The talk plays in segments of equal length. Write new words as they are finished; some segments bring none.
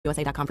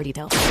USA.com for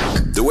details.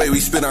 The way we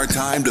spend our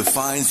time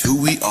defines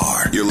who we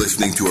are. You're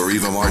listening to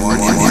Areva Martin,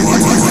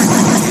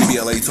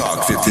 KBLA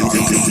Talk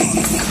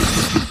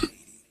 1580.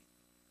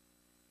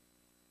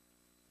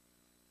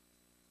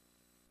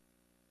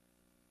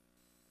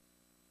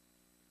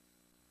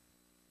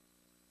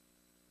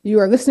 You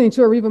are listening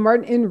to Areva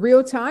Martin in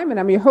real time, and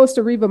I'm your host,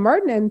 Areva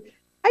Martin. And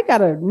I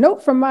got a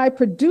note from my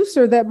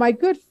producer that my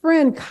good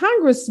friend,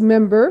 Congress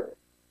member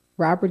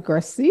Robert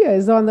Garcia,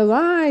 is on the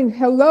line.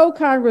 Hello,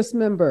 Congress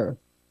member.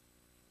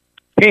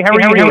 Hey, how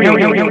are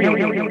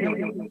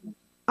you?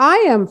 I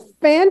am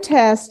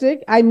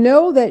fantastic. I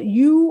know that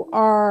you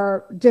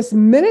are just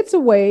minutes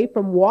away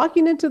from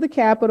walking into the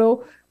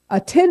Capitol,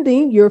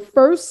 attending your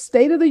first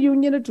State of the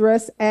Union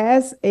address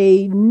as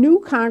a new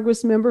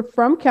Congress member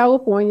from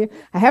California.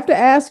 I have to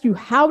ask you,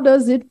 how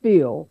does it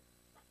feel?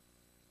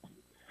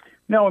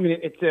 No, I mean,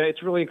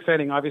 it's really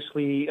exciting.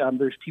 Obviously,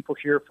 there's people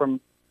here from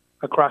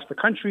across the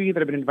country that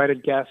have been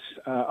invited guests.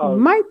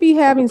 Might be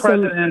having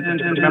some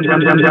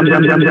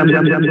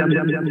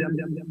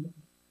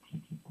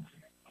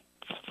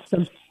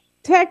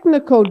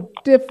technical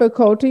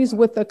difficulties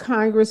with the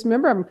Congress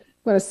member. I'm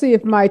going to see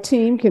if my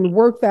team can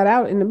work that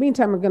out. In the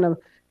meantime, I'm going to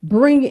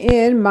bring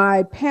in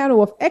my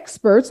panel of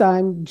experts.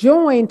 I'm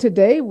joined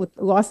today with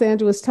Los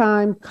Angeles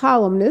Times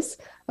columnist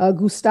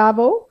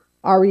Gustavo,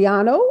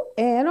 Arellano,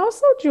 and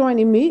also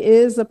joining me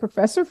is a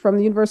professor from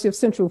the University of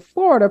Central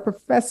Florida,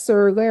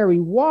 Professor Larry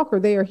Walker.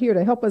 They are here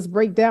to help us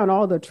break down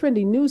all the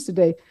trending news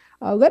today.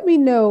 Let me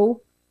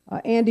know,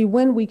 Andy,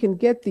 when we can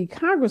get the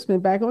congressman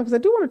back on, because I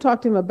do want to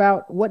talk to him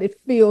about what it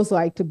feels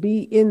like to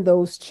be in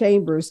those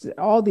chambers,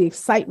 all the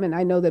excitement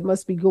I know that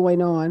must be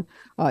going on.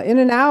 In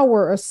an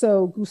hour or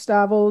so,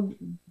 Gustavo,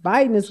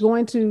 Biden is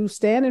going to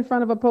stand in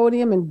front of a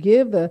podium and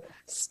give the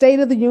State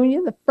of the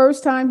Union, the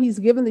first time he's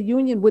given the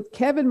Union with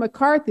Kevin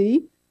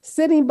McCarthy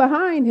sitting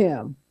behind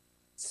him.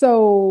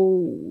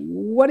 So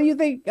what do you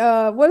think?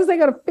 What is that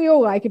going to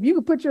feel like if you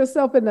could put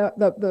yourself in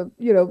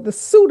the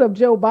suit of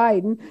Joe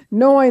Biden,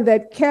 knowing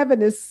that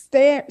Kevin is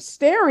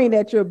staring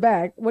at your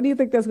back? What do you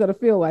think that's going to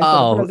feel like?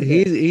 Oh,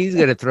 he's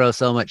going to throw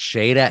so much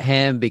shade at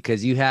him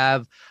because you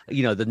have,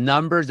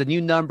 the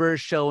new numbers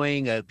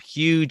showing a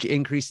huge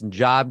increase in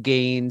job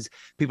gains.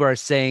 People are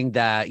saying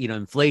that,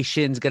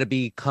 inflation is going to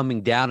be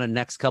coming down in the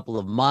next couple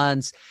of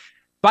months.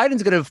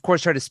 Biden's going to, of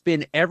course, try to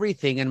spin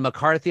everything, and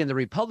McCarthy and the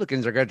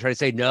Republicans are going to try to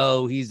say,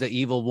 no, he's the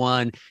evil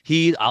one.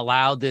 He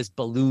allowed this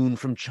balloon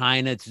from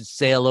China to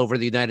sail over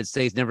the United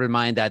States. Never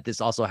mind that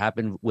this also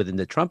happened within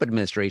the Trump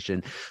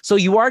administration. So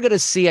you are going to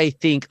see, I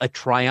think, a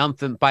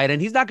triumphant Biden.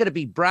 He's not going to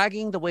be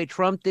bragging the way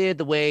Trump did,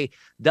 the way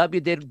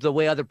W did, the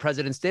way other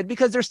presidents did,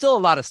 because there's still a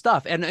lot of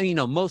stuff. And,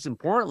 most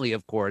importantly,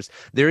 of course,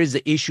 there is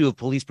the issue of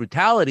police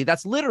brutality.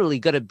 That's literally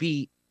going to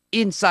be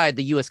inside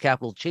the U.S.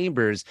 Capitol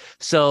chambers.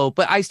 So,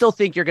 but I still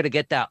think you're going to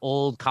get that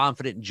old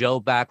confident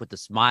Joe back with the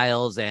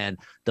smiles and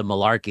the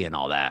malarkey and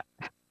all that.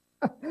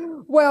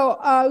 Well,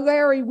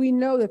 Larry, we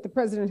know that the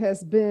president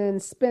has been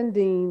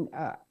spending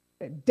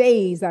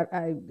days.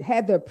 I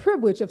had the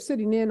privilege of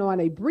sitting in on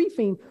a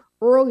briefing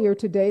earlier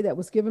today that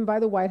was given by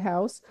the White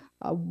House.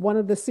 One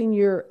of the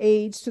senior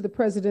aides to the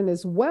president,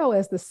 as well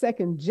as the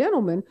second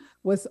gentleman,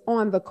 was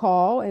on the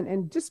call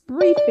and just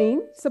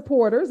briefing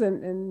supporters.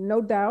 And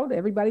no doubt,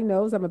 everybody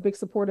knows I'm a big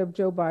supporter of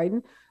Joe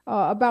Biden,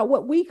 about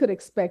what we could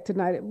expect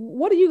tonight.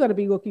 What are you going to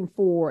be looking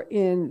for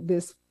in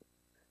this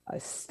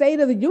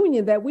State of the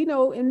Union that we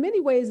know in many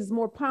ways is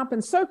more pomp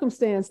and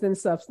circumstance than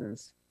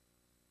substance?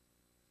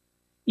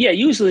 Yeah,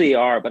 usually they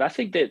are. But I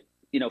think that,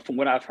 from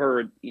what I've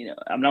heard,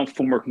 I'm not a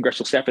former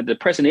congressional staffer, the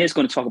president is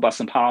going to talk about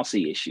some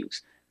policy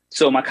issues.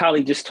 So my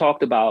colleague just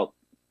talked about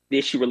the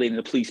issue relating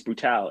to police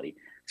brutality.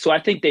 So I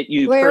think that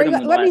you've Larry,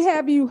 heard him. Let me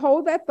have you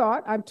hold that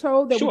thought. I'm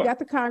told that Sure. We got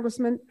the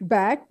congressman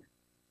back.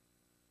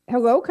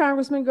 Hello,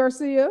 Congressman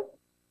Garcia.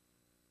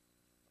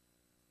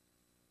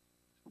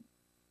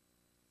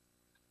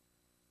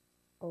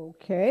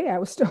 Okay, I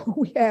was told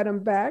we had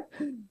him back.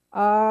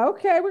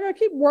 Okay, we're going to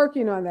keep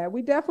working on that.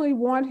 We definitely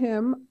want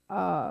him.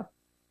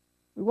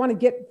 We want to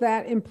get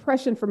that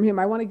impression from him.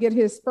 I want to get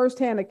his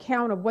firsthand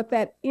account of what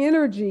that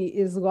energy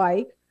is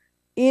like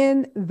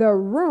in the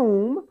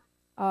room.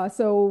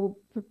 So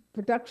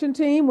production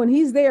team, when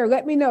he's there,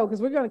 let me know, because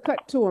we're going to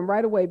cut to him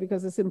right away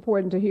because it's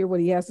important to hear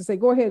what he has to say.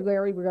 Go ahead,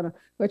 Larry. We're going to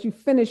let you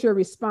finish your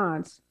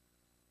response.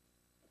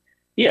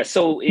 Yeah,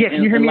 so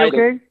can you hear me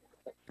okay?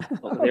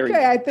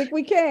 Okay, I think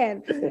we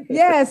can.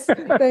 Yes.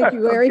 Thank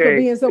you, Larry, for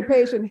being so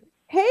patient.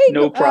 Hey,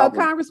 no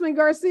problem. Congressman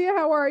Garcia,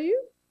 how are you?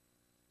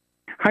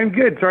 I'm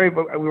good. Sorry,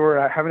 but we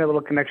were having a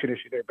little connection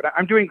issue there, but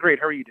I'm doing great.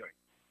 How are you doing?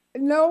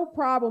 No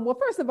problem. Well,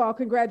 first of all,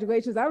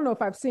 congratulations. I don't know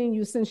if I've seen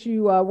you since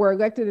you were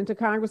elected into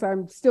Congress.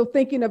 I'm still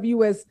thinking of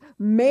you as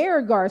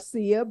Mayor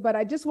Garcia, but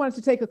I just wanted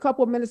to take a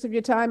couple of minutes of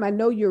your time. I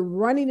know you're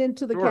running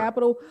into the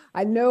Capitol.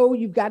 I know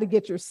you've got to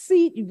get your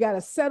seat. You've got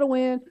to settle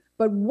in.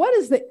 But what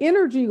is the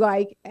energy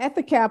like at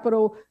the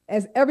Capitol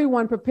as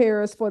everyone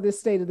prepares for this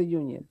State of the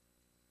Union?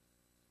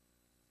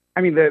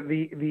 I mean,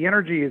 the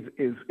energy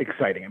is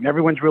exciting. I mean,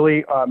 everyone's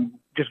really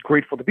just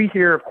grateful to be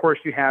here. Of course,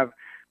 you have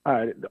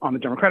on the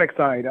Democratic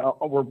side,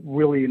 we're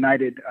really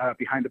united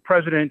behind the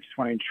president. Just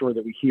want to ensure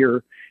that we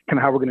hear kind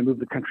of how we're going to move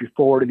the country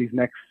forward in these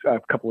next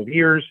couple of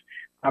years.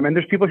 And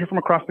there's people here from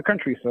across the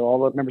country. So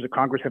all the members of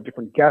Congress have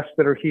different guests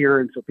that are here.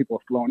 And so people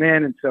have flown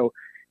in. And so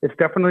it's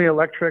definitely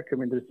electric. I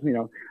mean, there's,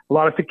 a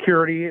lot of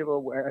security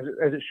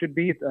as it should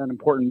be. It's an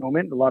important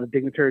moment. A lot of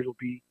dignitaries will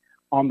be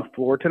on the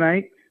floor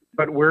tonight,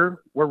 but we're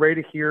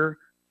ready to hear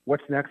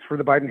what's next for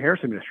the Biden-Harris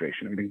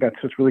administration. I think that's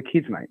what's really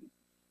key tonight.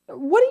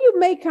 What do you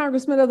make,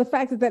 Congressman, of the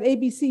fact that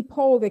ABC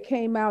poll that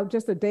came out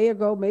just a day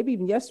ago, maybe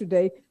even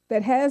yesterday,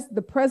 that has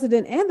the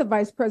president and the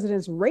vice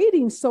president's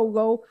ratings so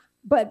low,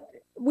 but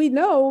we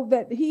know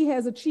that he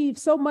has achieved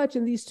so much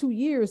in these 2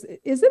 years.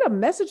 Is it a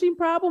messaging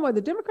problem? Are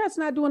the Democrats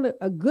not doing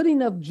a good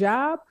enough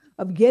job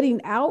of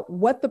getting out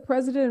what the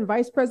president and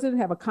vice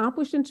president have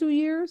accomplished in 2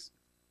 years?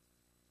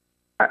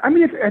 I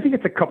mean, I think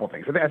it's a couple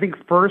things. I think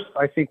first,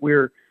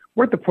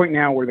 we're at the point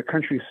now where the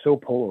country is so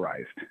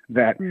polarized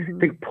that I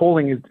think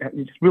polling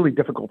it's really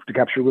difficult to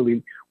capture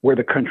really where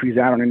the country's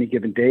at on any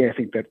given day. I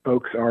think that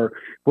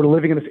we're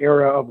living in this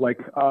era of like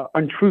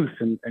untruths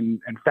and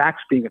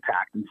facts being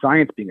attacked and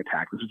science being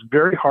attacked. It's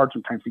very hard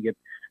sometimes to get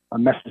a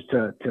message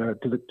to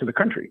the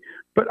country.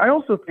 But I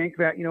also think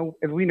that,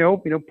 as we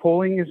know,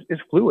 polling is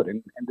fluid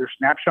and there's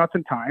snapshots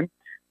in time.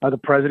 The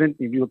president,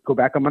 if you go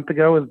back a month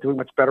ago, is doing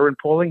much better in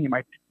polling. He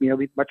might, be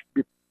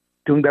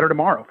doing better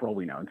tomorrow for all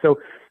we know. And so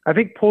I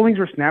think pollings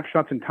are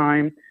snapshots in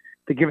time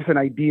to give us an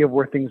idea of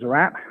where things are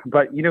at.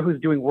 But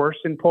who's doing worse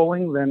in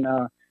polling than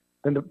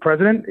the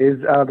president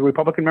is the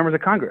Republican members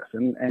of Congress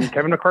and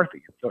Kevin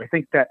McCarthy. So I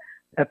think that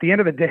at the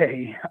end of the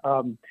day,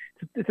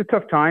 it's a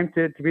tough time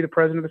to be the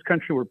president of this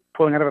country. We're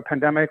pulling out of a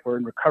pandemic. We're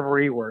in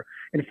recovery. Where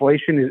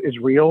inflation is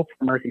real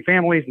for American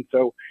families. And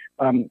so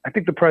I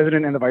think the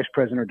president and the vice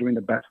president are doing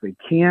the best they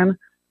can.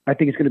 I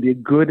think it's going to be a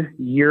good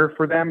year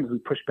for them as we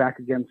push back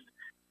against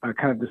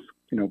kind of this,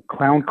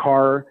 clown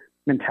car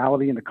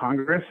mentality in the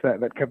Congress that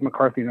Kevin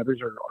McCarthy and others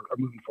are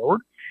moving forward.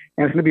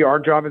 And it's going to be our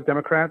job as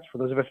Democrats, for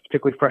those of us,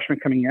 particularly freshmen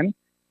coming in,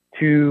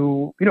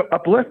 to,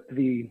 uplift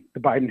the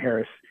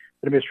Biden-Harris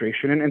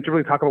administration and to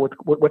really talk about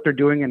what they're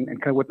doing and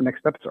kind of what the next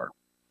steps are.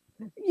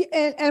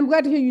 And I'm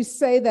glad to hear you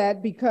say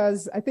that,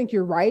 because I think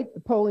you're right.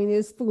 The polling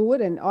is fluid,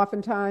 and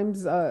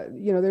oftentimes,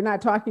 they're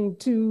not talking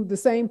to the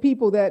same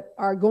people that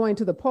are going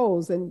to the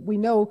polls. And we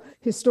know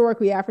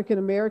historically African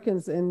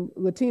Americans and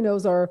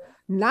Latinos are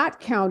not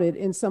counted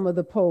in some of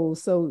the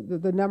polls. So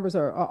the numbers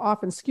are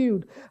often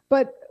skewed.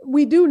 But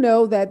we do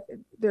know that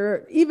there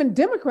are even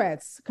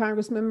Democrats,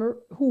 Congressman,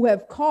 who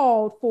have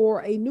called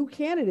for a new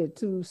candidate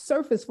to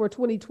surface for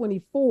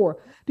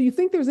 2024. Do you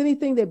think there's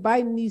anything that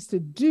Biden needs to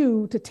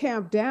do to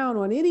tamp down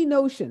on any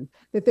notion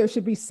that there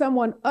should be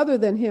someone other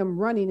than him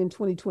running in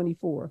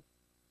 2024?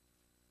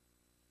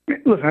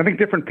 Listen, I think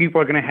different people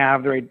are going to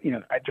have their,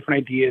 different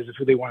ideas of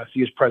who they want to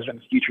see as president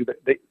in the future.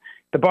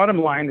 The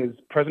bottom line is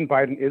President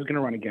Biden is going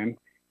to run again.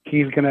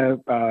 He's going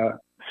to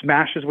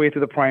smash his way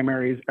through the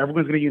primaries.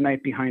 Everyone's going to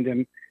unite behind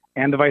him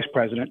and the vice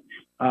president.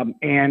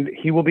 And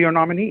he will be our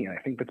nominee.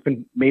 I think that's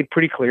been made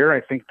pretty clear.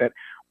 I think that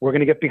we're going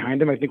to get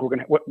behind him. I think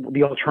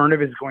the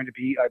alternative is going to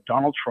be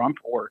Donald Trump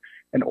or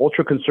an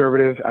ultra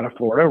conservative out of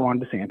Florida, Ron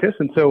DeSantis.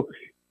 And so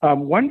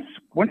once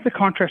the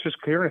contrast is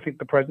clear, I think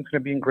the president's going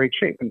to be in great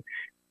shape. And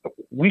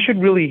we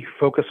should really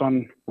focus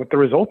on what the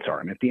results are.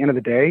 And at the end of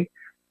the day,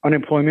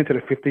 unemployment at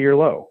a 50-year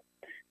low.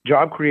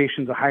 Job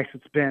creation is the highest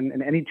it's been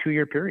in any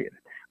 2-year period.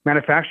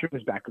 Manufacturing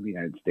is back in the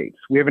United States.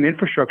 We have an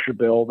infrastructure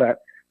bill that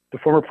the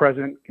former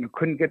president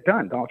couldn't get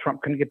done. Donald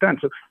Trump couldn't get done.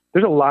 So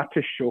there's a lot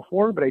to show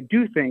for. But I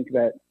do think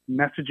that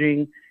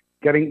messaging,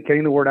 getting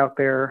the word out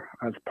there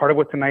as part of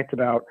what tonight's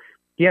about,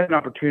 he has an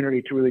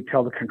opportunity to really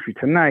tell the country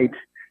tonight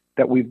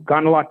that we've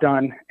gotten a lot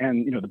done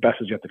and the best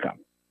is yet to come.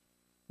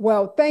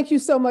 Well, thank you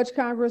so much,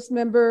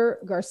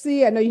 Congressmember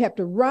Garcia. I know you have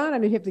to run. I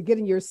know you have to get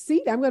in your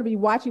seat. I'm going to be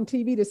watching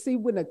TV to see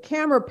when the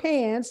camera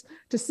pans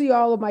to see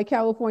all of my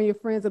California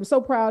friends. I'm so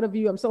proud of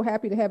you. I'm so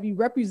happy to have you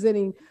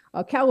representing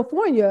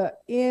California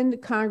in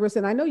Congress.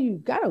 And I know you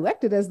got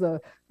elected as the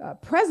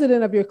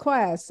president of your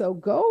class. So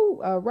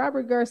go,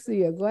 Robert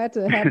Garcia. Glad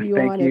to have you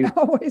on. And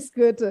always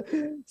good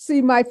to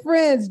see my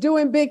friends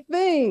doing big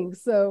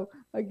things. So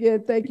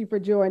again, thank you for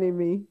joining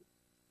me.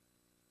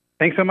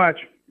 Thanks so much.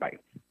 Bye.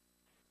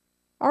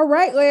 All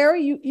right,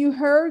 Larry, you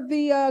heard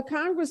the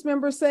Congress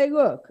member say,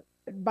 look,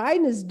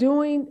 Biden is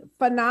doing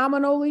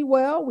phenomenally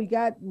well. We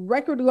got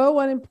record low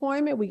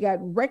unemployment. We got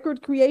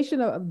record creation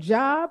of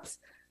jobs.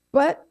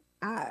 But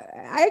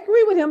I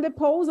agree with him that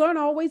polls aren't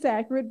always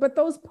accurate. But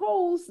those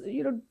polls,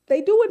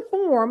 they do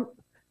inform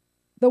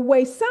the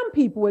way some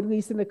people, at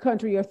least in the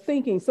country, are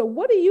thinking. So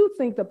what do you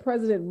think the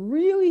president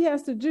really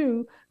has to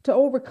do to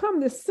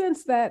overcome this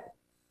sense that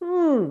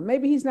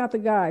maybe he's not the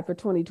guy for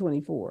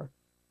 2024?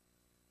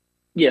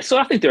 Yeah, so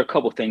I think there are a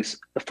couple of things.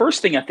 The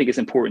first thing I think is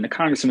important, the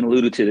Congressman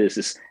alluded to this,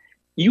 is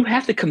you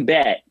have to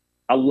combat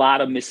a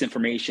lot of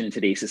misinformation in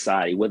today's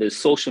society, whether it's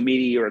social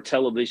media or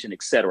television,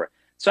 et cetera.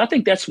 So I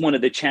think that's one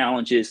of the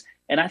challenges.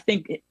 And I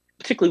think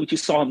particularly what you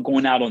saw him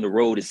going out on the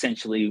road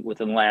essentially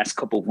within the last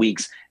couple of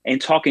weeks and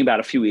talking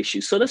about a few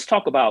issues. So let's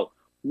talk about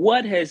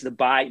what has the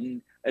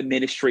Biden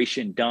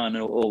administration done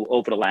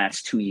over the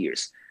last 2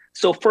 years?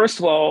 So first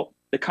of all,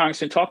 the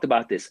congressman talked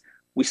about this.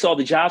 We saw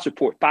the jobs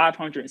report,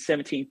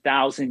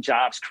 517,000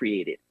 jobs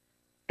created.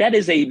 That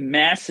is a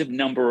massive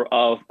number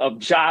of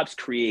jobs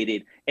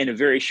created in a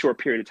very short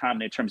period of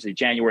time in terms of the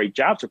January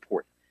jobs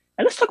report.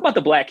 And let's talk about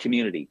the Black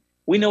community.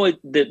 We know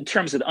that in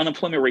terms of the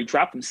unemployment rate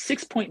dropped from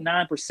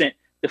 6.9%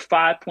 to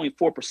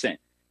 5.4%.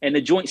 And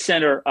the Joint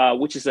Center,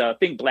 which is a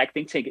Black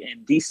think tank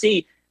in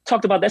D.C.,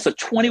 talked about that's a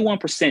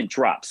 21%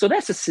 drop. So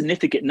that's a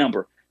significant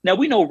number. Now,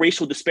 we know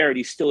racial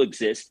disparities still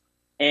exist,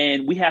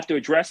 and we have to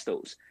address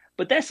those.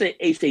 But that's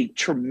a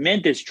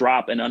tremendous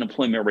drop in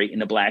unemployment rate in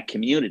the Black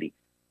community.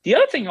 The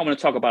other thing I want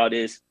to talk about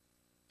is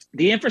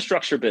the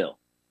infrastructure bill.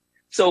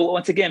 So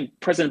once again,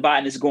 President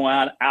Biden is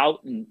going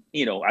out and,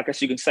 I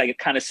guess you can say,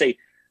 kind of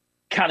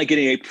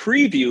getting a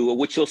preview of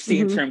what you'll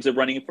see in terms of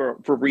running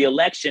for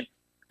re-election.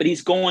 But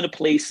he's going to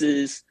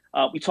places.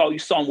 You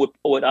saw him with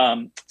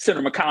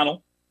Senator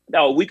McConnell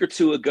a week or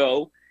two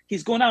ago.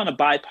 He's going out on a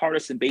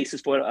bipartisan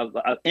basis for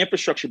an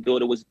infrastructure bill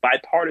that was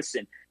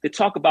bipartisan to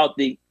talk about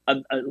the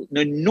an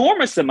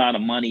enormous amount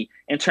of money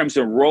in terms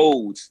of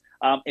roads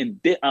and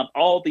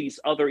all these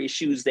other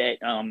issues that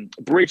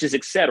bridges,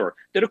 et cetera,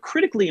 that are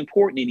critically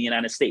important in the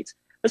United States.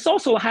 Let's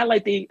also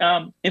highlight the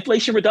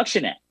Inflation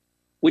Reduction Act,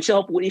 which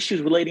help with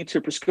issues relating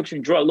to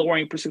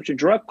lowering prescription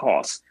drug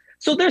costs.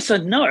 So there's a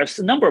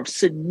number of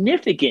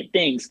significant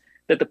things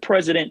that the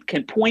president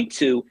can point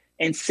to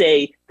and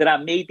say that I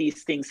made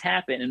these things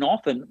happen. And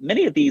often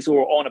many of these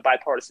are on a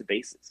bipartisan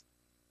basis.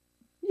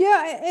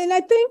 Yeah, and I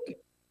think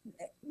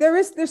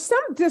there's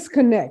some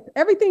disconnect.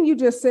 Everything you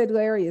just said,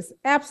 Larry, is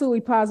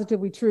absolutely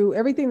positively true.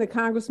 Everything the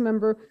Congress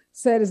member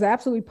said is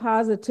absolutely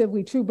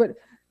positively true. But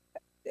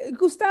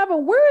Gustavo,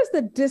 where is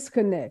the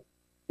disconnect?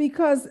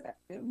 Because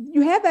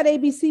you had that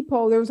ABC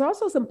poll. There was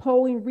also some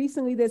polling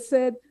recently that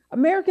said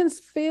Americans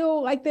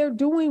feel like they're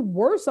doing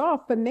worse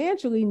off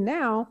financially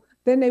now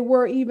than they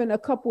were even a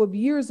couple of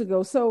years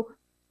ago. So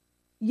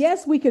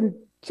yes, we can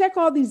check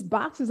all these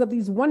boxes of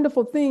these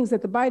wonderful things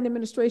that the Biden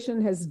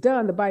administration has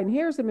done, the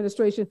Biden-Harris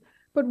administration,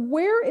 but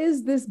where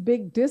is this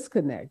big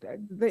disconnect?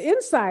 The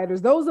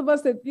insiders, those of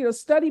us that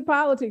study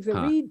politics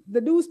and read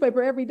the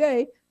newspaper every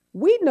day,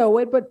 we know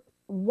it, but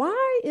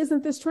why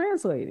isn't this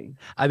translating?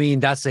 I mean,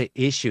 that's the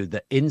issue.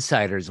 The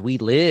insiders, we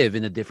live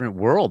in a different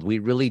world. We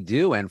really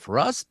do. And for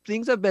us,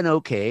 things have been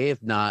okay,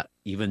 if not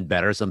even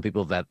better. Some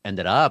people have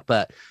ended up,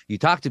 but you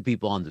talk to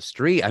people on the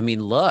street. I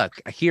mean, look,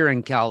 here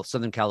in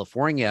Southern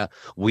California,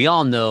 we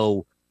all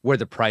know where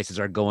the prices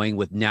are going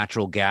with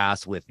natural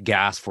gas, with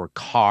gas for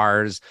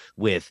cars,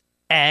 with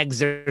eggs.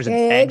 There's an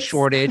egg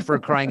shortage, for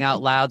crying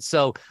out loud.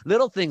 So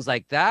little things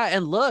like that.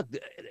 And look,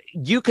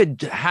 you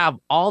could have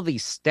all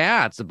these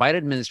stats, the Biden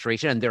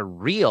administration, and they're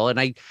real. And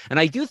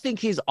I do think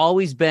he's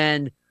always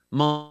been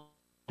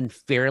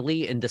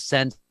fairly in the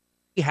sense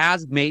he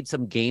has made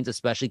some gains,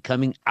 especially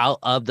coming out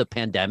of the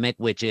pandemic,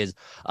 which is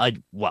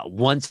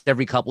once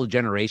every couple of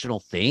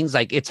generational things.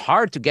 Like, it's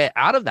hard to get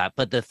out of that.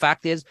 But the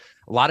fact is,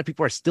 a lot of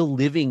people are still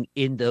living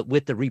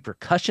with the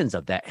repercussions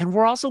of that. And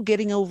we're also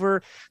getting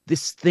over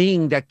this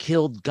thing that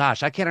killed,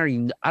 gosh, I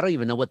don't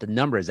even know what the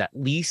number is, at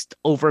least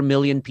over 1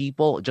 million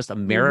people, just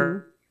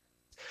America.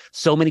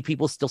 So many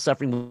people still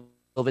suffering with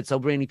COVID, so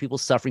many people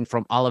suffering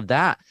from all of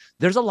that.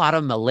 There's a lot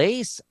of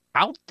malaise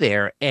out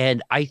there.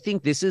 And I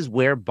think this is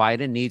where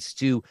Biden needs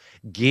to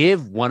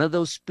give one of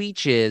those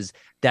speeches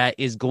that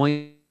is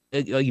going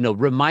to,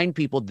 remind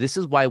people this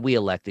is why we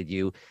elected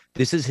you.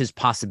 This is his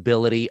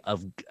possibility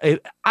of,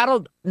 I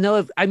don't know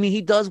if,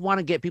 he does want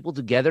to get people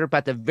together, but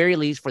at the very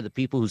least, for the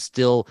people who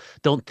still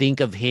don't think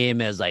of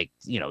him as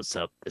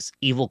this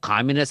evil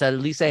communist, at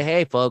least say,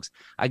 hey, folks,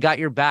 I got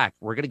your back.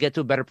 We're going to get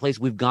to a better place.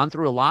 We've gone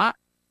through a lot,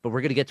 but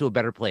we're going to get to a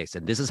better place.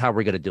 And this is how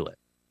we're going to do it.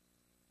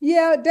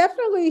 Yeah,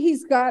 definitely.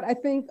 He's got, I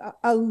think,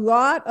 a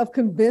lot of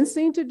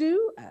convincing to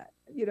do.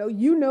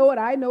 You know it,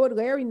 I know it,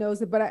 Larry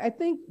knows it, but I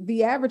think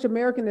the average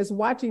American that's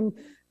watching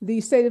the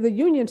State of the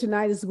Union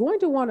tonight is going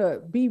to want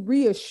to be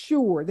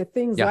reassured that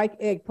things like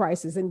egg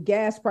prices and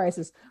gas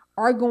prices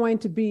are going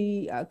to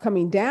be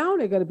coming down.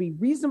 They're going to be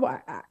reasonable.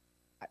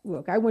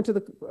 Look, I went to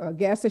the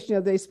gas station the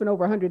other day, spent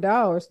over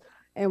 $100,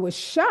 and was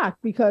shocked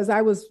because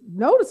I was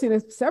noticing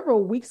that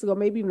several weeks ago,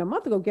 maybe even a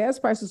month ago, gas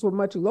prices were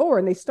much lower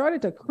and they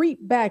started to creep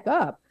back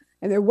up.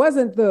 And there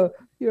wasn't the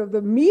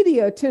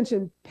media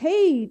attention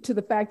paid to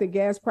the fact that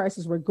gas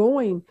prices were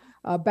going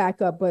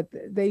back up, but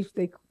they've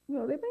been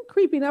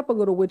creeping up a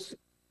little, which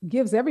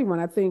gives everyone,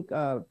 I think,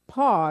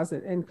 pause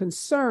and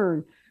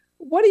concern.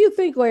 What do you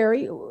think,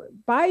 Larry?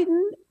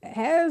 Biden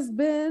has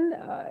been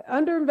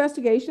under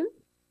investigation.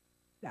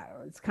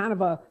 It's kind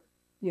of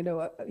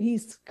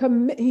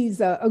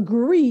he's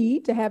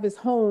agreed to have his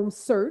home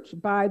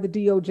searched by the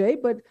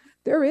DOJ, but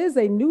there is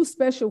a new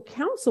special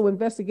counsel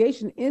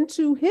investigation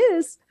into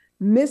his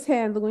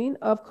mishandling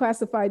of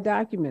classified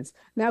documents.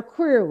 Now,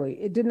 clearly,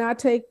 it did not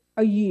take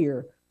a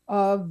year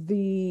of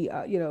the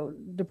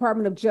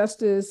Department of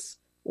Justice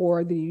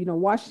or the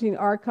Washington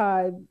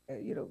Archive,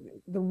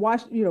 the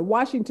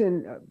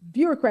Washington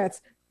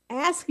bureaucrats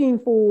asking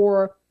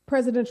for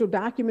presidential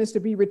documents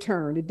to be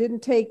returned. It didn't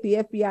take the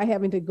FBI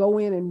having to go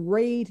in and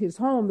raid his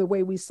home the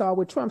way we saw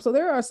with Trump. So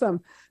there are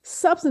some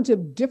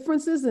substantive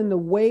differences in the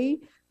way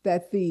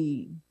that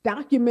the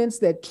documents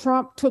that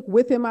Trump took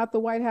with him out the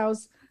White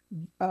House,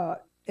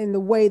 in the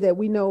way that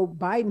we know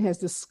Biden has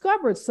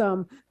discovered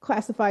some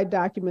classified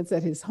documents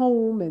at his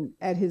home and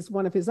at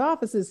one of his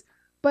offices.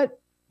 But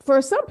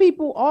for some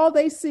people, all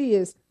they see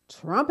is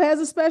Trump has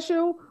a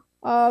special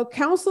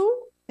counsel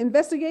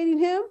investigating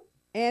him,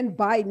 and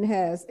Biden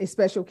has a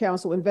special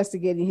counsel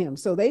investigating him.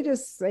 So they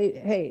just say,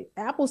 hey,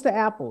 apples to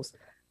apples.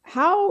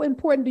 How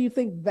important do you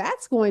think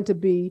that's going to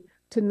be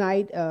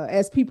tonight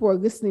as people are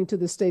listening to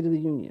the State of the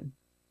Union?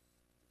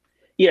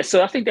 Yeah,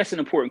 so I think that's an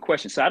important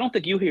question. So I don't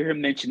think you hear him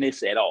mention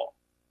this at all.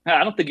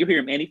 I don't think you hear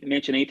him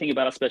mention anything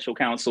about a special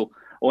counsel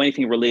or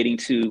anything relating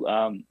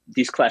to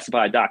these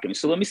classified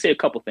documents. So let me say a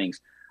couple things.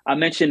 I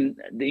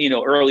mentioned,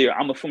 earlier,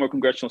 I'm a former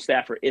congressional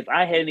staffer. If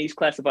I had any of these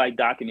classified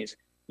documents,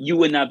 you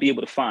would not be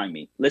able to find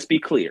me. Let's be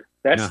clear.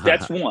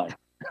 That's one.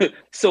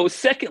 So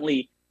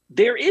secondly,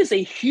 there is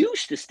a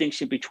huge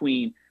distinction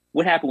between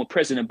what happened with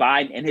President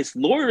Biden and his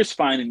lawyers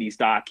finding these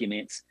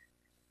documents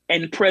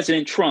and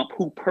President Trump,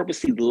 who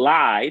purposely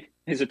lied.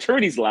 His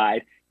attorneys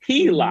lied.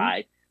 He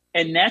lied.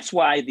 And that's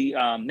why the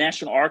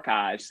National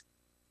Archives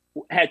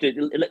had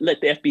to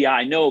let the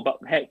FBI know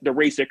had to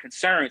raise their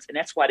concerns. And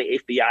that's why the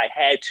FBI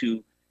had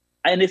to,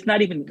 and it's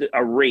not even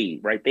a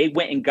raid, right? They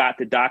went and got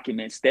the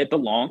documents that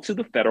belong to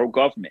the federal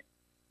government.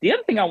 The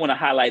other thing I want to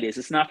highlight is,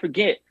 let's not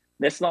forget,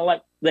 let's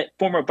not let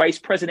former Vice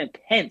President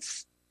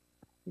Pence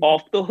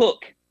off the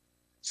hook.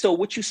 So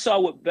what you saw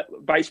with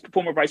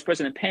former Vice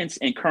President Pence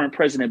and current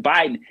President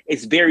Biden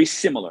is very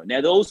similar. Now,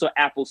 those are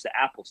apples to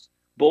apples.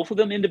 Both of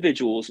them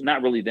individuals,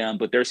 not really them,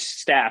 but their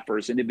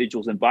staffers,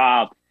 individuals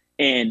involved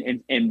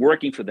in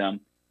working for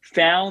them,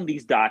 found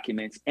these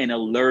documents and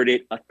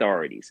alerted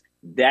authorities.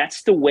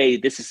 That's the way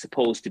this is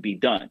supposed to be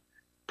done.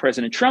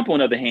 President Trump, on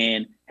the other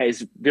hand,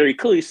 has very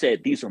clearly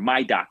said, these are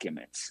my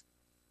documents.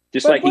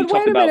 Just like he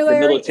talked about the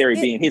military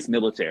being his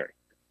military.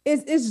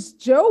 Is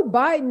Joe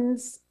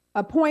Biden's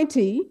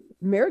appointee,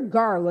 Merrick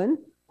Garland,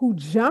 who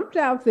jumped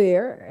out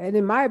there and,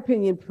 in my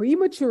opinion,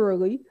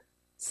 prematurely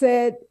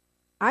said,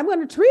 I'm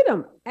going to treat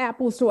them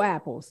apples to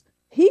apples.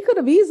 He could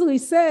have easily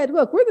said,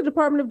 look, we're the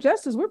Department of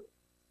Justice. We're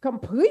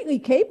completely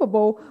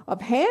capable of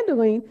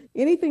handling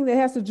anything that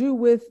has to do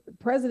with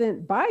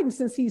President Biden,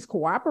 since he's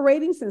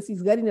cooperating, since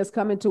he's letting us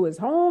come into his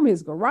home,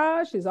 his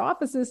garage, his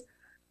offices.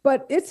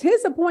 But it's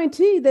his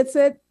appointee that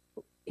said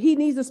he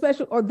needs a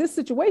special, or this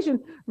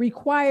situation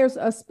requires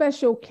a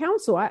special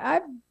counsel.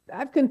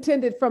 I've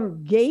contended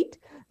from gate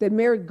that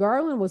Merrick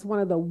Garland was one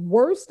of the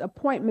worst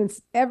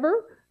appointments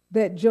ever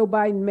that Joe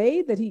Biden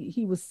made, that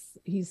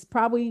he's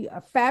probably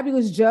a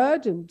fabulous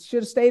judge and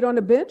should have stayed on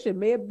the bench and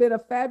may have been a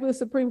fabulous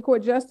Supreme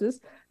Court justice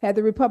had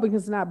the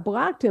Republicans not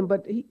blocked him.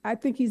 But I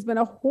think he's been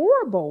a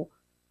horrible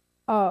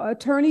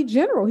attorney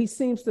general. He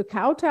seems to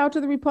kowtow to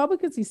the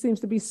Republicans. He seems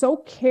to be so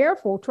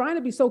careful, trying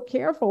to be so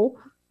careful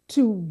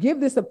to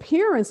give this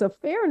appearance of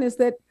fairness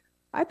that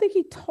I think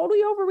he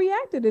totally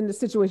overreacted in the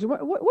situation.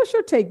 What's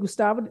your take,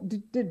 Gustavo?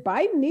 Did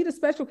Biden need a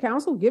special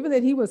counsel, given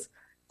that he was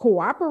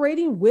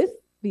cooperating with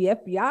the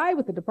FBI,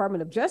 with the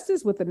Department of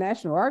Justice, with the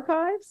National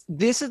Archives?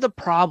 This is the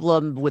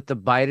problem with the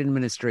Biden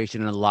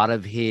administration and a lot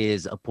of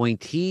his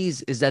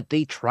appointees, is that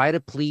they try to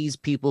please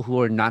people who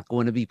are not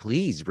going to be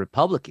pleased,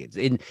 Republicans.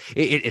 And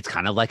it's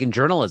kind of like in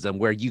journalism,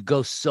 where you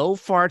go so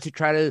far to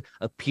try to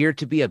appear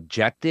to be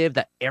objective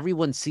that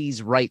everyone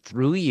sees right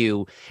through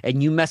you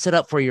and you mess it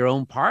up for your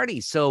own party.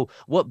 So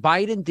what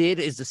Biden did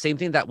is the same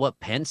thing that what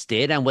Pence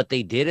did. And what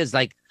they did is,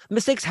 like,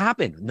 mistakes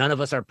happen. None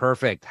of us are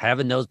perfect.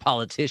 Heaven knows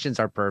politicians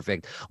are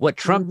perfect. What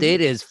Trump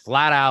did is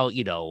flat out,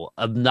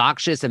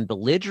 obnoxious and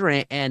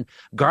belligerent, and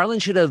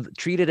Garland should have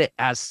treated it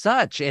as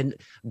such. And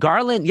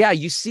Garland,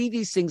 you see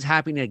these things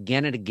happening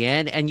again and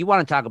again, and you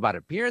want to talk about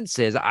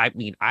appearances. I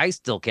mean, I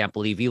still can't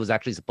believe he was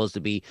actually supposed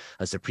to be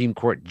a Supreme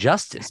Court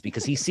justice,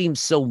 because he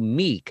seems so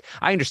meek.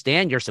 I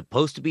understand you're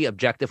supposed to be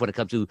objective when it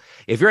comes to,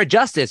 if you're a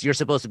justice, you're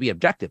supposed to be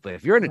objective. But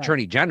if you're an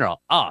attorney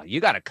general, you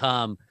got to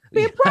come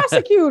be a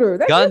prosecutor.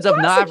 That's Guns of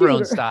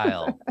Navarone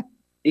style.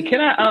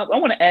 Can I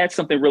want to add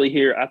something really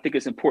here. I think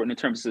it's important in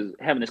terms of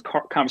having this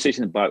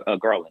conversation about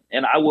Garland.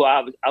 And I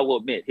will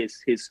admit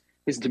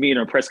his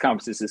demeanor in press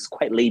conferences is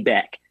quite laid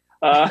back.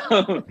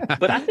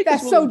 But I think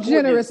that's so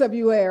generous of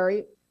you,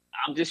 Ari.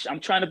 I'm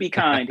trying to be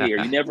kind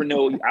here. You never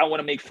know. I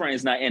want to make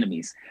friends, not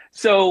enemies.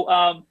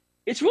 So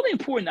it's really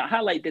important to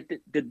highlight that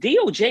the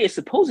DOJ is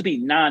supposed to be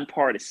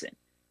nonpartisan.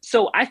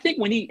 So I think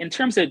when in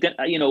terms of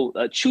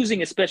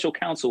choosing a special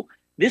counsel,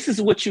 this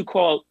is what you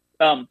call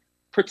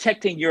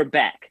protecting your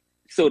back,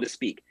 so to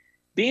speak.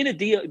 Being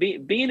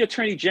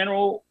attorney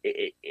general,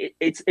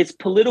 it's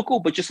political,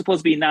 but you're supposed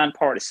to be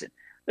nonpartisan.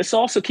 Let's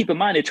also keep in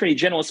mind the attorney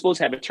general is supposed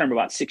to have a term of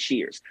about 6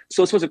 years.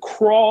 So it's supposed to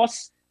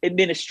cross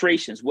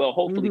administrations,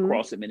 hopefully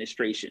cross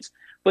administrations.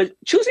 But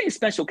choosing a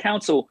special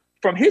counsel,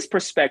 from his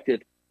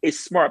perspective, is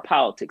smart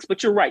politics.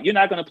 But you're right. You're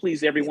not going to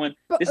please everyone.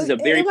 This is a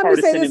very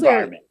partisan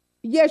environment.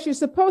 Yes, you're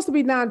supposed to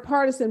be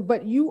nonpartisan,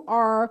 but you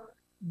are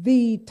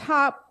the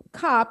top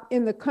cop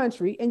in the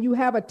country, and you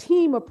have a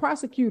team of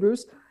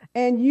prosecutors,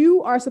 and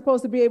you are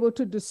supposed to be able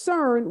to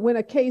discern when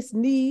a case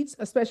needs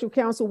a special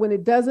counsel, when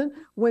it doesn't,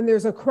 when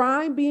there's a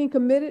crime being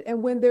committed,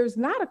 and when there's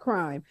not a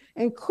crime.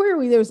 And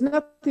clearly, there's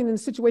nothing in the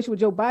situation with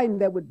Joe Biden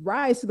that would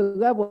rise to the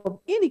level of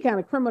any kind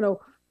of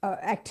criminal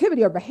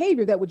activity or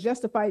behavior that would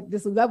justify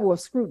this level of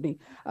scrutiny.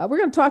 We're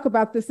going to talk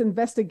about this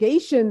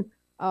investigation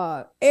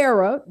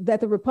era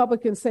that the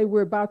Republicans say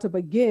we're about to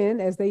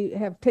begin, as they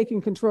have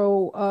taken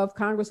control of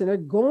Congress, and they're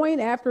going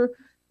after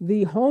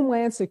the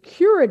Homeland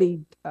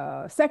Security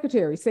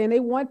Secretary, saying they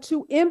want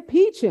to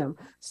impeach him.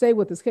 Stay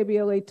with us.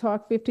 KBLA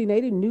Talk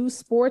 1580, news,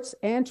 sports,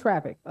 and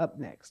traffic up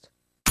next.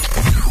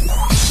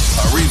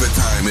 Areva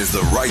time is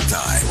the right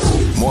time.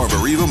 More of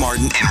Areva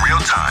Martin in real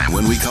time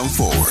when we come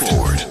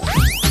forward.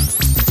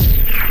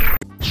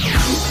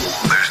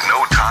 There's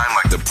no time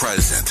like the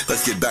present.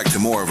 Let's get back to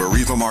more of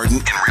Areva Martin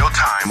in real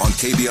time on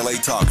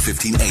KBLA Talk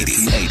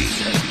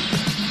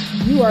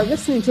 1580. You are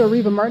listening to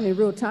Areva Martin in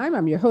real time.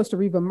 I'm your host,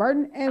 Areva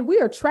Martin, and we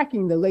are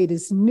tracking the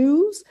latest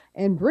news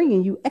and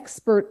bringing you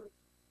expert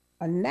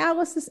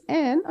analysis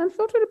and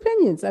unfiltered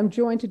opinions. I'm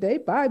joined today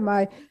by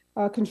my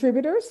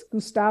contributors,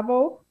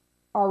 Gustavo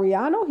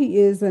Arellano. He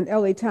is an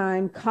LA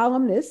Times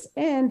columnist,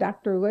 and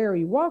Dr.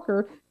 Larry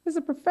Walker is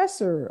a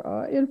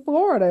professor in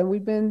Florida. And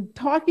we've been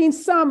talking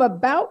some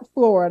about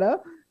Florida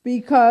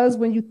because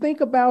when you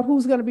think about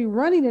who's going to be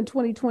running in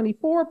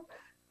 2024,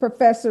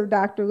 Professor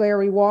Dr.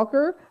 Larry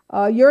Walker,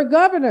 your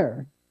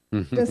governor,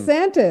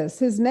 DeSantis,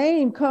 his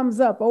name comes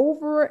up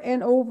over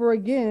and over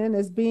again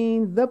as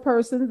being the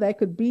person that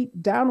could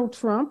beat Donald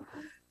Trump.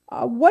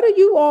 What are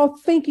you all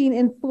thinking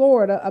in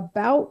Florida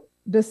about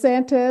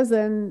DeSantis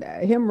and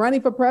him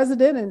running for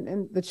president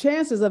and the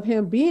chances of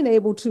him being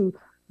able to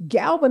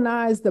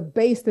galvanize the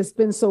base that's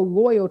been so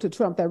loyal to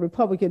Trump, that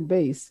Republican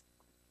base?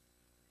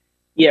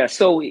 Yeah,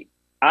 so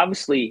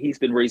obviously he's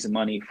been raising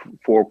money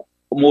for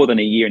more than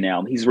a year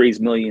now. He's raised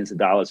millions of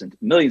dollars in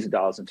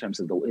terms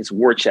of his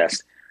war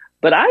chest.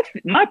 But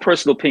my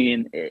personal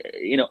opinion,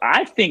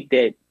 I think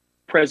that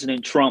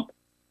President Trump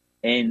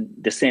and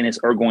DeSantis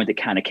are going to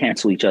kind of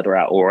cancel each other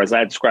out, or as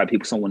I described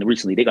someone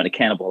recently, they're going to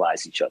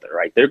cannibalize each other,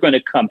 right? They're going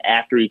to come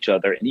after each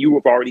other. And you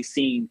have already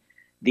seen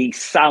the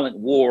silent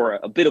war,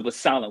 a bit of a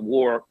silent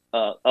war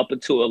up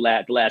until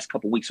the last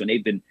couple of weeks, when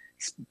they've been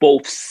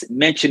both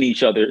mention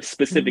each other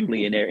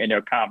specifically in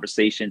their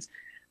conversations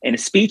and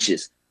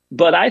speeches.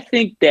 But I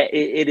think that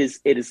it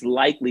is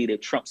likely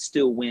that Trump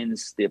still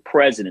wins the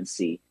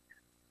presidency,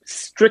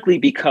 strictly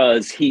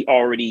because he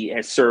already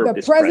has served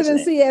as president. The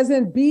presidency, as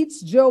in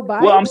beats Joe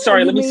Biden. Well, I'm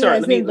sorry. Let me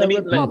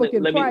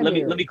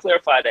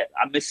clarify that.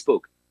 I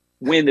misspoke.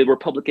 Win the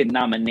Republican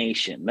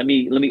nomination. Let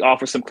me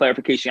offer some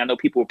clarification. I know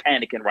people are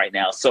panicking right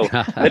now, so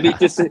let me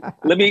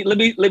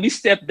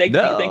step.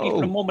 Thank you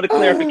for the moment of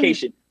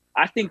clarification.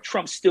 I think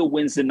Trump still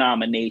wins the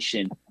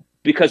nomination,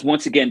 because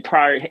once again,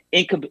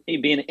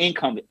 being an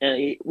incumbent,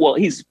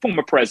 he's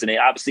former president.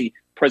 Obviously,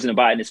 President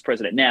Biden is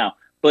president now,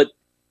 but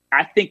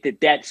I think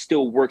that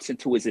still works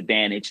into his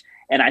advantage.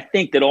 And I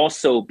think that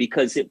also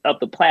because of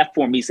the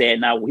platform he's had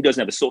now, he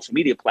doesn't have a social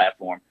media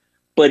platform,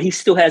 but he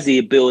still has the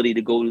ability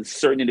to go to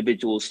certain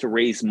individuals to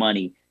raise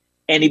money.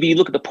 And if you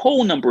look at the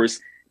poll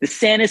numbers,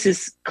 DeSantis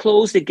has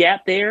closed the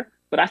gap there,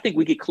 but I think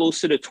we get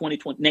closer to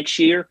 2020 next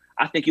year.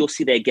 I think you'll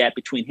see that gap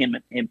between him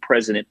and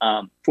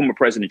former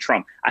President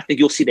Trump. I think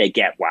you'll see that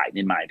gap widen,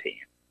 in my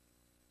opinion.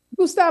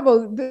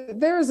 Gustavo,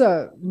 there's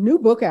a new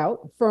book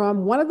out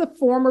from one of the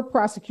former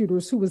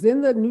prosecutors who was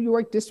in the New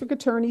York District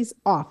Attorney's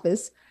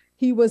office.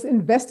 He was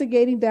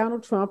investigating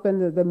Donald Trump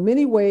and the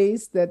many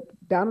ways that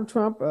Donald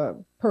Trump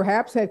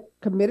perhaps had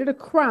committed a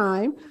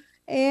crime.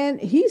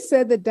 And he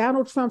said that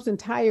Donald Trump's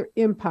entire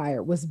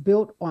empire was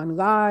built on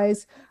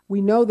lies.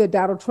 We know that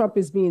Donald Trump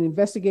is being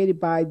investigated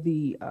by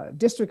the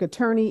district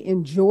attorney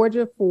in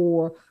Georgia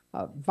for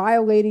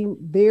violating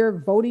their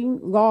voting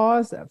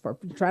laws, for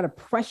trying to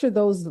pressure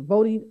those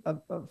voting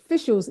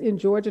officials in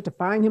Georgia to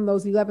find him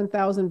those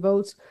 11,000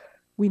 votes.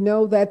 We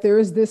know that there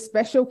is this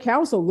special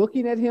counsel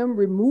looking at him,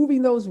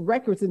 removing those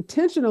records,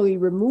 intentionally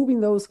removing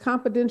those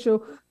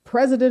confidential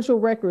presidential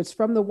records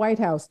from the White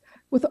House.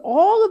 With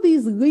all of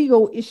these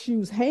legal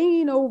issues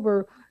hanging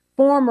over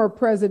former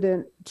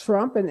President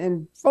Trump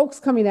and folks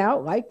coming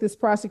out like this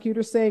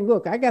prosecutor saying,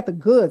 look, I got the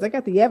goods, I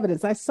got the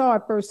evidence, I saw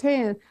it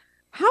firsthand.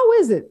 How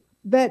is it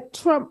that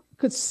Trump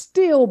could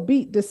still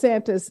beat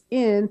DeSantis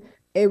in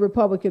a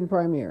Republican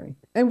primary?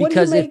 And what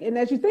do you make? And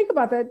as you think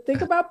about that,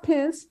 think about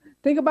Pence,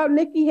 think about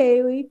Nikki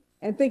Haley,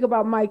 and think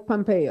about Mike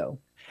Pompeo.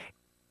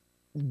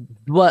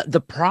 Well, the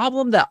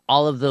problem that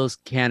all of those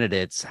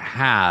candidates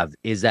have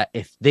is that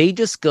if they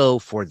just go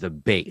for the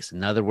base,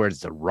 in other words,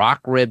 the rock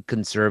rib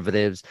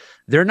conservatives,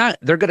 they're going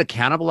to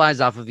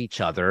cannibalize off of each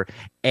other.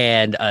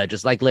 And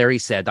just like Larry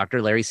said,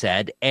 Dr. Larry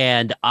said,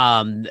 and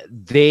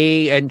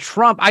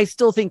Trump, I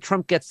still think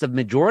Trump gets the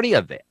majority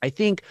of it. I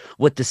think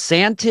what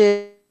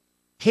DeSantis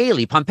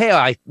Haley,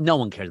 Pompeo, no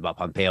one cares about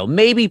Pompeo.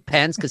 Maybe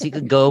Pence, because he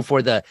could go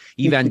for the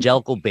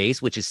evangelical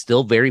base, which is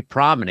still very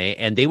prominent.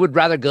 And they would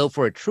rather go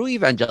for a true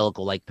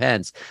evangelical like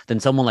Pence than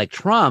someone like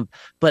Trump.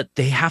 But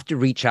they have to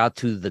reach out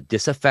to the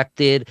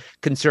disaffected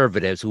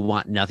conservatives who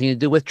want nothing to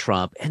do with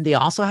Trump. And they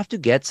also have to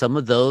get some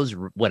of those,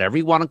 whatever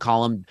you want to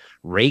call them,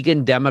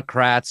 Reagan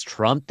Democrats,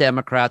 Trump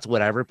Democrats,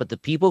 whatever. But the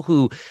people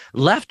who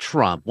left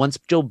Trump once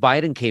Joe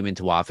Biden came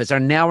into office are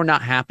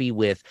not happy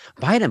with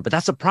Biden. But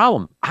that's a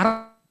problem. I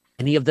don't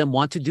any of them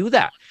want to do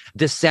that.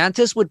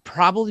 DeSantis would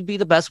probably be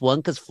the best one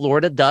because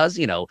Florida does,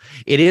 it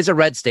is a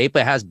red state,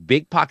 but has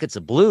big pockets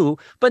of blue.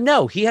 But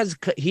no, he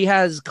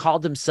has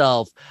called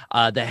himself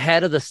the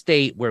head of the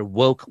state where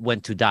woke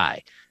went to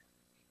die.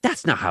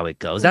 That's not how it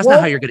goes. That's not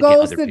how you're going to get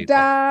other people.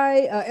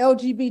 Die.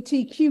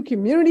 LGBTQ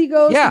community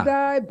goes to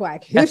die.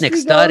 Black history ethnic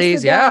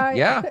studies. Goes to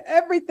die.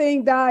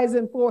 Everything dies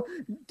in Florida.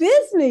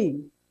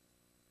 Disney.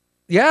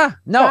 Yeah,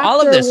 no, Dr. all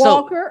of this.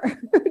 Walker,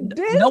 so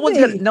no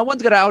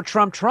one's gonna out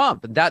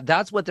Trump.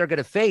 That's what they're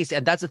gonna face,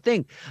 and that's the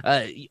thing.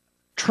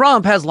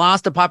 Trump has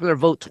lost the popular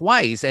vote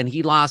twice, and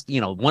he lost,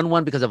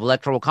 1 because of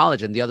electoral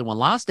college, and the other one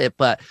lost it.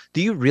 But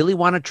do you really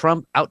want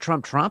to out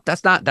Trump?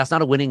 That's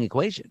not a winning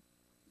equation.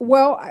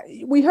 Well,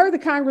 we heard the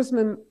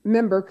Congressman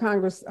Robert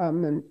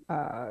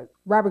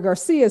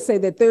Garcia say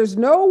that there's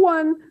no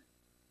one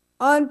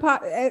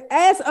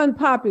as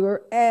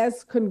unpopular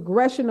as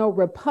congressional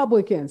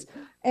Republicans.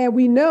 And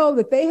we know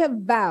that they have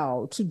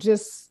vowed to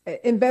just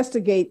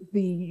investigate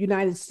the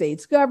United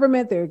States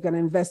government. They're going to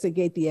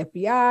investigate the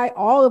FBI,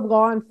 all of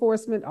law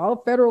enforcement, all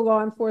of federal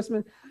law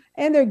enforcement.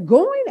 And they're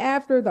going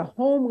after the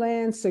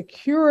Homeland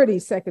Security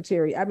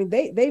Secretary. I mean,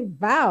 they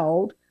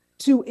vowed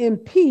to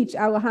impeach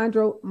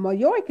Alejandro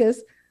Mayorkas,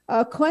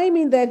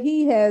 claiming that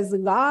he has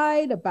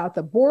lied about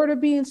the border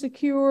being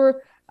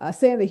secure,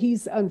 saying that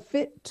he's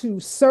unfit to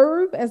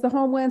serve as the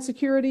Homeland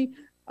Security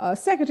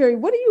Secretary.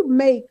 What do you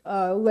make,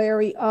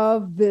 Larry,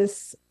 of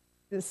this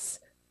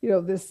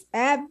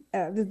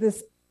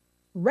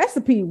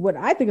recipe? What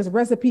I think is a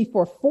recipe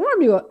for a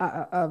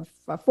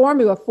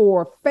formula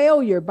for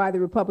failure by the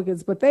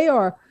Republicans, but they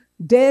are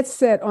dead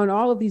set on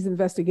all of these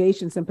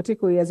investigations, and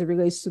particularly as it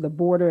relates to the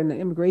border and the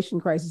immigration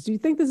crisis. Do you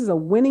think this is a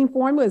winning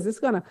formula? Is this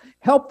going to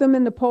help them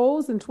in the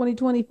polls in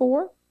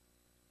 2024?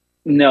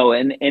 No,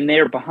 and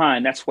they're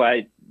behind. That's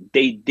why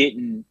they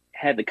didn't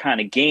have the kind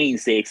of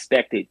gains they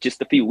expected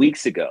just a few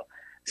weeks ago.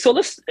 So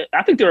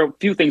I think there are a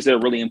few things that are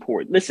really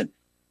important. Listen,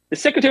 the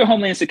Secretary of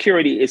Homeland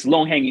Security is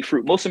low-hanging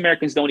fruit. Most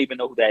Americans don't even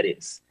know who that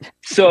is.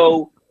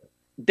 So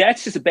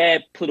that's just a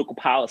bad political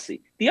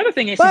policy. The other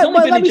thing is, but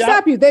let me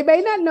stop you. They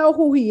may not know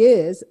who he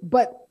is,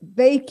 but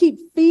they keep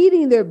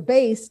feeding their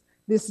base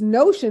this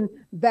notion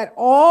that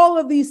all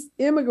of these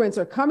immigrants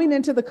are coming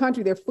into the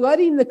country. They're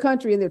flooding the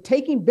country and they're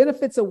taking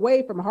benefits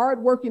away from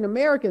hardworking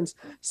Americans.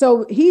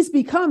 So he's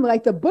become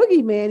like the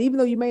boogeyman, even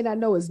though you may not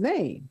know his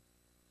name.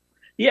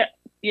 Yeah.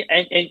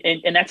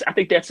 And I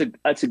think that's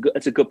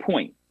a good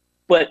point.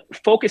 But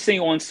focusing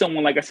on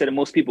someone, like I said, that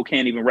most people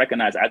can't even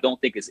recognize, I don't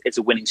think it's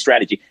a winning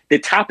strategy. The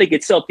topic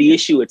itself, the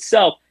issue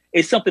itself,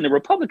 is something the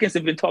Republicans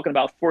have been talking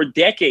about for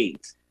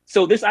decades.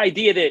 So this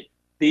idea that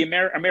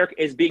America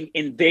is being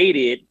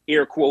invaded,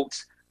 air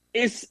quotes,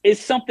 is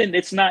something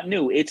that's not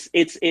new. It's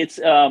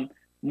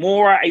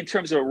more in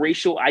terms of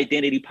racial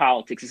identity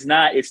politics. It's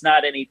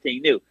not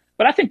anything new.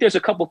 But I think there's a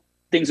couple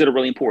things that are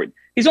really important.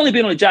 He's only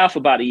been on the job for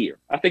about a year.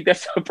 I think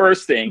that's the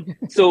first thing.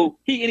 So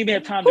he didn't even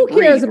have time to breathe.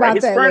 Who cares about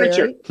his that,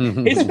 furniture?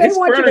 They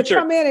want you to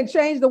come in and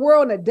change the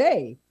world in a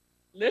day.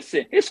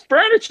 Listen, his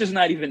furniture is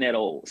not even that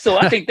old. So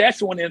I think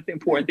that's one of the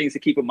important things to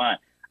keep in mind.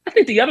 I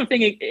think the other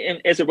thing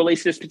as it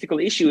relates to this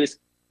particular issue is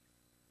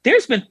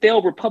there's been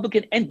failed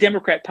Republican and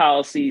Democrat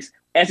policies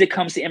as it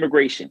comes to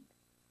immigration.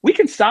 We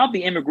can solve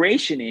the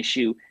immigration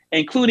issue,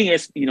 including,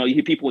 as you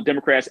hear people,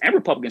 Democrats and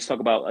Republicans talk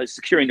about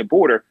securing the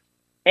border,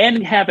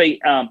 and have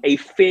a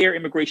fair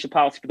immigration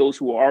policy for those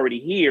who are already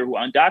here, who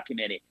are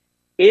undocumented.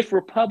 If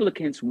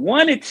Republicans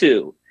wanted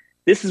to,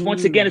 this is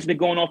once again, it's been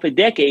going on for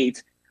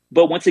decades,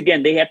 but once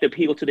again, they have to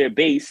appeal to their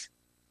base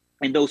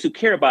and those who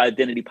care about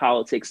identity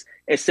politics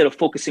instead of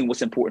focusing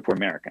what's important for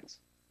Americans.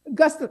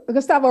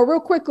 Gustavo, real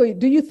quickly,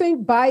 do you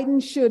think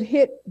Biden should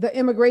hit the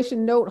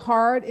immigration note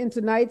hard in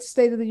tonight's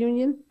State of the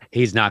Union?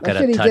 He's not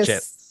going to touch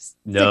it.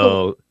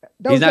 No,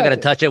 he's not going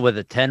to touch it with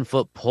a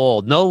 10-foot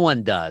pole. No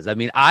one does. I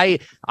mean, I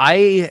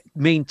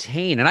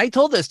maintain, and I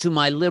told this to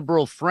my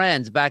liberal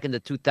friends back in the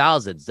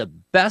 2000s, the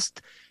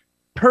best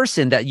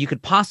person that you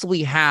could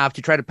possibly have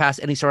to try to pass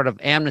any sort of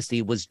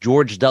amnesty was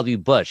George W.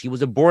 Bush. He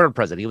was a border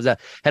president. He was a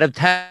head of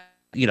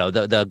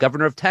the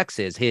governor of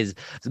Texas. His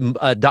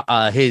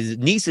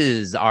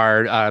nieces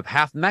are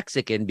half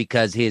Mexican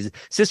because his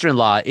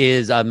sister-in-law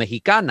is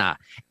Mexicana.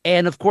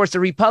 And of course, the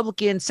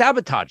Republicans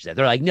sabotaged that.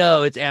 They're like,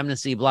 no, it's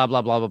amnesty, blah,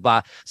 blah, blah, blah,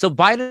 blah. So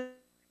Biden didn't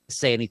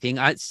say anything.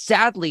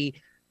 Sadly,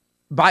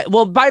 Biden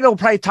will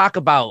probably talk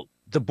about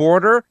the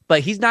border,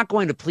 but he's not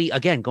going to please,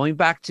 again, going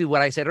back to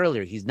what I said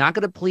earlier, he's not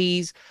going to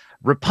please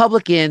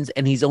Republicans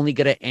and he's only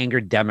going to anger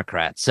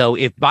Democrats. So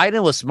if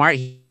Biden was smart,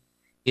 he'd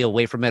be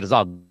away from it as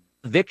all.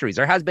 victories.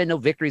 There has been no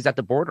victories at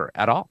the border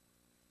at all.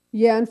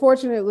 Yeah,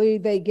 unfortunately,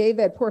 they gave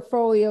that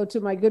portfolio to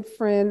my good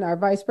friend, our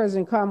Vice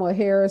President Kamala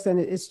Harris, and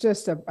it's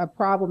just a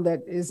problem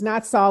that is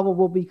not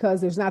solvable because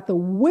there's not the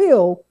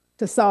will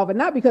to solve it,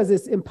 not because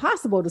it's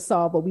impossible to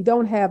solve, but we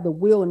don't have the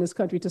will in this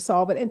country to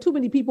solve it. And too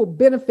many people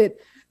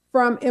benefit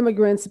from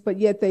immigrants, but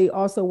yet they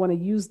also want to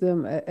use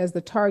them as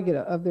the target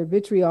of their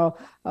vitriol.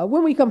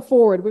 When we come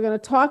forward, we're going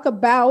to talk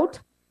about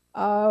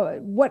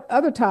what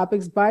other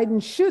topics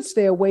Biden should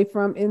stay away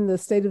from in the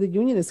State of the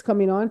Union. Is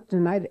coming on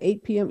tonight at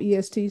 8 p.m.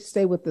 EST.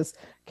 Stay with us.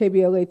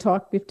 KBLA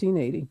Talk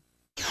 1580.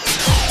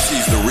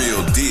 She's the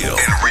real deal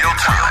in real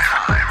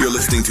time. You're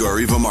listening to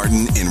Areva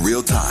Martin in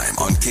real time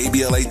on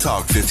KBLA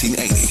Talk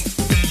 1580.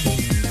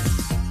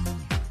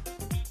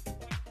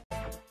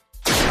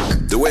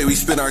 The way we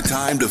spend our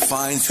time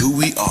defines who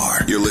we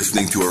are. You're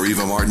listening to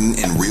Areva Martin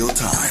in real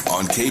time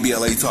on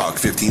KBLA Talk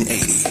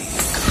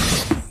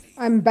 1580.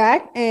 I'm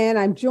back, and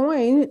I'm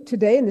joined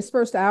today in this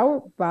first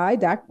hour by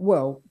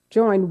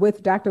joined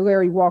with Dr.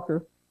 Larry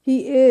Walker.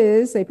 He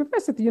is a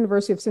professor at the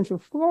University of Central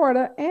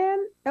Florida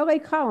and LA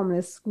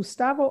columnist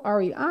Gustavo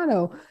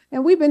Arellano.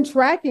 And we've been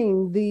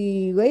tracking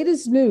the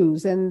latest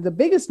news, and the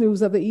biggest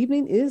news of the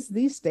evening is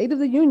the State of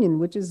the Union,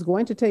 which is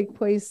going to take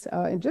place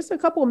in just a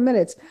couple of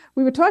minutes.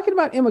 We were talking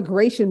about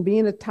immigration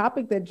being a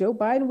topic that Joe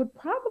Biden would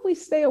probably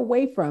stay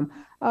away from.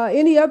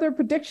 Any other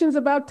predictions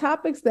about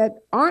topics that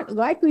aren't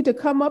likely to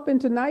come up in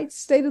tonight's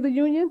State of the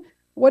Union?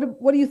 What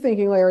are you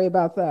thinking, Larry,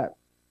 about that?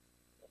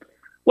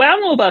 Well, I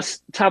don't know about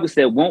topics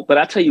that won't, but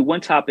I'll tell you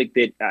one topic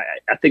that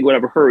I think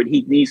whatever heard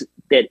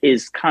that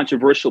is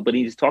controversial, but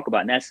he needs to talk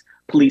about, and that's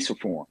police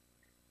reform.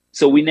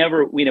 So we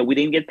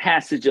didn't get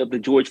passage of the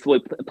George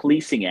Floyd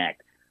Policing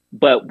Act,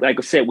 but like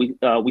I said,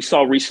 we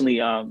saw recently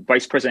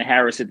Vice President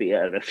Harris at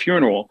the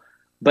funeral.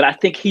 But I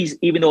think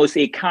even though it's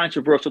a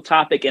controversial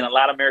topic and a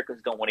lot of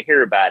Americans don't want to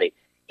hear about it,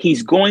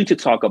 he's going to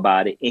talk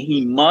about it, and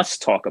he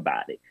must talk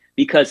about it.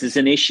 Because it's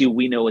an issue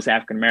we know as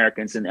African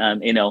Americans and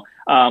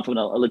from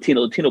the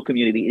Latino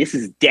community. This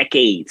is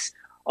decades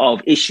of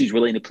issues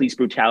relating to police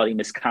brutality and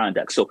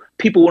misconduct. So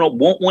people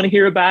won't want to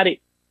hear about it,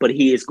 but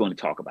he is going to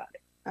talk about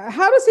it.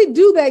 How does he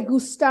do that,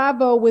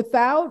 Gustavo,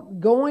 without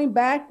going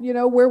back,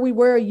 where we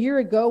were a year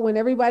ago when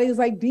everybody was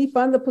like,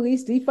 defund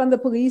the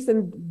police,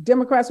 and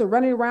Democrats were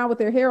running around with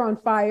their hair on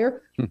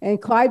fire,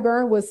 and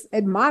Clyburn was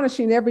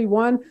admonishing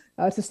everyone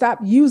to stop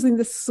using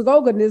the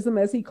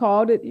sloganism, as he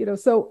called it.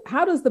 So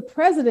how does the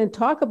president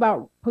talk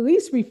about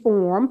police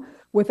reform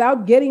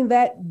without getting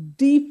that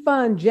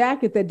defund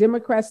jacket that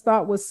Democrats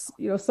thought was,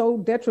 so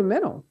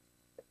detrimental?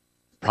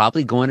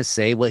 Probably going to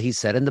say what he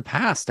said in the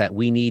past, that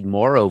we need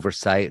more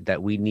oversight,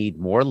 that we need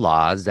more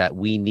laws, that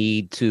we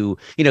need to,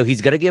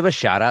 he's going to give a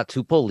shout out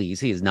to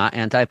police. He is not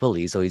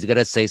anti-police. So he's going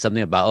to say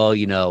something about,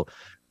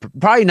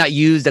 probably not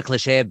use the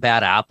cliche of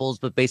bad apples,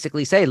 but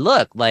basically say,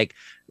 look, like,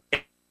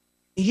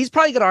 he's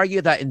probably going to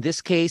argue that in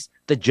this case,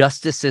 the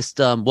justice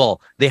system,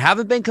 they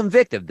haven't been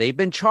convicted. They've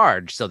been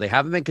charged. So they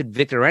haven't been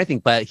convicted or anything.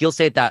 But he'll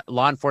say that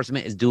law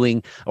enforcement is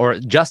doing, or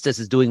justice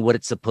is doing what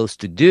it's supposed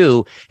to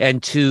do.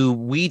 And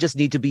we just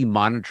need to be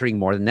monitoring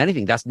more than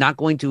anything. That's not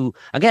going to,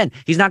 again,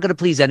 he's not going to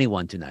please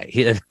anyone tonight.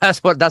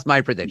 That's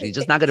my prediction. He's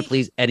just not going to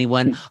please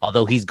anyone,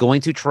 although he's going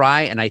to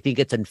try. And I think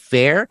it's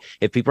unfair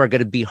if people are going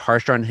to be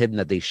harsher on him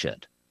than they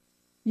should.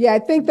 Yeah, I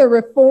think the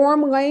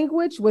reform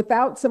language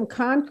without some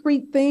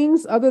concrete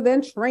things other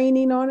than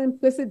training on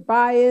implicit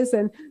bias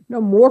and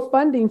more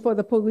funding for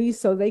the police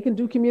so they can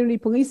do community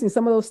policing.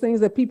 Some of those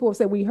things that people have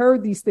said, we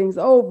heard these things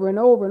over and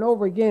over and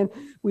over again.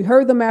 We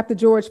heard them after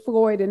George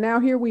Floyd, and now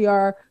here we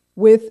are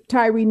with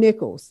Tyree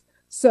Nichols.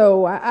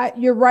 So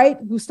you're right,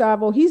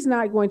 Gustavo. He's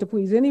not going to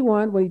please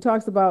anyone when he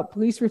talks about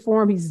police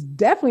reform. He's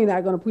definitely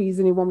not going to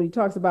please anyone when he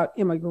talks about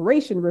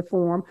immigration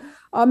reform.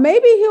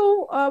 Maybe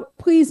he'll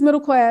please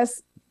middle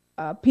class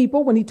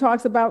people when he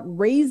talks about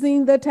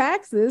raising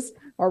taxes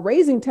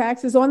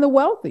on the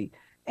wealthy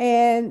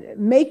and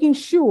making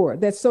sure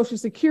that Social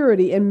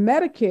Security and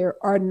Medicare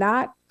are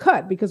not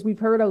cut, because we've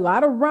heard a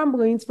lot of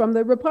rumblings from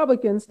the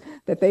Republicans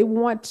that they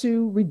want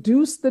to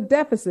reduce the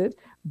deficit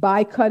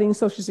by cutting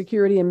Social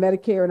Security and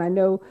Medicare. And I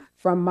know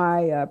from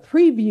my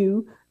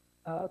preview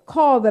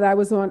call that I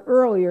was on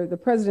earlier, the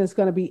president's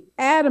going to be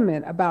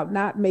adamant about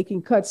not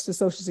making cuts to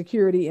Social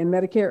Security and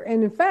Medicare.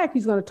 And in fact,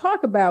 he's going to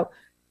talk about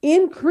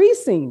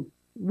increasing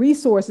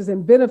resources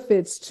and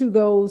benefits to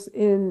those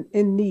in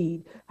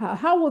need.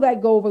 How will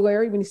that go over,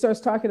 Larry, when he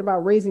starts talking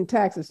about raising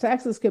taxes?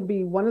 Taxes can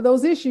be one of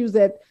those issues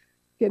that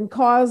can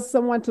cause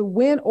someone to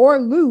win or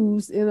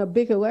lose in a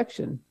big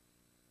election.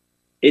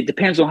 It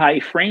depends on how he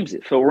frames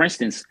it. For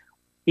instance,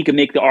 he can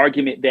make the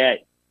argument that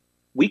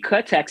we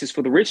cut taxes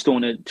for the rich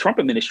during the Trump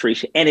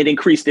administration and it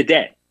increased the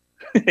debt.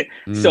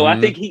 So I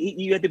think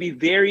you have to be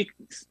very,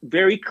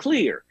 very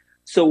clear.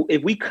 So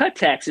if we cut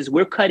taxes,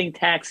 we're cutting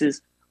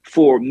taxes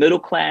for middle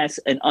class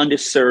and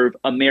underserved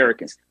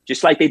Americans,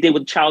 just like they did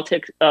with child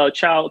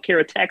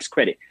care tax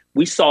credit.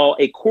 We saw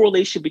a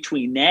correlation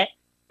between that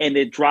and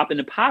the drop in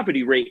the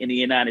poverty rate in the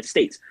United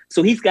States.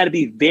 So he's got to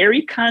be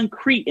very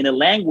concrete in the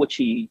language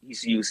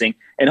he's using,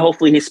 and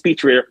hopefully his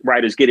speech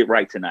writers get it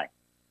right tonight.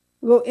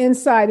 little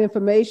inside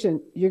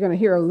information. You're going to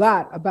hear a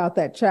lot about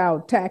that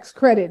child tax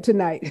credit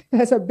tonight.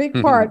 That's a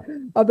big part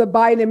of the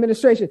Biden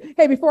administration.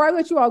 Hey, before I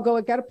let you all go,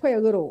 I got to play a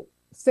little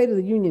State of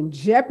the Union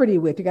Jeopardy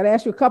with you. Got to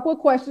ask you a couple of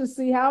questions,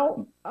 see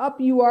how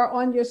up you are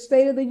on your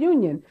State of the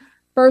Union.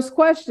 First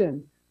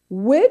question.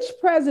 Which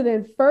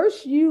president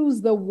first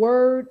used the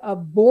word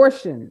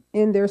abortion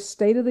in their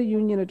State of the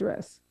Union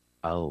address?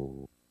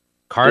 Oh,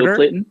 Carter? Bill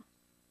Clinton?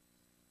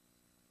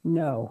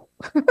 No.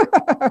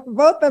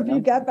 Both of you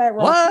got that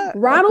wrong. What?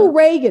 Ronald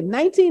Reagan,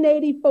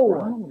 1984.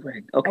 Ronald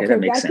Reagan. Okay, that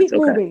makes sense. Keep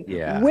moving.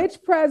 Yeah.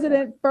 Which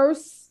president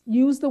first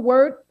used the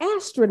word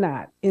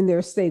astronaut in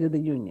their State of the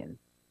Union?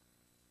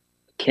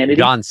 Kennedy?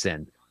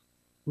 Johnson.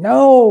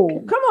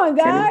 No. Come on,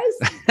 guys.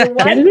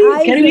 Kennedy?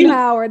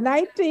 Eisenhower,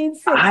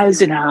 1960.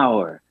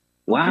 Eisenhower.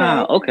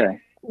 Wow. Okay.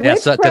 Yeah,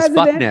 Which so that's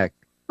president Sputnik.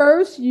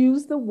 first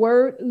used the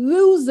word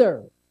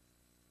loser?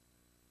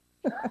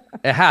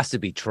 It has to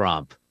be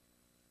Trump.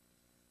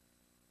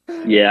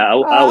 Yeah, I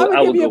will would give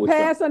go you a with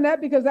pass Trump. on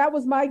that because that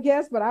was my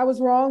guess, but I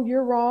was wrong.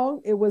 You're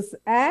wrong. It was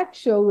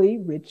actually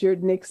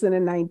Richard Nixon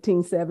in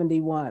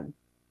 1971.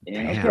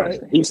 Okay.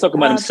 He was talking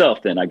about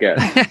himself then, I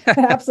guess.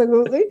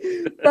 Absolutely.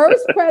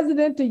 First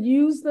president to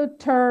use the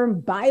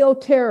term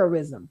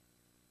bioterrorism.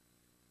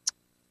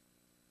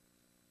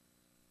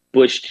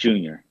 Bush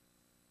Jr.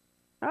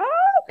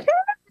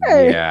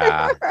 Okay.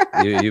 Yeah,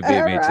 you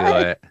beat me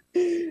to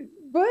it.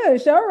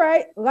 Bush. All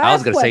right. I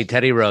was going to say question.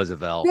 Teddy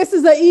Roosevelt. This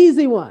is an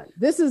easy one.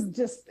 This is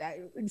just,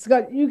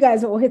 you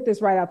guys will hit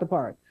this right out the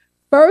park.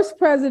 First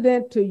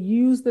president to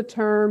use the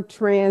term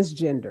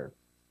transgender.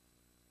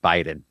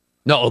 Biden.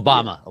 No,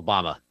 Obama.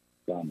 Obama.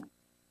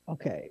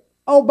 Okay.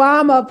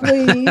 Obama,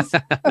 please.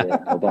 Yeah,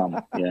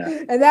 Obama.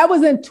 Yeah. And that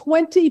was in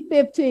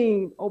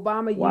 2015.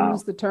 Obama Wow.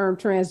 used the term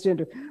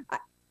transgender.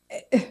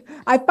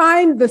 I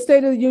find the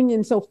State of the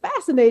Union so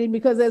fascinating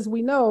because, as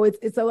we know,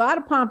 it's a lot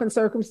of pomp and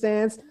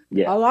circumstance.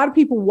 Yeah. A lot of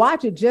people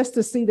watch it just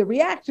to see the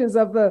reactions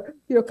of the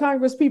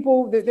Congress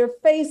people, their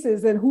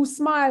faces, and who's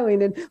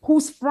smiling and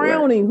who's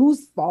frowning,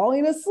 who's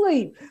falling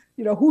asleep.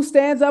 Who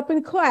stands up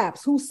and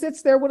claps, who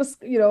sits there with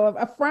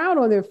a frown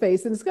on their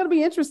face. And it's going to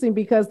be interesting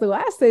because the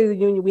last State of the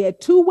Union, we had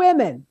two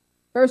women,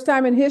 first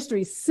time in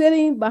history,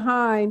 sitting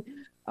behind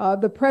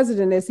the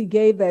president as he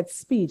gave that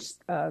speech.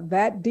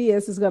 That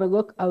dais is going to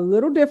look a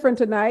little different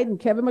tonight. And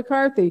Kevin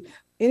McCarthy,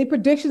 any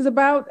predictions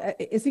about,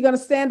 is he going to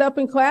stand up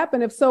and clap?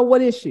 And if so,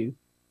 what issue?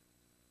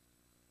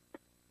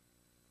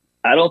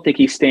 I don't think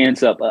he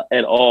stands up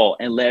at all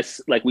unless,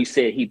 like we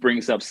said, he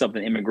brings up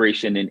something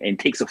immigration and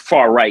takes a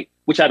far right,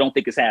 which I don't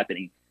think is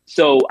happening.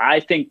 So I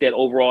think that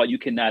overall you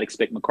cannot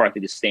expect McCarthy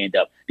to stand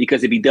up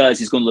because if he does,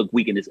 he's going to look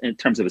weak in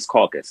terms of his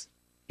caucus.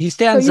 He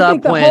stands So you up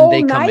think the when whole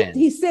they come night in.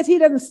 He says he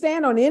doesn't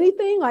stand on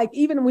anything, like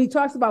even when he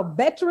talks about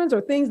veterans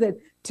or things that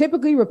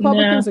typically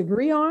Republicans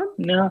agree on?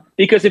 No,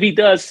 because if he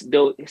does,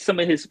 though, some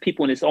of his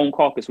people in his own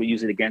caucus will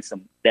use it against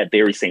him that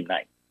very same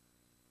night.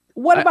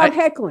 What about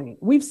heckling?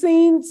 We've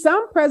seen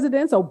some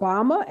presidents,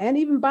 Obama and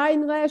even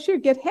Biden last year,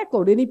 get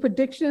heckled. Any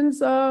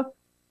predictions,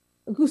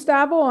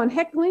 Gustavo, on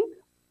heckling?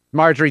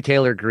 Marjorie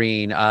Taylor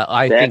Greene.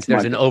 I think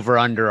there's an my-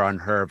 over-under on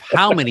her of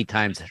how many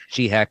times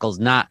she heckles,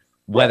 not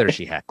whether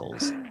she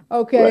heckles.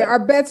 Okay, Right.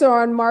 our bets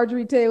are on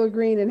Marjorie Taylor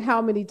Greene and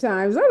how many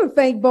times. I want to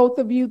thank both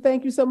of you.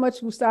 Thank you so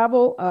much,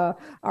 Gustavo.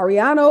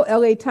 Arellano,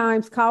 LA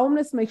Times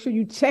columnist. Make sure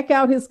you check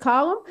out his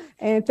column.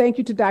 And thank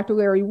you to Dr.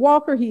 Larry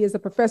Walker. He is a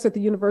professor at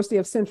the University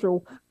of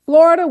Central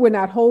Florida. We're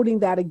not holding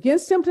that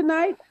against him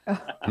tonight.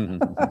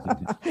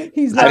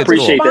 He's not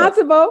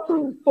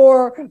responsible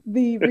for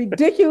the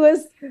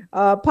ridiculous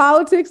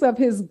politics of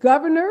his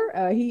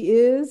governor. He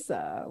is,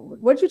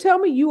 what'd you tell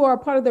me? You are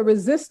part of the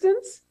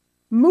resistance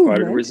movement.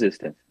 Part of the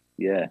resistance.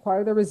 Yeah.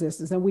 Part of the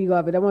resistance, and we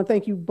love it. I want to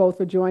thank you both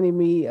for joining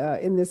me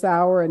in this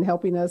hour and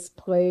helping us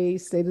play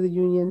State of the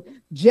Union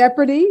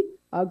Jeopardy.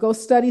 Go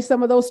study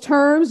some of those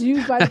terms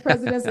used by the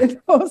presidents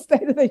in those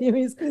State of the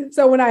Unions.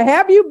 So when I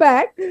have you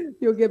back,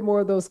 you'll get more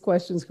of those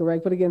questions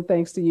correct. But again,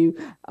 thanks to you.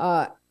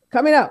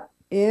 Coming up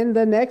in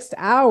the next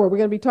hour, we're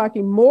going to be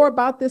talking more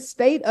about this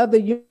State of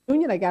the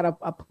Union. I got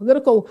a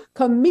political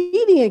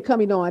comedian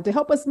coming on to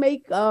help us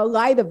make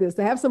light of this,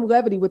 to have some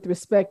levity with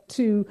respect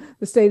to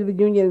the State of the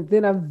Union.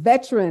 Then a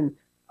veteran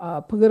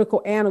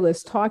political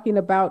analyst talking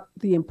about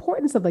the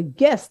importance of the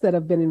guests that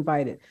have been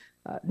invited.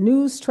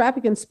 News,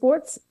 traffic, and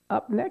sports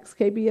up next.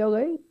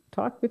 KBLA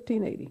Talk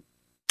 1580.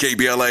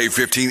 KBLA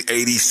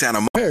 1580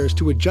 Santa Compares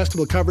to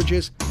adjustable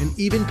coverages and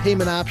even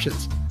payment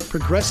options.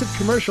 Progressive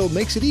Commercial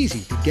makes it easy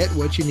to get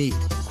what you need.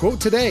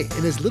 Quote today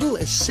in as little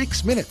as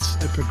 6 minutes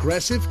at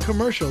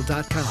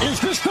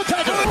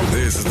progressivecommercial.com.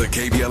 This is the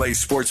KBLA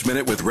Sports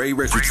Minute with Ray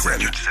Richardson.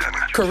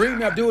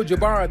 Kareem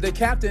Abdul-Jabbar, the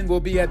captain,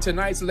 will be at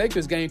tonight's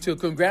Lakers game to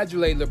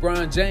congratulate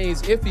LeBron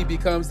James if he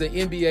becomes the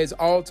NBA's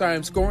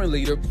all-time scoring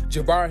leader.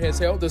 Jabbar has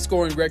held the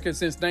scoring record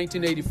since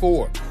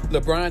 1984.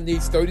 LeBron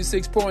needs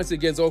 36 points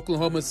against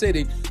Oklahoma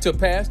City to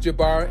pass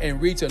Jabbar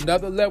and reach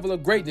another level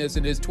of greatness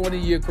in his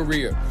 20-year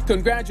career.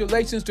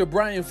 Congratulations to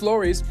Brian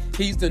Flores.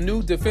 He's the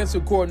new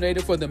defensive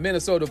coordinator for the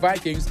Minnesota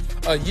Vikings.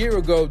 A year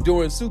ago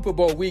during Super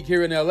Bowl week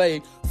here in LA,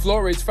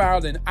 Flores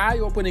filed an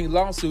eye-opening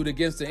lawsuit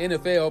against the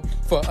NFL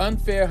for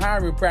unfair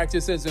hiring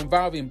practices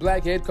involving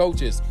black head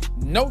coaches.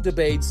 No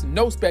debates,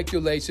 no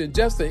speculation,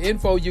 just the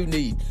info you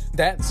need.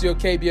 That's your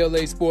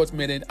KBLA Sports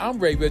Minute. I'm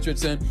Ray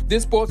Richardson.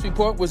 This sports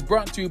report was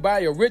brought to you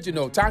by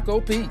Original Taco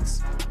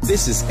Pete's.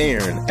 This is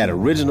Aaron at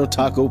Original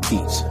Taco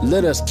Pete's.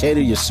 Let us cater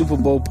your Super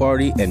Bowl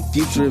party and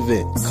future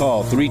event.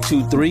 Call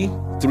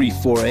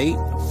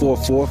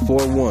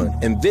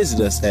 323-348-4441 and visit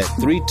us at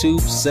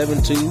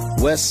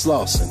 3272 West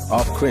Slauson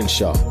off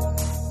Crenshaw.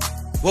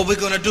 What we're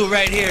going to do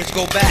right here is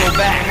go back.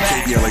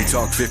 KBLA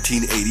Talk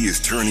 1580 is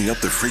turning up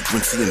the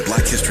frequency in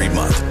Black History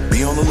Month.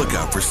 Be on the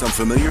lookout for some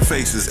familiar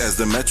faces as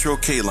the Metro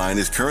K-Line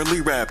is currently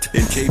wrapped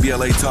in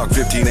KBLA Talk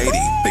 1580.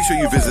 Make sure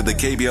you visit the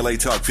KBLA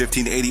Talk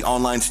 1580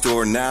 online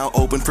store, now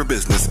open for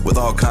business with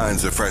all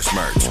kinds of fresh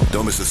merch.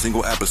 Don't miss a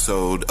single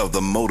episode of The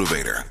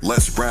Motivator,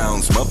 Les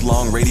Brown's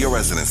month-long radio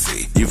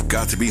residency. You've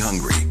got to be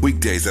hungry.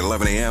 Weekdays at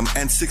 11 a.m.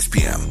 and 6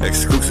 p.m.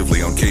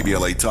 exclusively on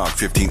KBLA Talk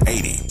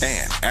 1580.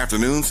 And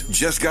afternoons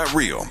just got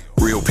real.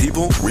 Real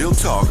people, real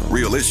talk,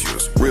 real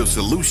issues, real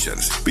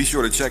solutions. Be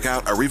sure to check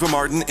out Areva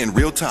Martin in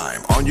real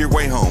time on your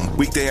way home,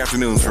 weekday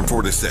afternoons from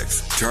 4 to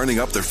 6. Turning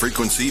up the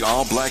frequency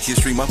all Black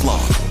History Month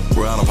long.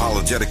 We're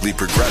unapologetically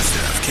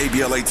progressive.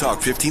 KBLA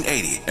Talk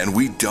 1580, and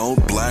we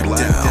don't black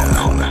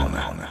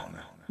down.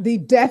 The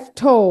death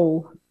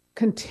toll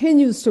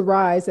continues to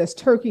rise as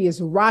Turkey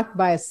is rocked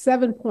by a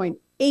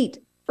 7.8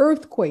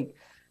 earthquake.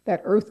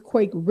 That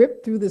earthquake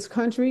ripped through this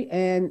country,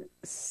 and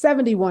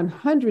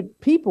 7,100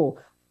 people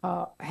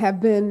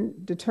have been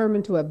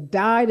determined to have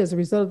died as a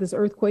result of this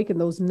earthquake, and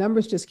those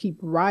numbers just keep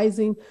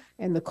rising.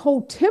 And the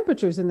cold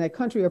temperatures in that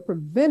country are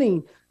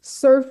preventing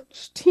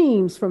search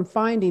teams from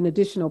finding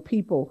additional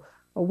people.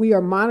 We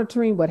are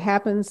monitoring what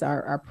happens.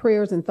 Our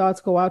prayers and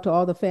thoughts go out to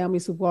all the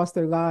families who've lost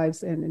their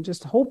lives, and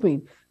just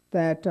hoping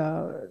that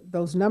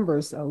those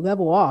numbers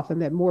level off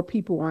and that more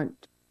people are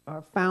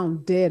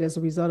found dead as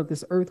a result of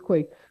this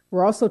earthquake.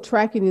 We're also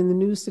tracking in the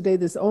news today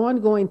this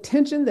ongoing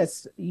tension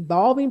that's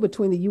evolving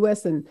between the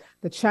U.S. and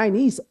the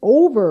Chinese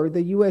over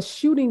the U.S.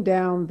 shooting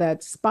down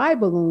that spy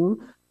balloon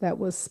that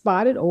was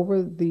spotted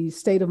over the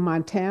state of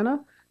Montana.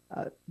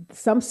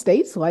 Some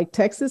states like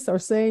Texas are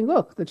saying,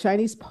 look, the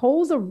Chinese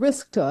pose a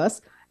risk to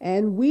us,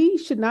 and we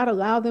should not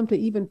allow them to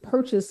even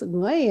purchase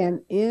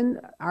land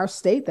in our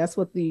state. That's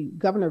what the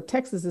governor of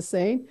Texas is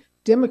saying.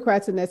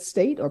 Democrats in that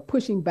state are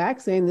pushing back,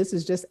 saying this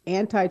is just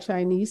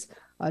anti-Chinese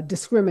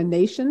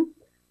discrimination.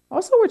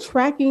 Also, we're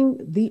tracking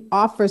the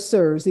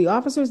officers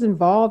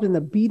involved in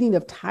the beating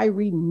of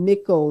Tyree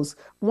Nichols.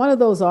 One of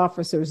those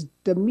officers,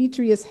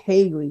 Demetrius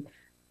Haley.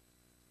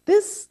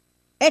 This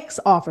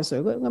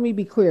ex-officer, let me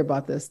be clear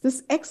about this.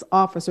 This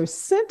ex-officer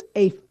sent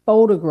a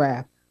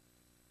photograph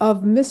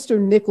of Mr.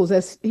 Nichols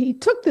as he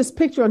took this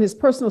picture on his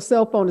personal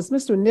cell phone as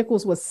Mr.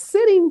 Nichols was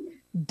sitting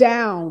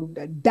down,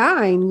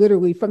 dying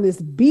literally from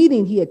this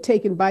beating he had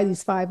taken by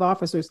these 5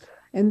 officers.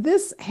 And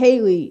this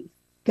Haley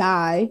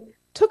guy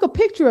took a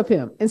picture of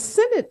him and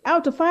sent it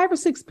out to 5 or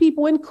 6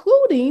 people,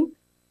 including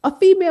a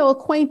female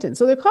acquaintance.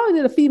 So they're calling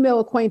it a female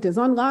acquaintance.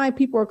 Online,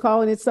 people are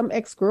calling it some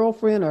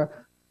ex-girlfriend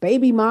or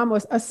baby mom or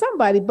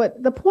somebody.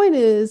 But the point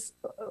is,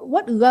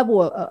 what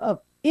level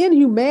of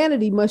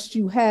inhumanity must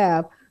you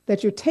have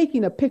that you're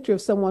taking a picture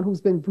of someone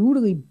who's been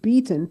brutally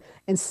beaten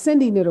and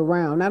sending it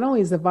around? Not only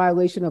is it a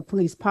violation of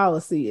police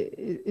policy,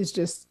 it's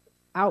just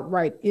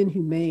outright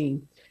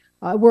inhumane.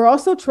 We're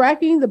also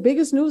tracking the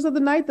biggest news of the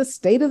night, the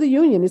State of the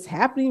Union. It's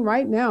happening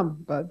right now.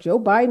 Joe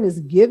Biden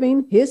is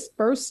giving his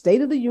first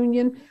State of the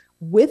Union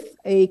with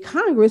a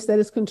Congress that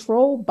is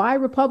controlled by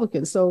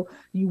Republicans. So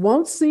you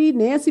won't see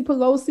Nancy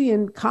Pelosi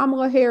and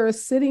Kamala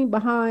Harris sitting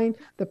behind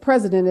the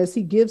president as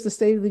he gives the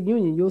State of the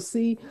Union. You'll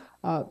see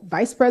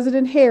Vice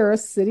President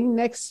Harris sitting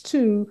next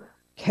to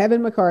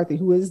Kevin McCarthy,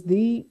 who is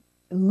the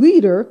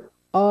leader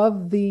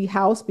of the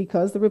House,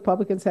 because the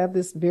Republicans have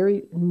this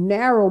very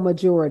narrow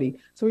majority.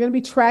 So we're going to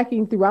be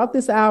tracking throughout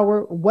this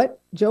hour what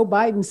Joe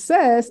Biden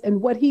says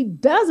and what he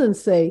doesn't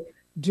say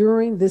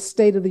during this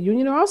State of the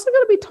Union. We're also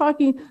going to be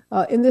talking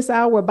in this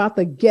hour about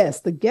the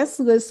guests. The guest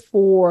list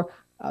for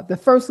the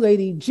First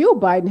Lady, Jill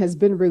Biden, has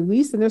been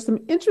released, and there's some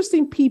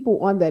interesting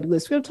people on that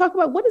list. We're going to talk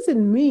about what does it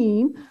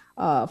mean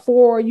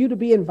for you to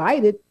be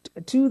invited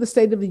to the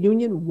State of the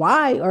Union.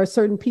 Why are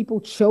certain people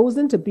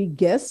chosen to be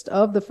guests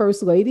of the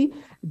First Lady?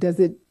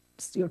 Does it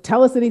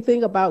tell us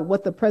anything about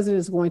what the president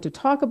is going to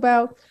talk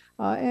about?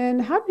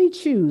 And how did he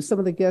choose some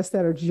of the guests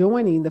that are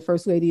joining the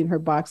First Lady in her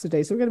box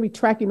today? So we're going to be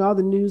tracking all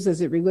the news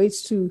as it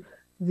relates to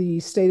the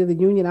State of the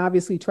Union,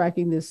 obviously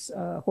tracking this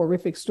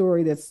horrific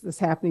story that's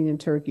happening in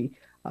Turkey.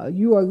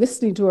 You are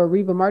listening to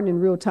Areva Martin in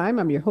real time.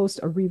 I'm your host,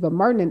 Areva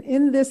Martin. And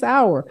in this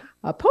hour,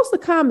 post a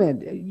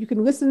comment. You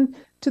can listen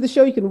to the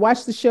show. You can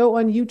watch the show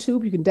on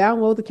YouTube. You can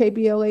download the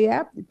KBLA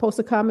app, post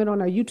a comment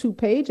on our YouTube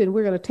page, and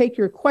we're going to take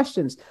your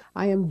questions.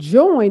 I am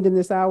joined in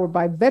this hour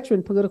by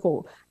veteran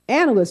political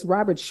analyst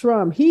Robert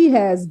Shrum. He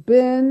has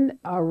been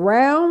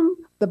around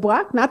the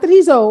block. Not that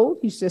he's old,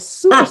 he's just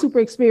super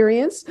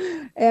experienced.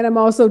 And I'm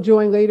also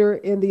joined later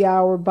in the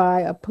hour by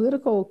a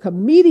political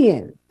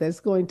comedian that's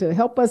going to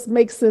help us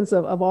make sense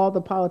of all the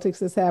politics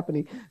that's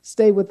happening.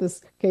 Stay with us,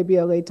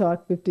 KBLA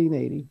Talk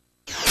 1580.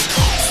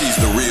 She's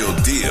the real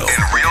deal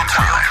in real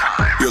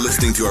time. You're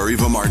listening to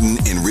Areva Martin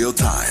in real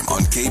time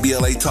on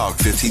KBLA Talk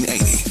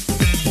 1580.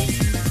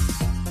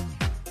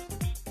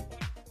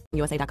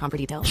 USA.com for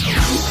details.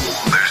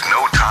 There's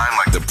no time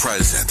like the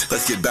present.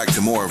 Let's get back to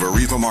more of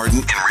Areva Martin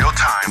in real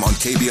time on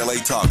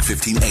KBLA Talk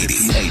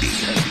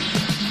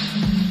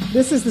 1580.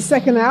 This is the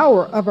second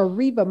hour of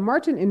Areva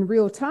Martin in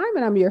real time,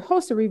 and I'm your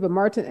host, Areva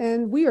Martin,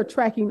 and we are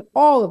tracking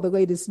all of the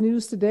latest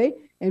news today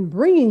and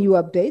bringing you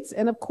updates.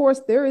 And of course,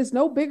 there is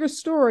no bigger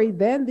story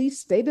than the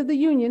State of the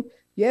Union.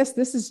 Yes,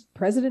 this is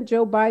President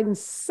Joe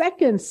Biden's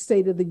second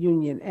State of the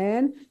Union,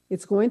 and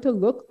it's going to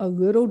look a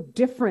little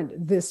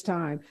different this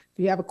time.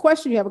 If you have a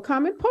question, you have a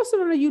comment, post it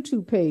on the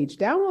YouTube page,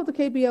 download the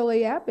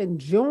KBLA app, and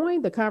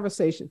join the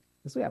conversation,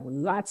 because we have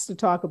lots to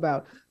talk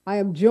about. I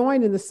am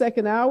joined in the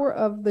second hour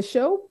of the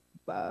show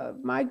by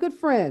my good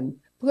friend,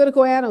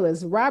 political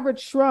analyst Robert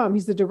Shrum.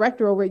 He's the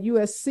director over at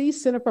USC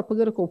Center for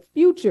Political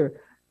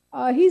Future.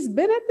 He's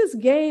been at this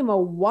game a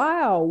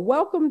while.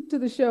 Welcome to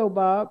the show,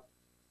 Bob.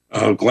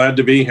 Glad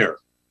to be here.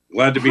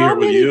 Glad to be here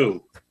with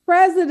you.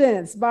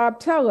 Presidents, Bob,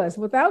 tell us,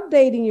 without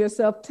dating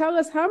yourself, tell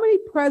us how many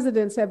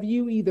presidents have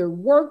you either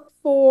worked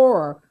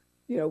for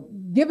or,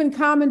 given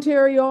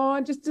commentary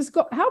on? Just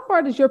go. How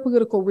far does your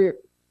political career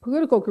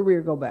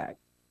go back?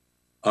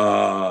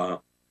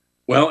 Well,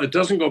 it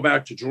doesn't go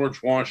back to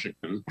George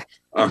Washington.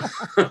 Really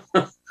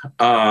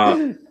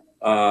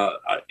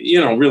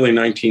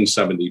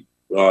 1970,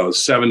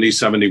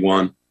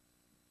 71.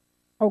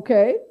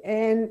 Okay.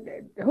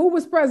 And who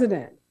was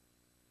president?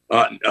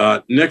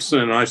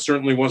 Nixon, and I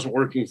certainly wasn't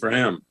working for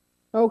him.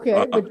 Okay,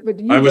 but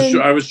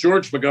I was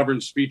George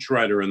McGovern's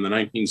speechwriter in the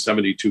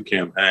 1972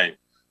 campaign.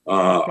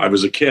 I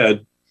was a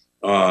kid,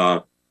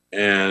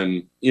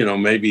 and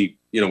maybe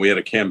we had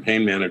a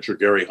campaign manager,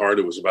 Gary Hart,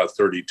 who was about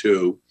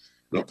 32,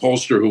 and a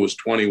pollster who was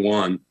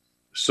 21.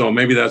 So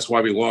maybe that's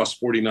why we lost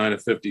 49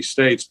 of 50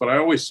 states. But I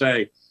always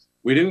say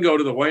we didn't go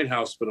to the White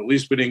House, but at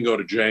least we didn't go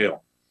to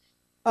jail.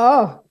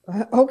 Oh,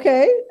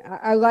 okay.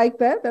 I like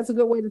that. That's a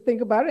good way to think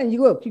about it. And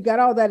you got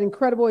all that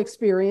incredible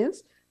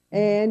experience,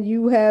 and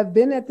you have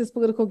been at this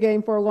political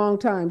game for a long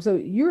time. So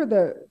you're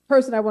the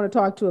person I want to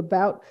talk to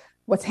about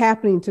what's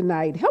happening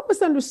tonight. Help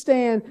us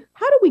understand,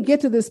 how do we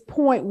get to this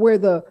point where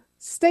the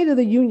State of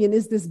the Union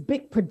is this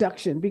big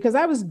production? Because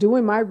I was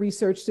doing my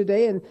research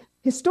today, and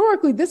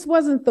historically, this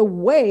wasn't the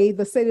way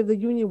the State of the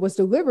Union was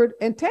delivered.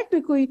 And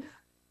technically,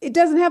 it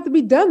doesn't have to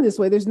be done this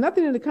way. There's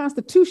nothing in the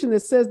Constitution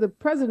that says the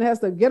president has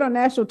to get on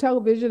national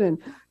television and,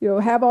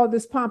 have all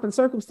this pomp and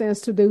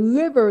circumstance to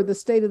deliver the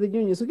State of the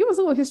Union. So give us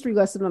a little history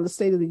lesson on the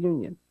State of the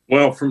Union.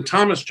 Well, from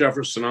Thomas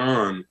Jefferson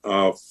on,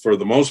 for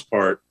the most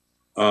part,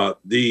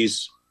 the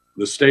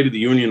State of the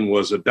Union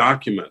was a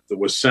document that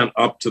was sent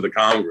up to the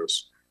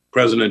Congress. The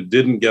president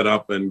didn't get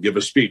up and give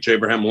a speech.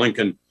 Abraham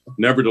Lincoln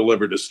never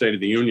delivered a State of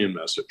the Union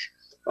message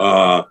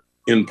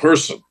in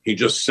person. He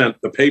just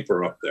sent the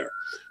paper up there.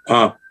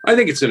 I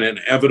think it's an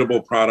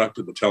inevitable product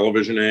of the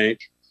television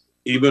age.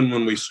 Even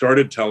when we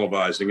started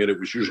televising it, it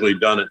was usually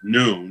done at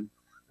noon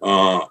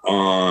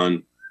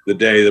on the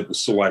day that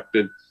was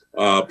selected.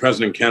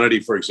 President Kennedy,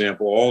 for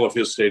example, all of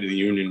his State of the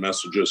Union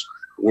messages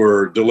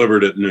were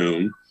delivered at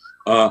noon.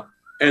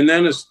 And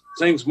then as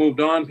things moved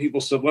on,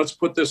 people said, let's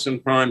put this in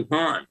prime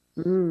time.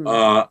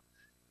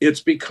 It's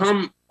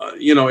become,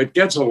 it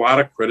gets a lot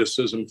of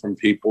criticism from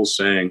people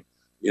saying,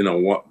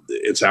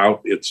 it's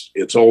out,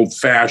 it's old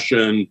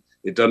fashioned.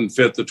 It doesn't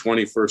fit the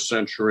 21st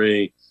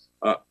century.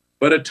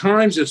 But at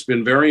times it's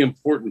been very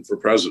important for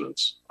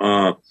presidents.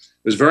 It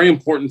was very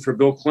important for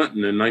Bill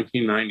Clinton in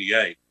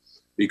 1998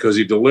 because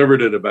he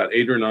delivered it about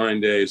 8 or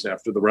 9 days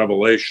after the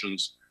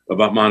revelations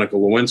about Monica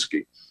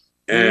Lewinsky.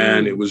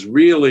 And it was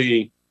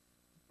really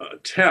a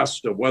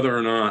test of whether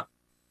or not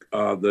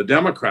the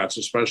Democrats,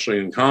 especially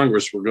in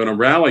Congress, were going to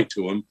rally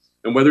to him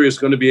and whether he was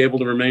going to be able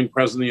to remain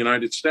president of the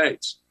United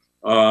States.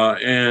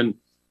 And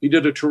he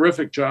did a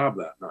terrific job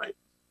that night.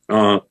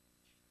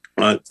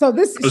 So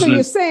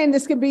you're saying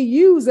this can be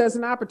used as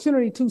an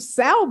opportunity to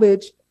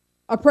salvage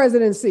a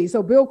presidency.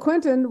 So Bill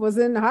Clinton was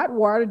in hot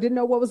water, didn't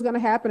know what was going to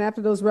happen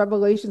after those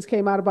revelations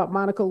came out about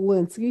Monica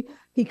Lewinsky.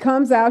 He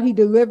comes out, he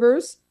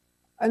delivers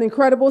an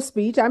incredible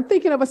speech. I'm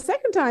thinking of a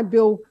second time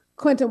Bill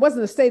Clinton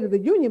wasn't a State of the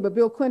Union, but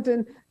Bill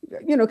Clinton,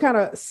 kind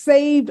of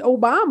saved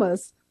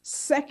Obama's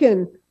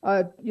second,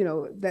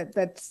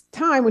 that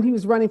time when he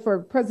was running for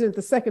president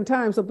the second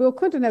time. So Bill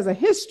Clinton has a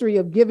history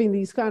of giving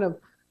these kind of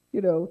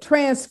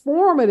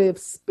transformative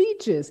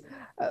speeches.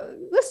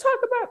 Let's talk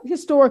about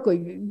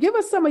historically. Give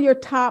us some of your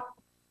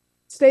top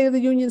State of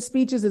the Union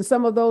speeches and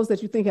some of those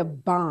that you think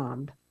have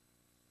bombed.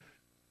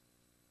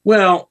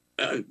 Well,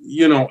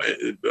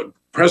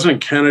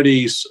 President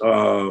Kennedy's,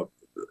 and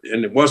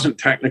it wasn't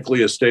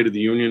technically a State of the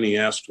Union. He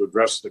asked to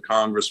address the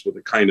Congress with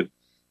a kind of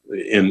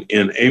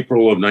in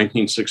April of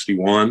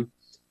 1961.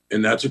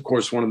 And that's, of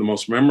course, one of the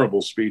most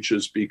memorable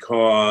speeches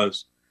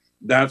because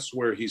that's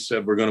where he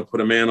said, we're going to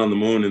put a man on the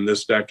moon in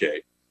this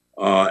decade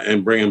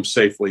and bring him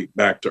safely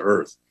back to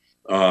Earth.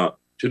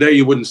 Today,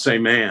 you wouldn't say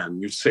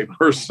man, you'd say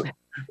person.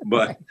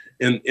 But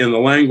in the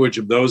language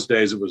of those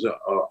days, it was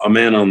a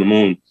man on the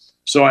moon.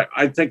 So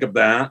I think of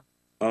that.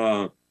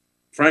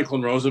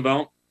 Franklin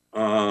Roosevelt,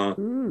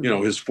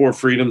 his For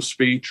Freedom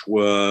speech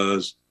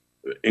was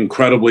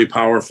incredibly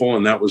powerful,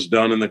 and that was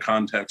done in the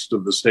context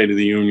of the State of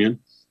the Union.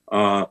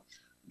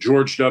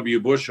 George W.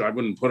 Bush, I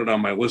wouldn't put it on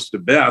my list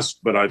of best,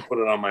 but I'd put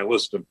it on my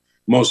list of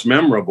most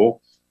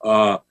memorable,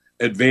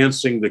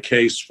 advancing the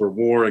case for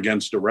war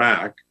against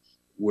Iraq,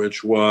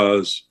 which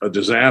was a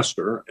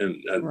disaster,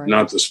 and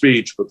not the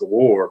speech, but the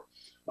war.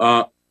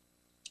 But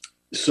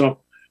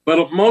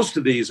most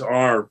of these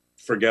are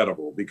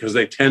forgettable because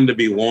they tend to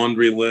be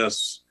laundry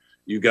lists.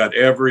 You got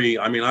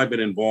I've been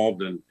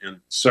involved in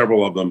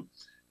several of them,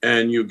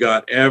 and you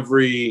got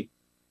every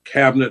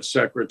cabinet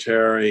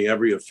secretary,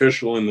 every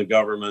official in the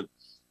government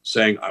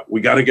saying,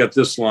 we got to get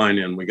this line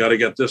in, we got to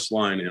get this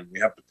line in, we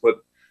have to put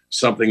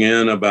something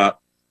in about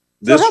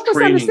this. So help us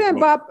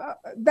understand, Bob,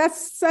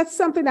 that's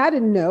something I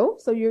didn't know.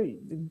 So you're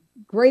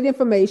great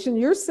information.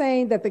 You're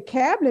saying that the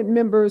cabinet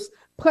members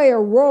play a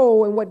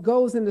role in what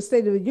goes in the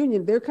State of the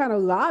Union. They're kind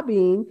of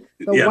lobbying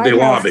the White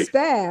House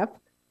staff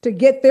to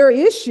get their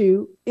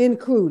issue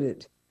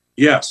included.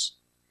 Yes.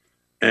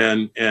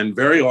 And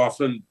very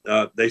often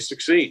they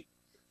succeed.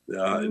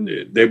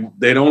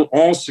 They don't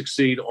all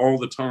succeed all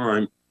the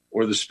time,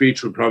 or the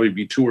speech would probably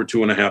be 2 or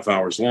 2.5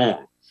 hours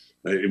long.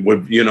 It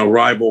would,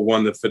 rival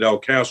one that Fidel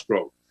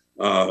Castro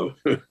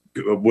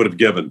would have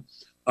given.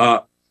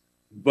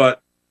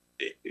 But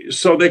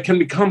so they can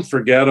become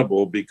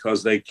forgettable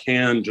because they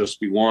can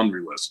just be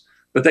laundry lists,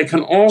 but they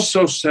can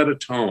also set a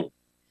tone.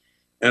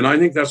 And I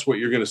think that's what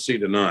you're going to see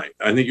tonight.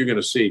 I think you're going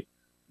to see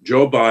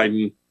Joe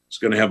Biden is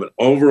going to have an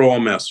overall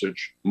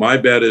message. My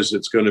bet is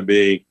it's going to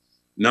be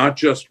not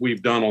just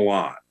we've done a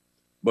lot,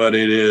 but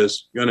it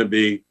is going to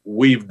be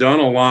we've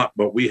done a lot,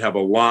 but we have a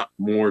lot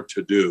more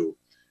to do.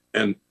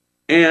 And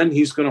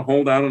he's going to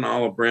hold out an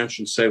olive branch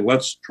and say,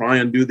 let's try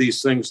and do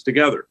these things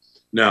together.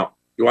 Now,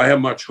 do I have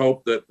much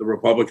hope that the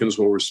Republicans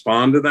will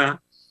respond to that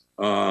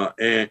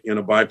and in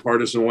a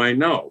bipartisan way?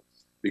 No,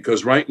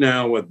 because right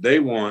now what they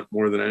want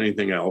more than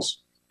anything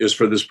else is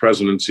for this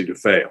presidency to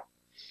fail.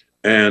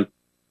 And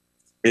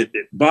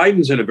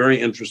Biden's in a very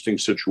interesting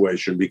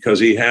situation because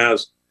he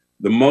has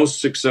the most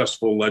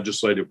successful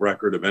legislative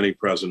record of any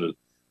president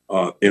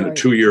in a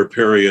 2-year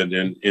period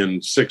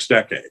in 6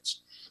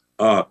 decades.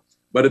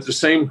 But at the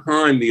same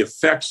time, the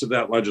effects of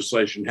that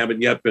legislation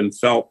haven't yet been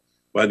felt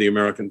by the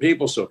American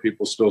people. So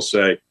people still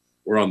say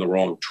we're on the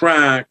wrong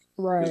track.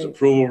 Right. His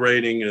approval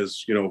rating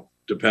is,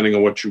 depending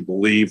on what you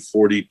believe,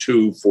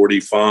 42,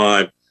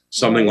 45,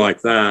 something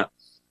like that.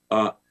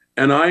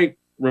 And I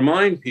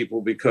remind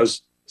people,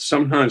 because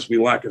sometimes we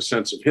lack a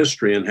sense of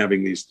history in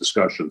having these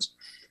discussions.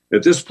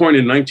 At this point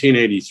in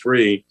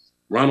 1983,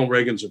 Ronald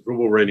Reagan's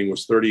approval rating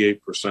was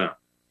 38%.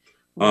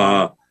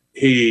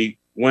 He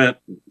went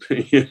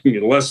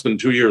less than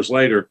 2 years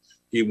later,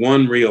 he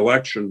won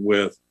re-election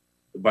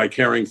by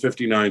carrying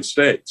 59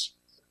 states.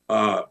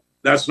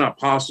 That's not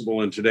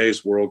possible in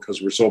today's world because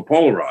we're so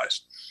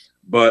polarized.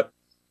 But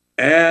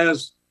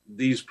as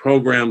these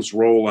programs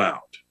roll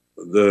out,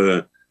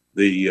 the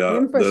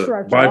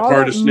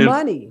bipartisan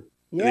money,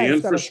 the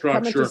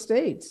infrastructure,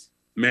 states,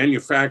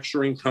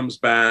 manufacturing comes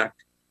back.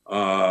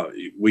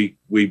 We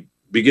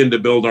begin to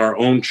build our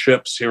own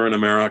chips here in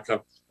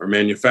America, or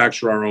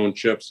manufacture our own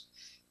chips.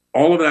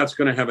 All of that's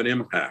going to have an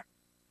impact.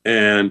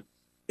 And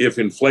if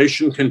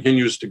inflation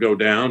continues to go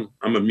down,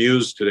 I'm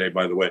amused today,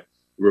 by the way,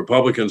 the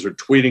Republicans are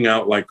tweeting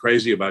out like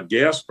crazy about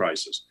gas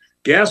prices.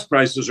 Gas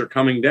prices are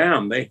coming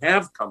down. They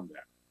have come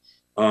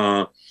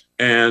down.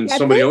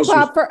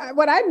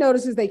 What I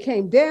noticed is they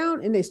came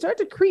down and they start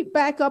to creep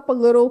back up a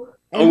little.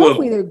 And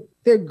hopefully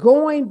they're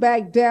going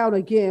back down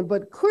again.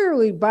 But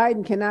clearly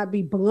Biden cannot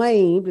be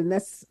blamed. And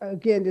that's,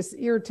 again, this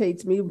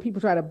irritates me when people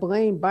try to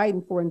blame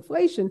Biden for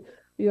inflation.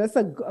 It's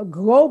a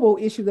global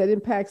issue that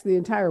impacts the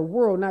entire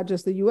world, not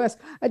just the U.S.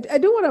 I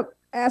do want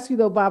to ask you,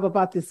 though, Bob,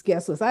 about this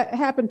guest list. I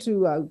happened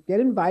to get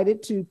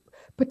invited to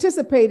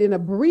participate in a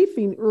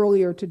briefing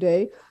earlier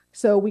today.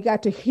 So we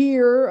got to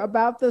hear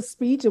about the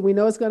speech, and we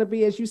know it's going to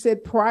be, as you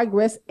said,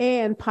 progress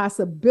and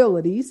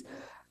possibilities.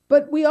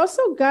 But we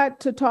also got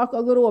to talk a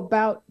little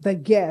about the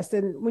guests.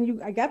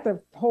 And I got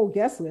the whole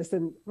guest list,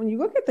 and when you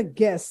look at the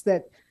guests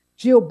that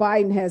Jill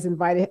Biden has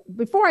invited,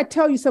 before I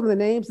tell you some of the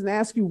names and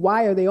ask you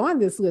why are they on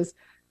this list,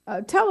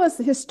 tell us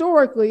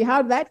historically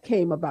how that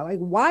came about. Like,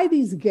 why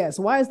these guests?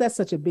 Why is that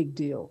such a big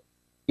deal?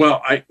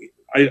 Well,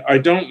 I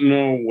don't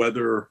know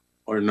whether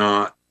or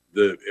not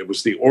it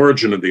was the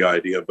origin of the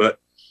idea, but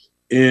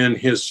in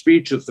his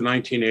speech at the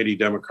 1980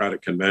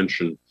 Democratic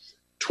Convention,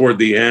 toward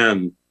the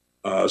end,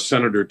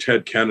 Senator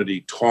Ted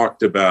Kennedy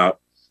talked about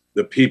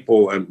the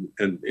people, and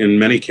in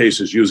many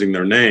cases using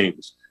their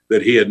names,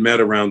 that he had met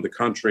around the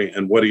country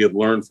and what he had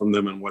learned from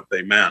them and what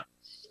they meant.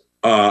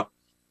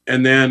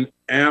 And then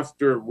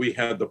after we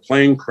had the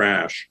plane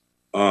crash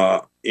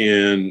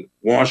in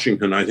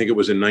Washington. I think it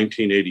was in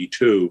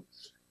 1982.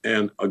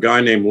 And a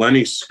guy named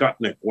Lenny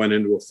Skutnik went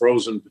into a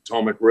frozen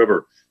Potomac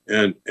River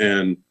and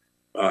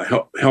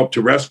helped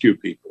to rescue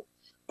people.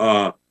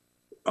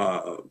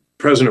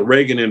 President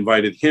Reagan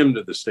invited him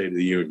to the State of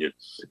the Union.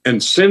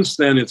 And since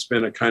then, it's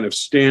been a kind of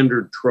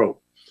standard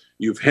trope.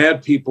 You've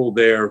had people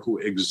there who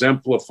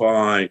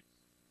exemplify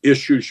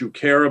issues you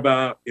care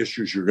about,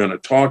 issues you're going to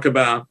talk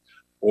about,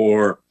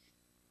 or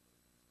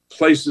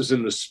places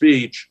in the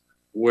speech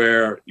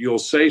where you'll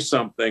say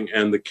something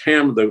and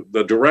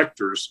the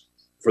directors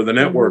for the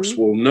networks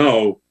will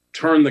know,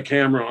 turn the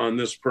camera on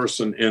this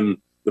person in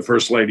the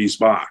First Lady's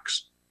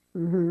box.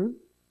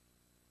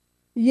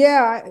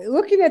 Yeah,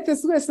 looking at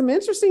this list, some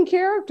interesting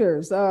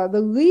characters. The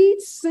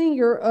lead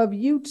singer of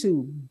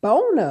U2,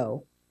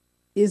 Bono,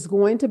 is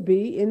going to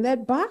be in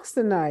that box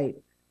tonight.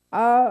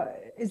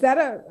 Is that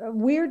a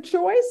weird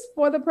choice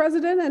for the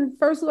president and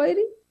first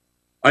lady?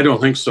 I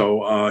don't think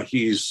so.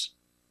 He's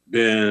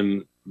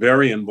been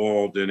very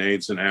involved in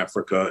AIDS in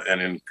Africa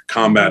and in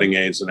combating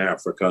AIDS in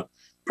Africa.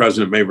 The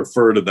president may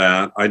refer to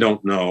that. I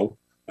don't know.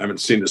 I haven't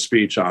seen the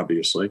speech,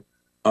 obviously.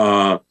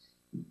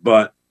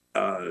 But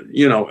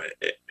you know,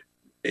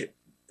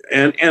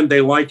 and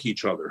they like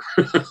each other.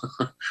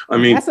 I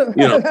mean, that's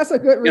a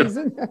good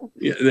reason.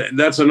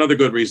 That's another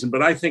good reason.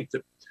 But I think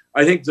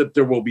that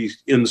there will be,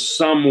 in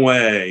some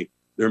way,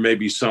 there may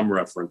be some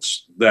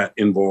reference that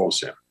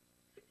involves him.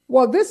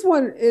 Well, this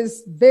one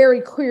is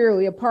very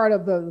clearly a part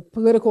of the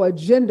political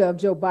agenda of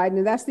Joe Biden,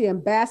 and that's the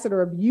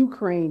ambassador of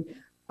Ukraine.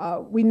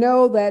 We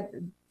know that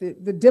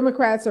the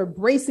Democrats are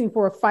bracing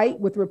for a fight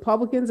with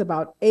Republicans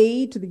about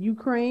aid to the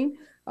Ukraine.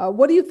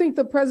 What do you think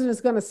the president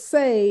is going to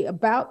say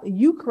about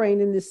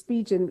Ukraine in this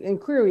speech? And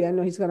clearly, I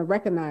know he's going to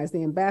recognize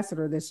the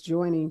ambassador that's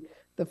joining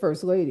the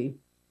first lady.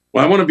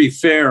 Well, I want to be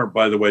fair,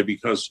 by the way,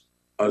 because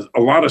a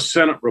lot of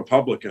Senate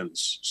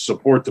Republicans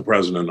support the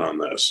president on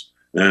this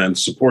and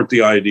support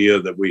the idea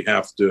that we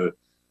have to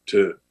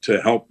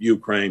help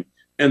Ukraine.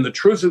 And the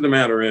truth of the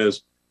matter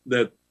is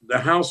that the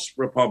House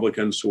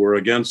Republicans who are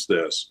against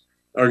this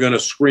are going to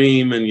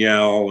scream and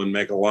yell and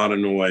make a lot of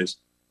noise,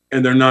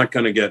 and they're not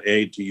going to get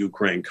aid to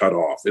Ukraine cut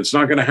off. It's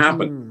not going to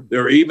happen.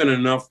 There are even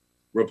enough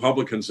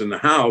Republicans in the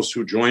House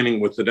who, joining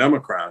with the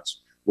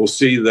Democrats, will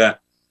see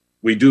that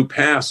we do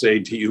pass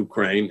aid to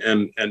Ukraine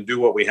and do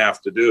what we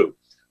have to do.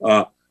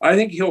 I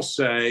think he'll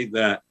say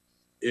that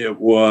it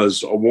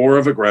was a war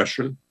of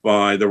aggression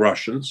by the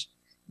Russians,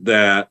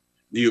 that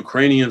the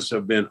Ukrainians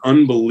have been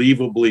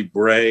unbelievably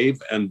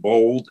brave and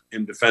bold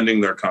in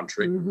defending their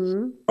country,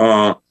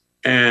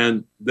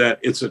 and that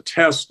it's a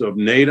test of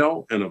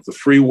NATO and of the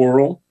free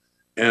world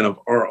and of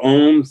our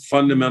own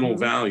fundamental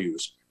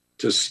values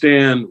to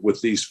stand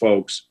with these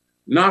folks,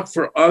 not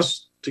for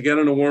us to get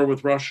in a war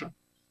with Russia,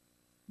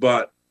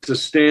 but to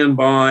stand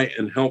by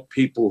and help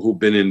people who've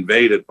been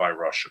invaded by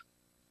Russia.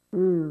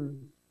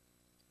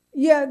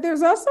 Yeah,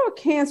 there's also a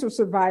cancer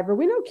survivor.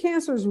 We know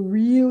cancer is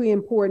really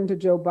important to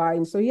Joe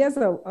Biden. So he has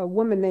a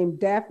woman named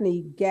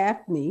Daphne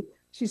Gaffney.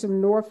 She's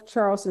from North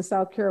Charleston,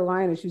 South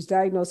Carolina. She's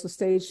diagnosed with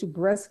stage 2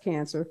 breast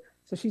cancer.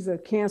 So she's a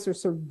cancer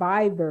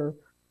survivor.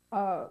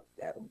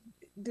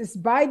 Does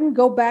Biden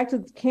go back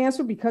to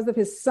cancer because of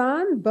his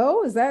son,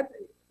 Bo? Is that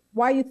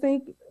why you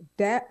think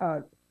that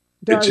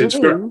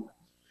Darlene?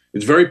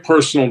 It's very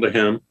personal to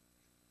him.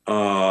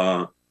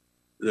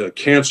 The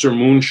cancer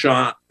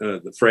moonshot,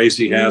 the phrase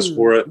he has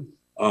for it,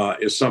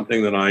 is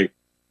something that I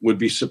would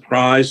be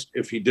surprised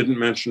if he didn't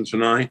mention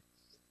tonight.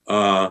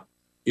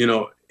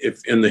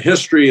 If in the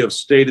history of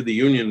State of the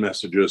Union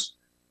messages,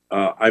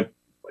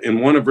 in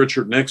one of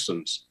Richard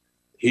Nixon's,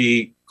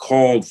 he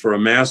called for a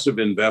massive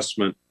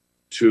investment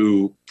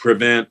to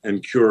prevent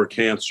and cure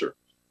cancer.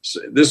 So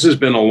this has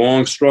been a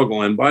long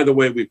struggle. And by the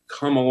way, we've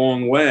come a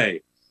long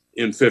way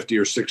in 50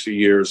 or 60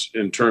 years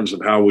in terms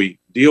of how we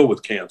deal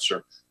with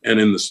cancer and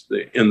in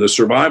the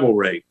survival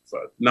rate,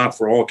 not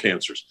for all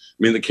cancers. I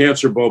mean, the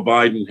cancer Bo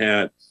Biden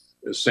had,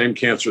 the same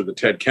cancer that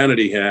Ted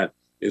Kennedy had,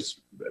 is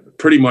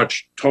pretty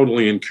much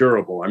totally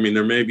incurable. I mean,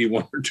 there may be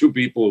 1 or 2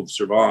 people who've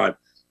survived,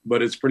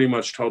 but it's pretty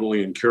much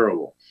totally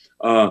incurable.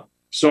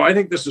 So I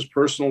think this is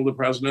personal to the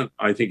president.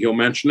 I think he'll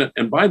mention it.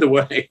 And by the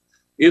way,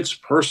 it's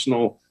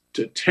personal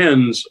to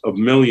tens of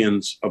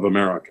millions of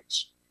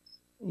Americans.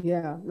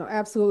 Yeah, no,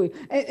 absolutely.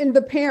 And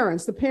the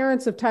parents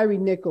of Tyree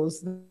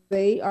Nichols,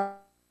 they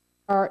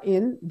are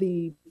in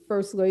the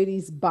First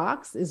Lady's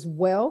box as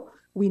well.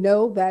 We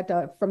know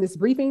that from this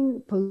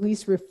briefing,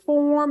 police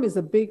reform is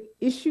a big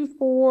issue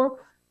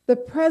for the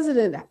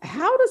president.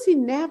 How does he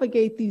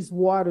navigate these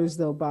waters,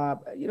 though,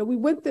 Bob? We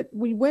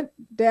went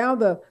down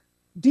the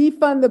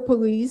defund the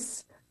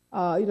police.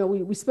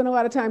 We spent a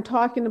lot of time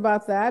talking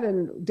about that,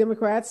 and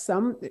Democrats,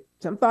 some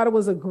thought it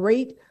was a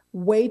great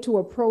way to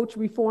approach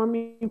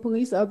reforming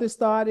police. Others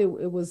thought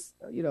it was,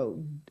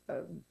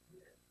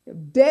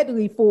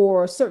 deadly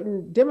for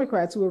certain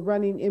Democrats who are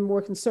running in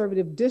more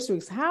conservative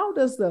districts. How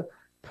does the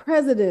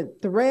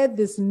president thread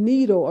this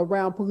needle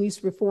around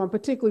police reform,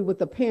 particularly with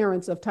the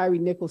parents of Tyree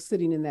Nichols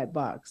sitting in that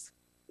box?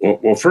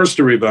 Well, first,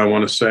 Areva, I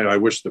want to say I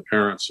wish the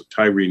parents of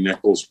Tyree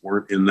Nichols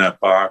weren't in that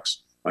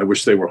box. I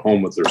wish they were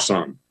home with their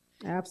son.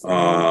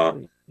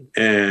 Absolutely.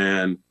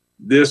 And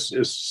this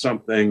is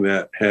something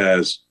that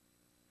has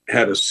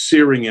had a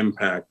searing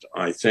impact,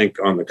 I think,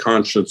 on the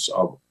conscience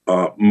of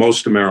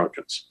most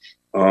Americans.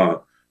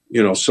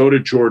 So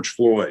did George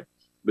Floyd.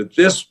 But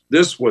this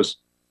was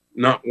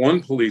not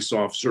one police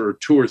officer or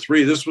two or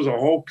three. This was a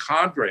whole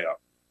cadre of.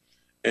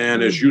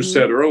 And as you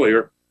said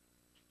earlier,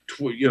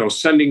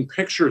 sending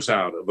pictures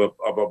out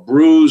of a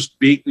bruised,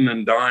 beaten,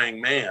 and dying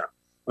man.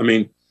 I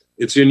mean,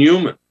 it's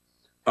inhuman.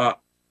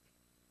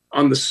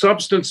 On the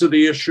substance of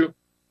the issue,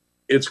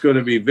 it's going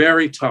to be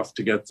very tough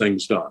to get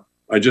things done.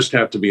 I just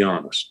have to be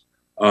honest.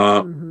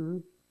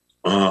 Even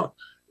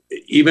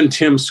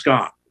Tim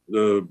Scott,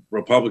 the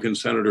Republican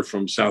senator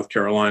from South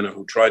Carolina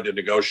who tried to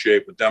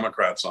negotiate with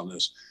Democrats on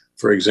this,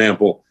 for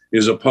example,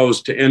 is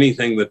opposed to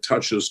anything that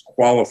touches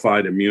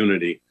qualified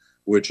immunity,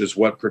 which is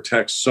what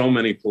protects so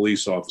many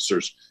police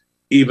officers,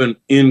 even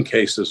in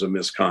cases of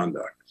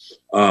misconduct.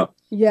 But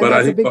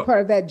that's a big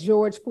part of that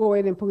George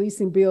Floyd and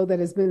policing bill that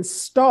has been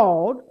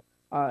stalled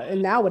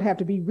and now would have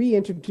to be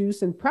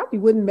reintroduced and probably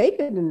wouldn't make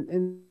it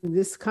in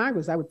this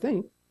Congress, I would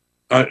think.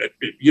 I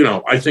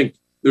think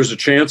there's a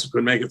chance it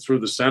could make it through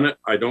the Senate.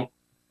 I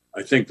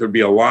think there'd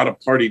be a lot of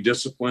party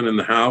discipline in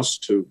the House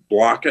to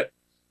block it.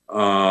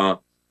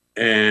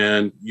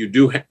 And you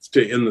do have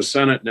to, in the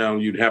Senate now,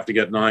 you'd have to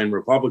get 9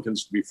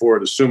 Republicans to be for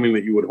it, assuming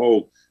that you would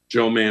hold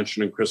Joe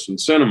Manchin and Kristen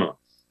Sinema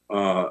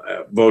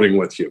voting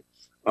with you.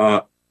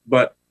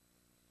 But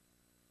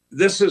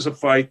this is a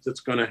fight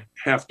that's going to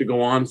have to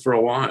go on for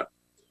a while.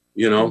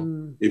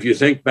 If you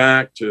think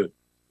back to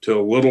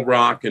Little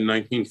Rock in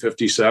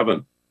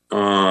 1957,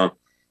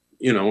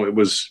 it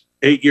was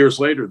 8 years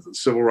later that the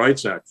Civil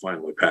Rights Act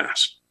finally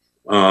passed.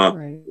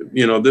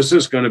 This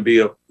is going to be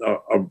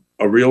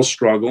a real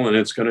struggle, and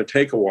it's going to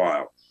take a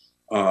while.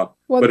 But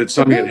it's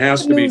something that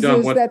has to be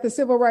done. That the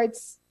civil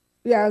rights,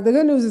 the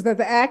good news is that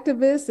the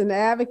activists and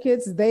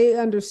advocates, they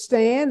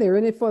understand, they're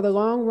in it for the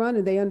long run,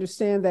 and they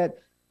understand that,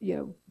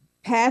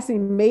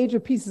 passing major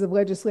pieces of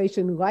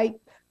legislation like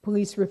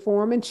police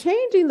reform and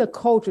changing the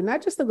culture,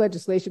 not just the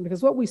legislation,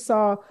 because what we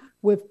saw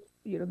with,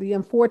 the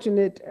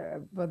unfortunate,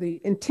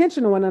 the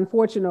intentional and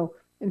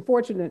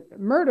unfortunate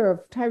murder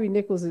of Tyree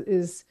Nichols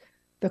is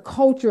the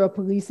culture of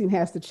policing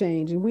has to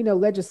change. And we know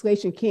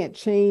legislation can't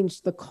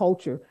change the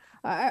culture.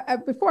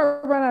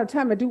 Before I run out of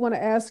time, I do want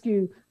to ask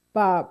you,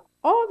 Bob,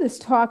 all this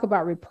talk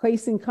about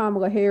replacing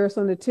Kamala Harris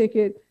on the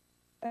ticket,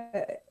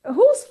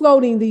 who's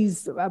floating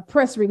these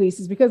press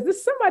releases?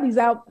 Because somebody's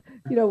out,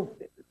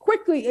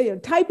 quickly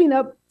typing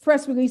up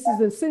press releases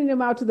and sending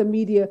them out to the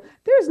media.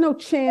 There's no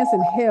chance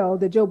in hell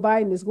that Joe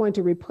Biden is going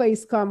to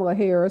replace Kamala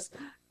Harris.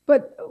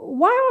 But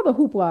why all the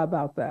hoopla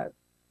about that?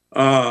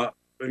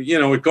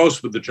 It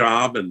goes with the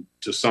job, and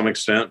to some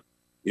extent,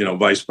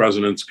 vice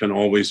presidents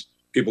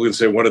people can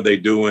say, what are they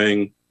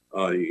doing?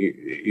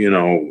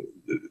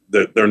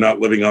 They're not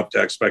living up to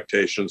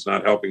expectations,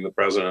 not helping the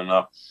president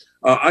enough.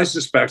 I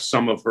suspect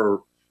some of her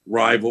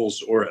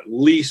rivals, or at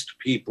least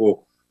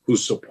people who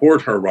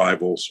support her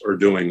rivals, are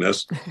doing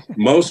this.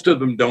 Most of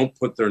them don't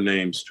put their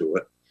names to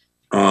it.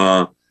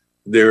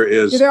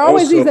 There are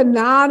always these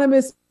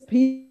anonymous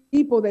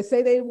people that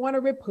say they want to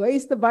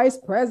replace the vice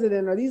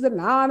president, or these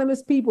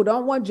anonymous people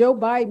don't want Joe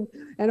Biden.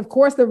 And of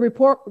course, the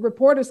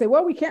reporters say,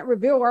 well, we can't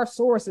reveal our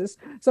sources.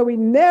 So we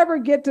never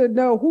get to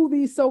know who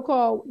these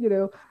so-called,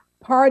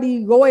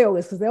 party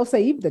loyalists, because they'll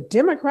say even the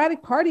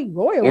Democratic Party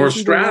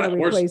loyalists. Or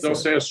they'll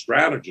say a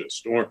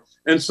strategist. There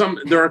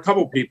are a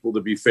couple people,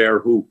 to be fair,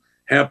 who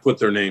have put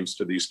their names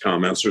to these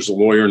comments. There's a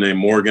lawyer named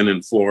Morgan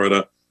in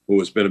Florida who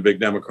has been a big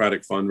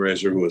Democratic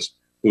fundraiser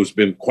who's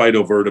been quite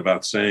overt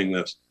about saying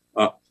this.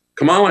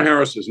 Kamala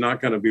Harris is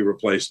not going to be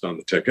replaced on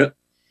the ticket.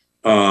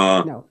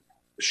 No.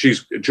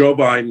 She's Joe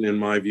Biden, in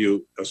my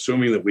view,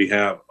 assuming that we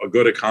have a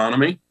good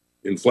economy,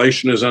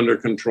 inflation is under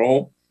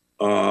control,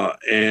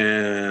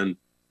 and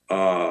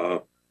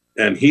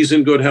he's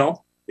in good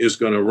health, is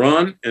going to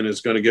run and is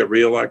going to get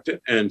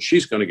reelected, and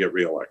she's going to get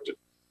reelected.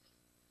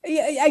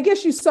 Yeah, I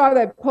guess you saw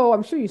that poll.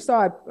 I'm sure you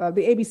saw it,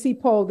 the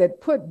ABC poll that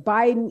put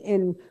Biden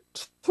and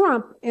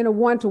Trump in a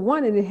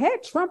 1-to-1, and it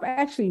had Trump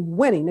actually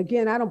winning.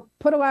 Again, I don't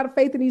put a lot of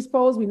faith in these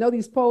polls. We know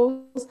these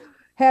polls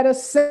had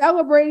us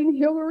celebrating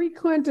Hillary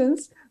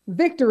Clinton's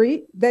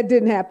victory. That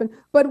didn't happen.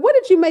 But what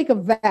did you make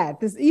of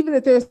that? Even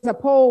that there's a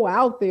poll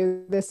out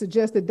there that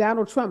suggests that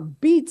Donald Trump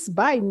beats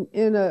Biden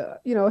in a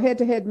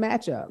head-to-head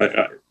matchup.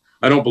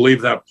 I don't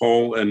believe that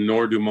poll, and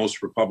nor do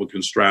most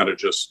Republican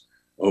strategists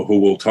who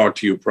will talk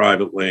to you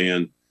privately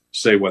and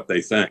say what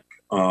they think.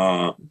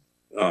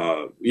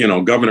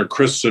 Governor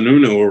Chris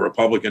Sununu, a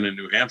Republican in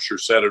New Hampshire,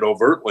 said it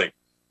overtly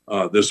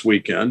this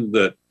weekend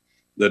that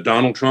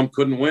Donald Trump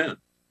couldn't win.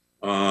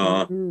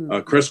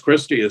 Chris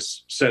Christie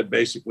has said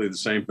basically the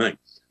same thing.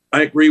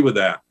 I agree with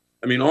that.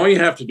 I mean, all you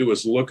have to do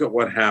is look at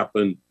what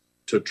happened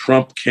to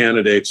Trump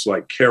candidates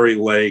like Carrie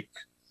Lake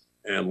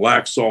and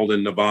Laxalt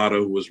in Nevada,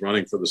 who was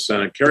running for the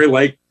Senate. Carrie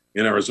Lake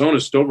in Arizona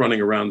is still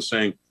running around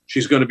saying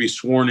she's going to be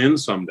sworn in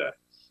someday.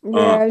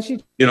 Yeah,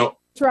 she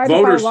tried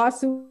voters, to file a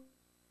lawsuit.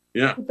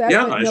 Yeah,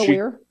 that went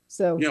nowhere.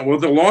 Well,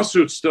 the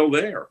lawsuit's still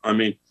there. I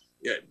mean,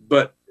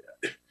 but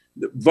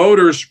the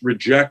voters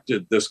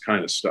rejected this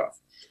kind of stuff,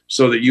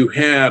 so that you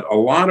had a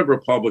lot of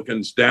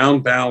Republicans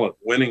down ballot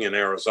winning in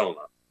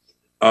Arizona,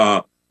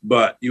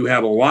 but you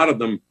had a lot of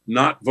them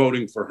not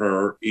voting for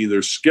her,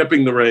 either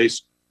skipping the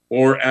race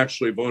or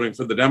actually voting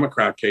for the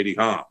Democrat Katie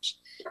Hobbs.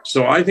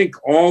 So I think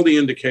all the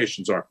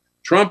indications are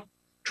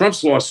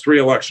Trump's lost 3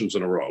 elections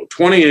in a row: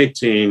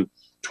 2018,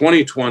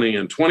 2020,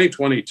 and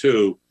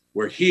 2022.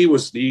 Where he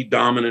was the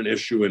dominant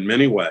issue in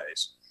many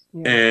ways.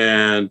 Yeah.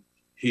 And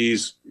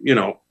he's,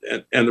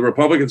 and the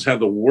Republicans had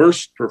the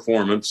worst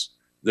performance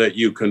that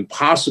you can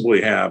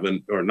possibly have,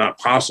 or not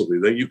possibly,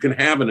 that you can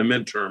have in a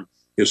midterm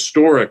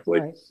historically.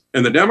 Right.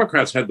 And the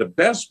Democrats had the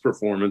best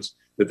performance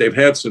that they've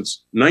had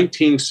since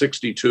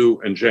 1962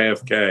 and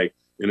JFK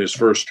in his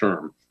first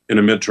term in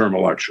a midterm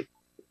election.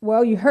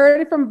 Well, you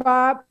heard it from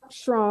Bob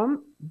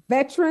Shrum,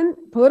 veteran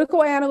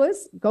political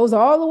analyst, goes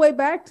all the way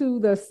back to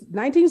the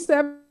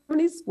 1970s.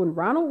 When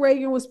Ronald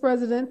Reagan was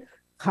president.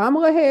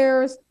 Kamala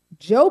Harris,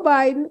 Joe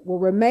Biden will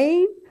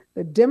remain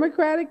the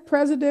Democratic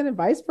president and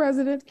vice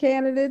president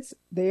candidates.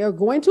 They are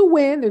going to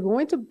win. They're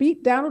going to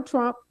beat Donald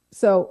Trump.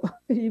 So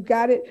you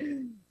got it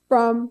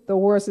from the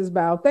horse's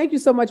mouth. Thank you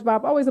so much,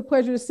 Bob. Always a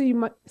pleasure to see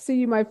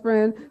you, my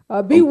friend.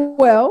 Be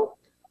well.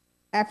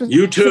 After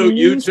you too,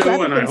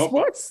 and I hope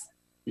sports.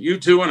 You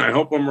too, and I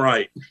hope I'm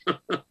right.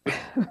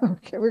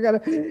 Okay,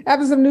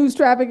 after some news,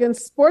 traffic, and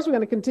sports, we're going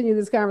to continue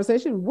this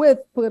conversation with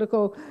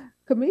political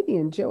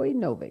comedian Joey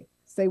Novick.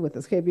 Stay with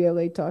us,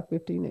 KBLA Talk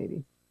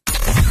 1580.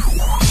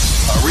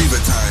 Areva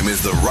time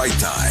is the right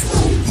time.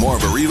 More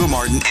of Areva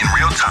Martin in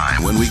real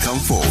time when we come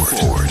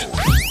forward.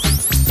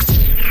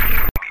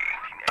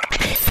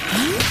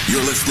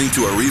 You're listening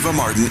to Areva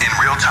Martin in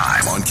real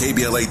time on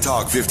KBLA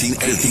Talk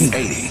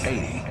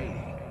 1580.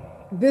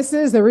 This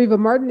is Areva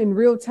Martin in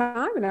real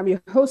time, and I'm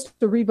your host,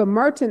 Areva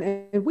Martin,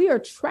 and we are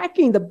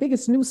tracking the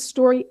biggest news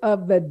story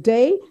of the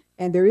day,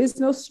 and there is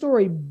no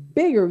story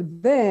bigger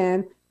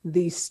than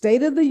the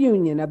State of the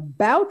Union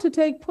about to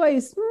take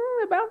place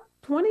about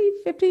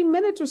 15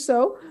 minutes or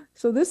so.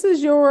 So this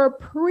is your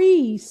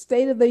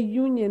pre-State of the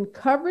Union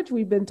coverage.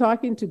 We've been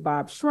talking to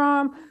Bob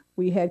Shrum.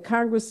 We had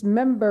Congress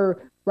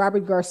member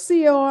Robert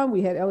Garcia on.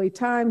 We had LA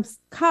Times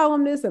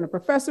columnist and a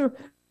professor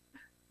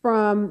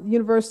from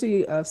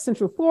University of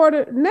Central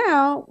Florida.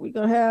 Now we're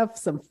going to have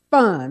some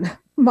fun.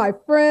 My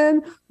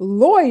friend,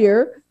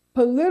 lawyer,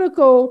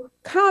 political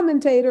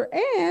commentator,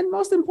 and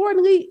most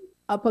importantly,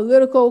 a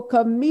political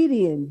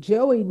comedian,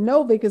 Joey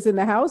Novick, is in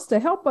the house to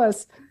help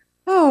us,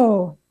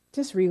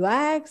 just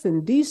relax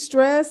and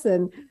de-stress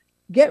and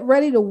get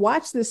ready to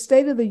watch the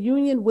State of the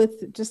Union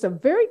with just a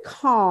very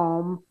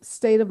calm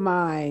state of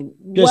mind.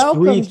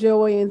 Welcome, breathe,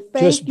 Joey, and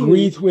thank you. Just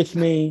breathe with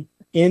me.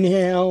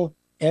 Inhale,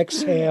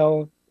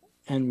 exhale.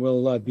 And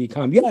we'll be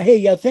calm.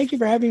 Yeah, thank you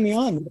for having me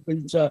on.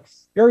 It was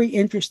very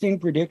interesting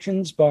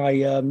predictions by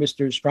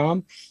Mr.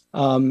 Shrum.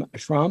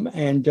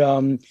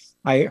 And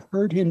I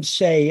heard him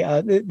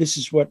say, this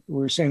is what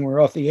we're saying,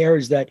 we're off the air,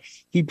 is that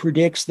he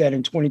predicts that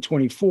in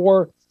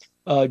 2024,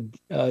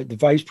 the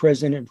vice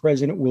president and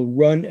president will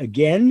run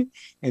again,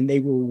 and they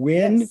will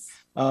win. Yes.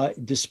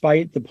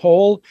 Despite the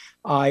poll.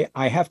 I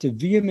have to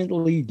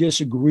vehemently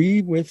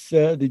disagree with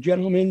the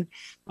gentleman.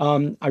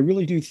 I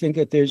really do think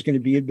that there's going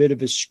to be a bit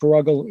of a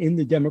struggle in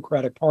the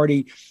Democratic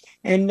Party.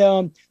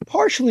 And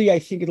partially, I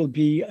think it'll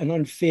be an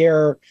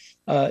unfair,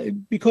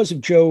 because of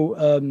Joe,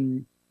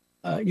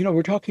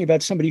 we're talking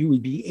about somebody who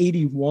would be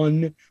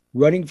 81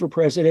 running for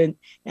president.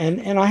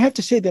 And I have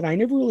to say that I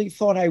never really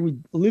thought I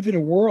would live in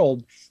a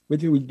world where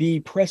there would be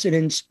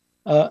presidents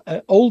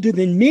older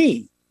than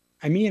me.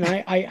 I mean,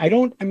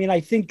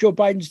 I think Joe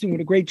Biden's doing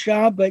a great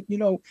job, but,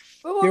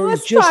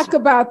 let's talk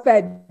about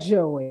that,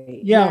 Joey.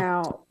 Yeah.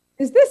 Now,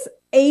 is this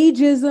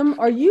ageism?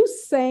 Are you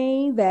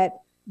saying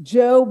that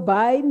Joe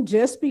Biden,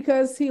 just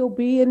because he'll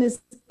be in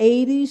his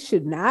 80s,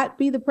 should not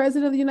be the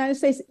president of the United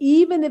States,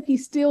 even if he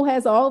still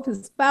has all of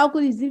his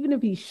faculties, even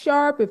if he's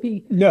sharp, if he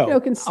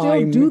can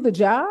still do the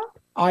job?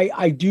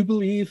 I do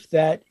believe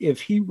that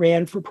if he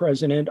ran for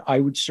president,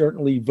 I would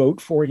certainly vote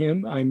for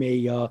him. I'm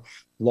a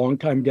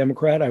longtime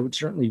Democrat. I would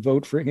certainly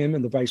vote for him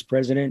and the vice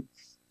president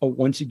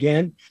once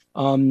again.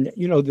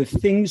 The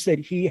things that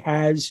he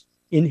has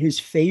in his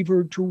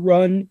favor to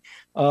run,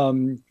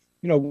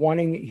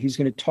 he's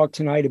going to talk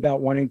tonight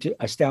about wanting to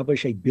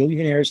establish a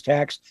billionaire's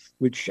tax,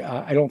 which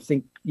I don't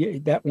think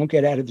that won't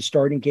get out of the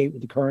starting gate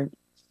with the current,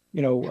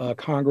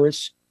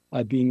 Congress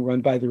being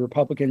run by the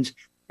Republicans.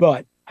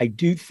 But I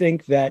do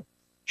think that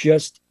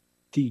just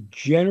the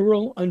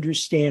general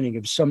understanding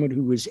of someone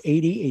who was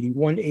 80,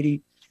 81,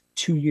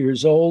 82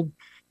 years old,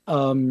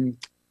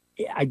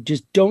 I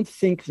just don't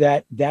think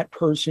that that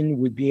person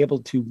would be able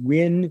to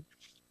win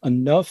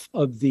enough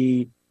of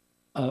the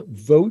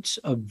votes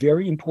of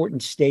very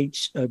important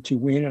states to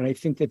win. And I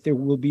think that there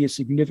will be a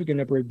significant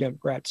number of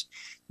Democrats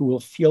who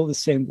will feel the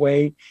same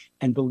way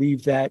and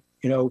believe that,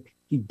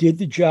 he did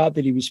the job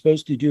that he was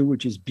supposed to do,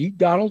 which is beat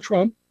Donald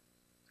Trump.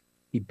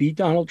 He beat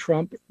Donald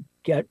Trump,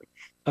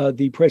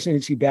 the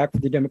presidency back for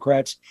the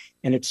Democrats,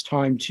 and it's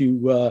time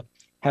to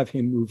have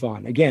him move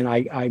on. Again,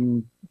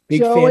 I'm a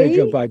big fan of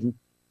Joe Biden.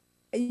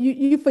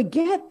 You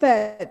forget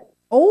that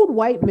old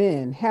white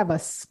men have a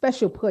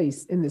special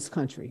place in this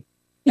country.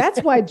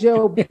 That's why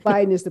Joe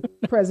Biden is the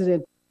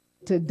president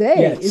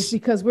today, is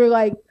because we're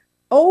like,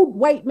 old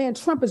white man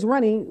Trump is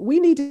running. We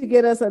need to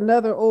get us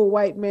another old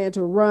white man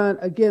to run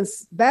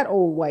against that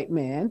old white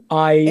man.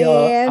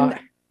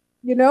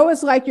 You know,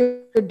 it's like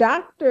your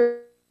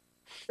doctor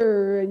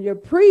and your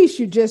priest,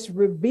 you just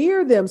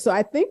revere them. So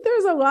I think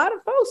there's a lot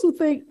of folks who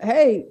think,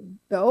 hey,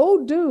 the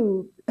old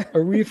dude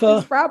Areva,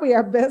 is probably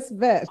our best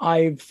bet.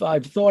 I've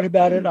thought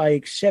about it. I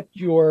accept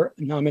your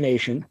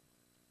nomination.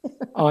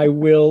 I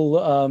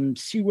will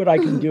see what I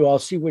can do. I'll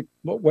see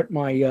what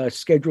my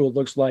schedule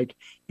looks like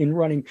in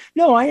running.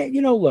 No,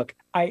 look,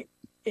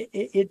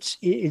 it's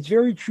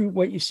very true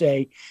what you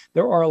say.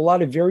 There are a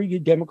lot of very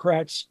good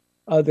Democrats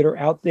that are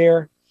out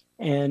there,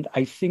 and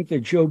I think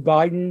that Joe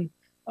Biden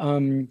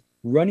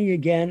running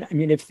again. I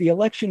mean, if the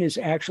election is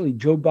actually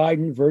Joe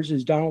Biden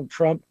versus Donald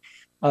Trump,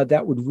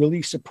 that would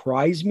really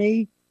surprise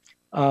me.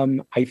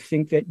 I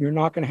think that you're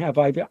not going to have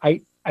either.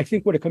 I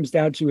think what it comes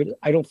down to,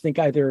 I don't think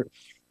either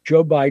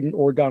Joe Biden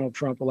or Donald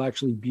Trump will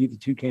actually be the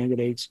two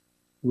candidates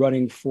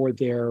running for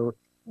their.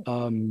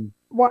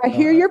 Well, I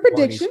hear your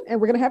prediction,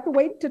 and we're going to have to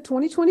wait to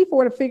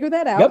 2024 to figure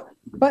that out. Yep.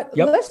 But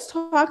let's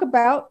talk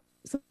about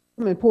some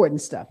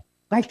important stuff,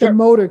 like the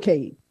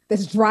motorcade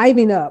that's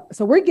driving up.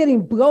 So we're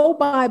getting blow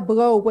by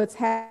blow what's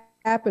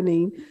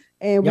happening,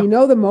 and we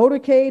know the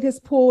motorcade has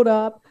pulled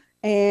up.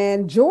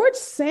 And George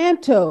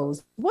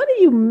Santos, what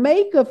do you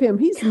make of him?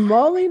 He's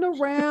mulling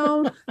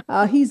around.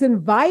 He's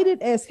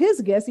invited as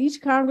his guest.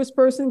 Each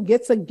congressperson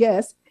gets a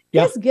guest.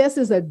 His guest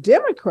is a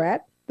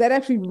Democrat that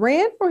actually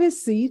ran for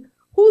his seat,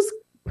 who's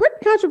pretty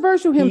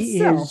controversial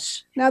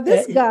himself. Now,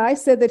 this guy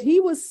said that he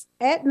was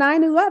at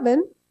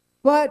 9/11,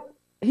 but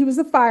he was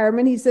a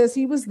fireman. He says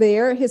he was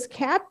there. His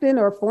captain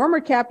or former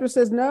captain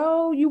says,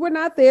 no, you were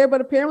not there. But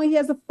apparently he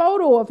has a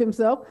photo of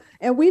himself.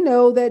 And we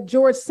know that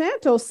George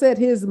Santos said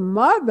his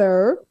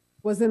mother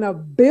was in a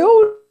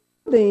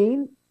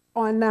building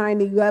on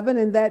 9/11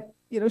 and that,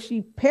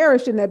 she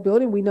perished in that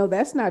building. We know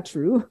that's not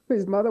true.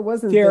 His mother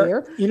wasn't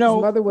there. His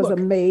mother was a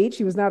maid.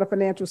 She was not a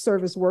financial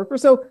service worker.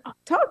 So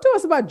talk to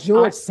us about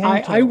George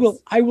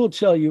Santos. I will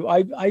tell you,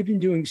 I've been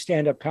doing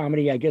stand-up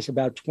comedy, I guess,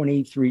 about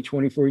 23,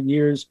 24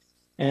 years.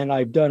 And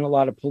I've done a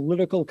lot of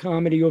political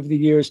comedy over the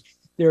years.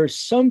 There are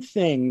some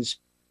things,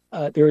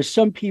 there are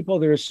some people,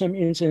 there are some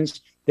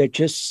incidents that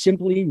just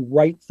simply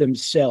write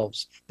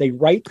themselves. They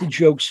write the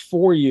jokes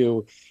for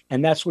you.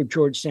 And that's what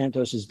George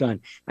Santos has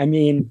done. I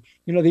mean,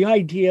 the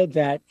idea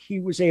that he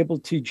was able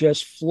to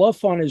just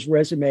fluff on his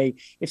resume,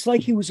 it's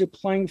like he was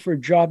applying for a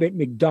job at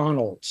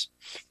McDonald's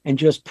and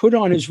just put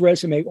on his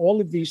resume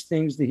all of these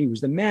things, that he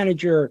was the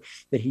manager,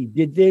 that he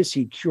did this,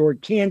 he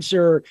cured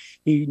cancer,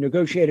 he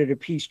negotiated a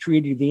peace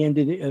treaty at the end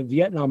of the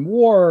Vietnam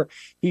War,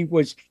 he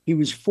was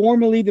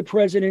formerly the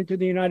president of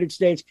the United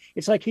States.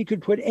 It's like he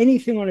could put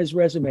anything on his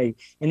resume.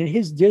 And in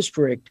his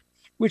district,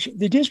 which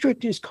the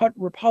district is cut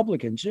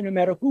Republicans, so no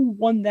matter who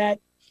won that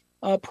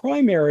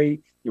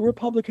primary, the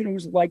Republican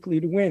was likely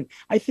to win.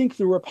 I think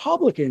the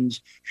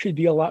Republicans should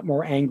be a lot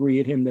more angry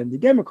at him than the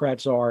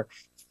Democrats are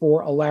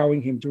for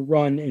allowing him to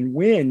run and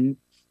win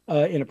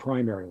in a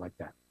primary like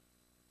that.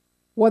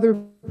 Well,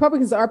 the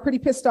Republicans are pretty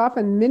pissed off,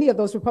 and many of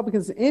those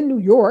Republicans in New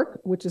York,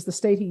 which is the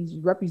state he's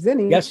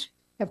representing,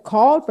 have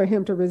called for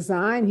him to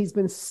resign. He's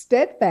been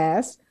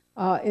steadfast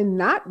in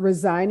not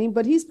resigning,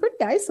 but he's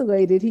pretty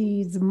isolated.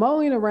 He's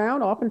mulling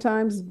around,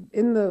 oftentimes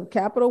in the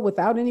Capitol,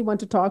 without anyone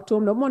to talk to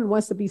him. No one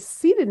wants to be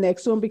seated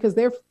next to him because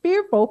they're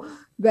fearful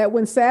that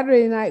when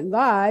Saturday Night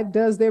Live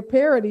does their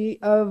parody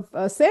of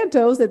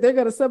Santos, that they're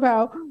going to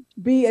somehow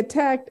be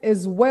attacked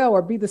as well,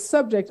 or be the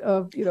subject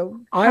of,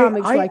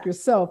 comics like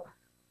yourself.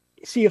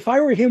 See, if I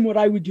were him, what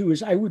I would do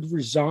is I would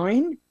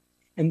resign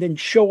and then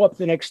show up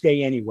the next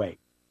day anyway.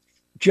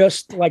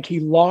 Just like he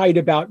lied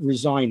about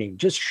resigning,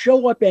 just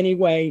show up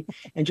anyway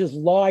and just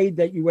lied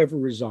that you ever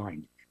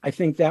resigned. I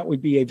think that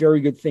would be a very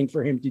good thing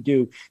for him to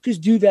do.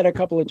 Just do that a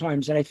couple of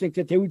times. And I think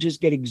that they would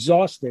just get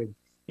exhausted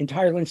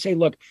entirely and say,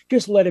 look,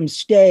 just let him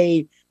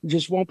stay. We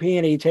just won't pay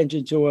any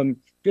attention to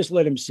him. Just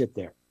let him sit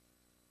there.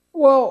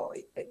 Well,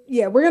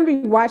 yeah, we're going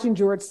to be watching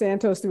George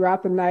Santos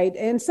throughout the night.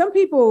 And some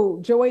people,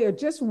 Joey, are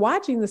just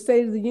watching the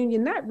State of the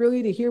Union, not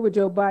really to hear what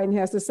Joe Biden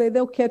has to say.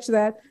 They'll catch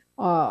that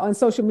on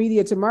social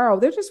media tomorrow.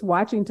 They're just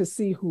watching to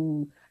see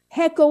who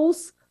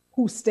heckles,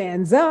 who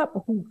stands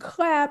up, who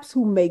claps,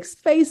 who makes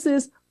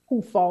faces,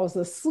 who falls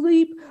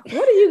asleep.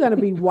 What are you going to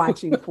be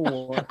watching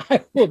for?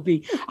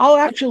 I'll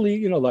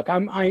actually, look,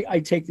 I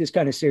take this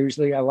kind of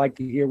seriously. I like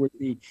to hear what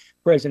the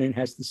president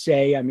has to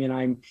say.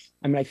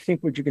 I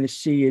think what you're going to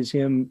see is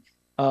him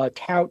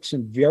tout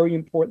some very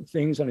important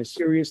things on a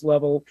serious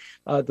level.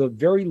 The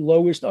very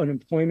lowest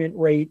unemployment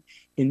rate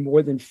in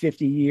more than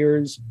 50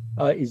 years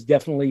is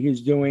definitely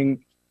his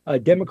doing.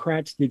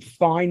 Democrats did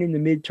fine in the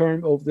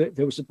midterm.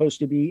 There was supposed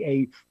to be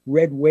a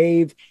red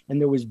wave,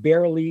 and there was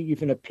barely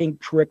even a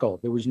pink trickle.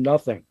 There was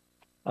nothing.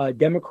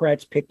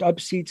 Democrats picked up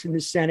seats in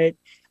the Senate.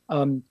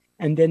 And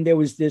then there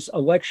was this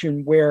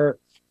election where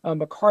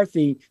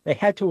McCarthy, they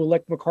had to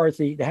elect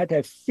McCarthy. They had to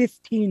have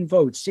 15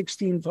 votes,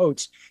 16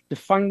 votes to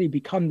finally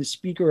become the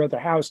Speaker of the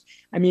House.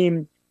 I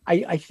mean,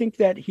 I think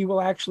that he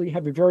will actually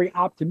have a very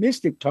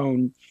optimistic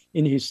tone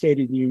in his State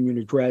of the Union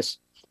address.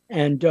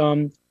 And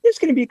there's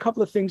going to be a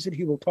couple of things that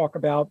he will talk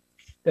about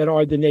that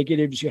are the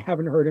negatives. You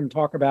haven't heard him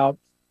talk about,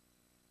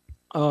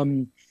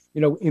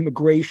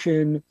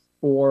 immigration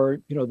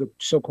or, the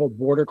so-called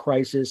border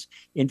crisis.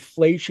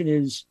 Inflation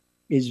is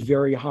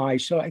very high.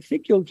 So I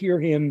think you'll hear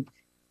him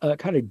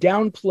kind of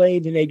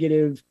downplay the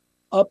negative,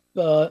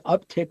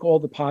 uptick all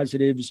the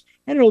positives,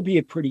 and it'll be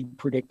a pretty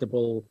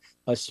predictable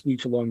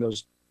speech along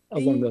those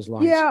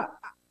lines. Yeah,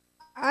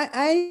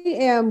 I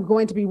am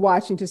going to be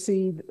watching to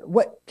see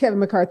what Kevin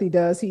McCarthy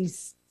does.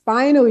 He's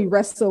finally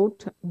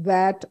wrestled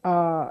that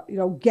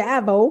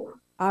gavel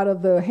out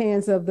of the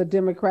hands of the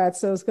Democrats,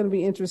 so it's going to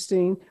be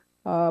interesting.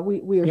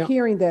 We are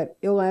hearing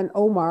that Ilhan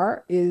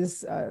Omar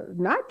is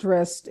not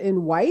dressed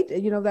in white.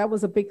 That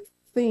was a big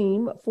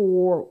theme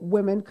for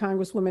women,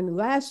 congresswomen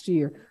last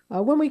year.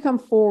 When we come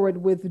forward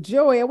with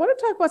Joey, I want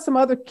to talk about some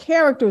other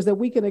characters that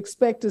we can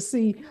expect to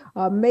see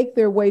make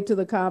their way to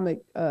the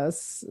comic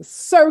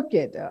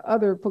circuit,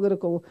 other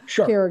political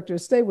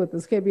characters. Stay with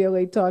us,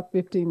 KBLA Talk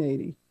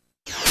 1580.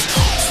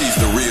 She's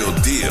the real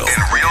deal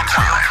in real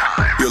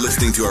time. You're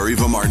listening to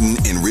Areva Martin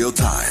in real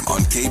time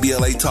on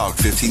KBLA Talk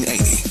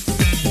 1580.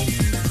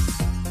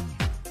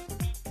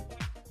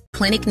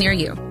 Clinic near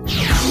you.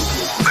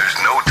 There's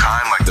no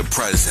time like the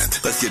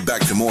present. Let's get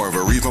back to more of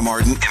Areva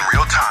Martin in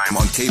real time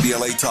on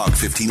KBLA Talk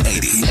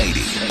 1580.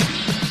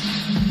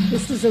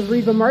 This is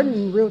Areva Martin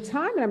in real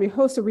time, and I'm your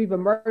host, Areva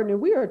Martin, and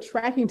we are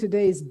tracking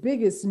today's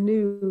biggest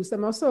news.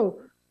 I'm also,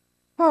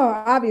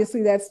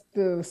 obviously, that's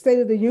the State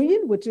of the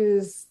Union, which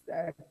is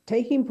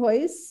taking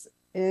place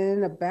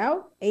in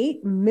about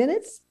 8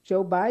 minutes.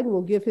 Joe Biden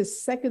will give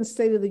his second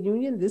State of the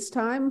Union, this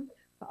time,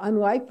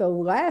 unlike the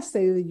last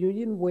State of the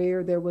Union,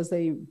 where there was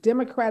a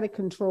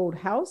Democratic-controlled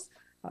House.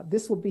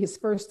 This will be his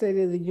first State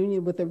of the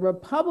Union with the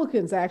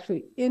Republicans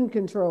actually in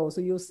control. So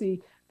you'll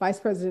see Vice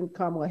President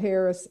Kamala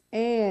Harris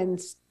and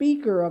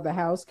Speaker of the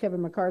House,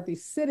 Kevin McCarthy,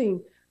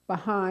 sitting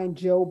behind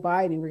Joe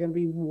Biden. We're going to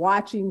be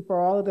watching for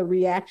all of the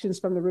reactions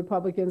from the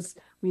Republicans.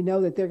 We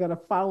know that they're going to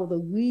follow the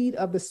lead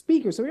of the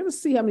Speaker. So we're going to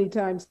see how many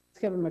times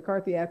Kevin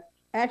McCarthy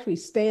actually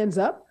stands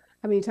up,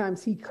 how many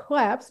times he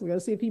claps. We're going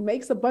to see if he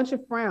makes a bunch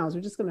of frowns.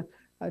 We're just going to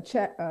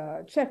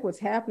check what's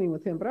happening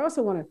with him. But I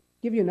also want to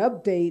give you an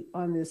update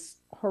on this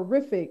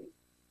horrific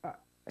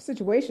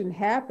situation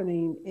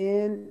happening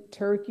in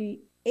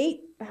Turkey.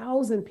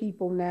 8,000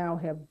 people now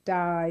have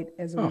died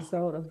as a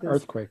result of this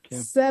earthquake.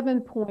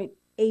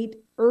 7.8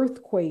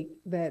 earthquake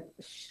that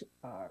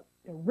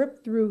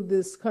ripped through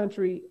this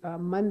country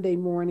Monday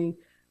morning.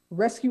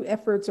 Rescue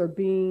efforts are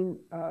being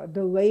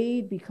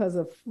delayed because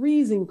of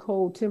freezing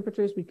cold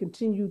temperatures. We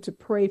continue to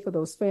pray for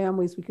those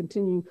families. We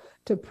continue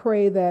to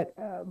pray that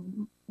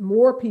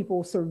more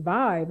people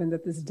survive and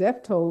that this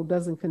death toll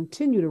doesn't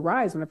continue to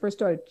rise. When I first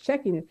started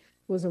checking it,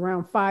 it was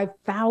around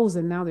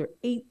 5,000. Now there are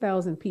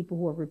 8,000 people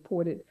who are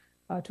reported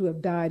to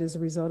have died as a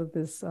result of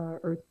this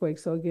earthquake.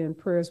 So again,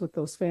 prayers with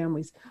those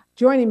families.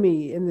 Joining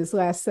me in this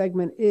last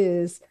segment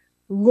is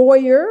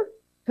lawyer,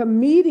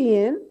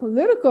 comedian,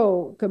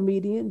 political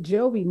comedian,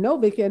 Joey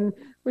Novick, and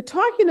we're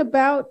talking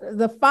about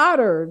the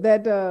fodder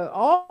that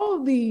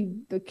all the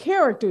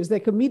characters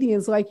that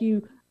comedians like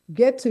you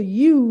get to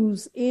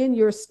use in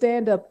your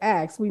stand-up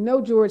acts. We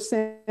know George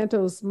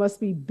Santos must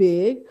be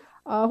big.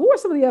 Who are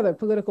some of the other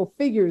political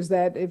figures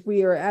that if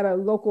we are at a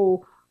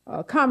local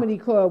comedy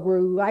club, we're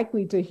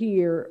likely to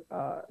hear,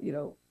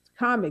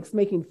 comics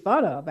making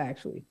fun of,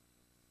 actually?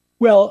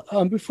 Well,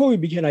 before we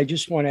begin, I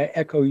just want to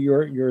echo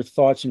your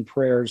thoughts and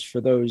prayers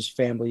for those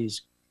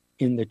families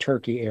in the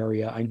Turkey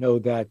area. I know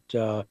that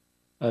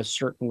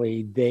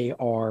certainly they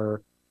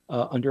are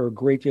under a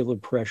great deal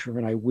of pressure,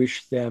 and I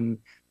wish them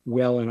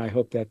well, and I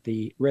hope that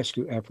the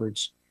rescue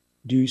efforts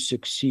do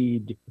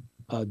succeed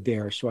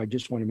there. So I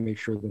just want to make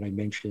sure that I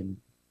mention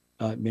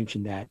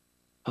that.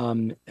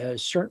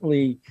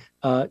 Certainly,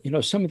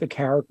 some of the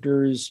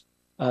characters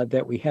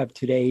that we have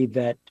today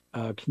that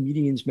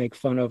comedians make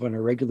fun of on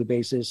a regular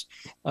basis.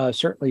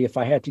 Certainly, if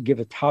I had to give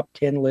a top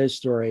 10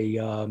 list or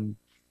a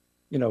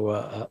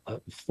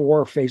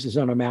four faces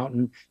on a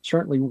mountain,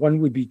 certainly one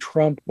would be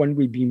Trump, one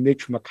would be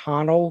Mitch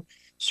McConnell.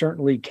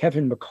 Certainly,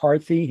 Kevin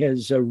McCarthy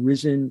has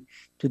risen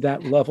to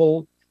that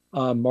level.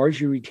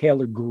 Marjorie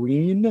Taylor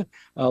Greene,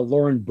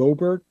 Lauren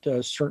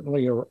Boebert,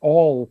 certainly are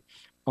all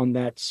on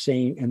that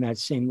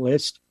same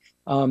list.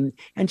 And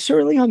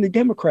certainly on the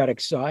Democratic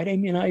side, I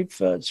mean, I've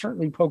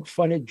certainly poked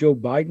fun at Joe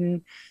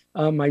Biden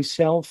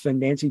myself,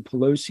 and Nancy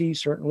Pelosi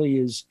certainly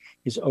is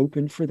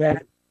open for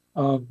that.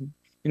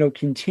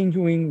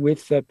 Continuing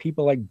with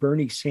people like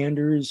Bernie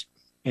Sanders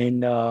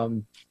and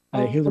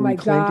Hillary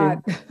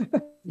Clinton.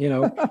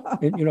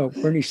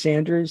 Bernie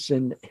Sanders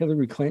and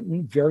Hillary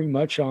Clinton very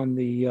much on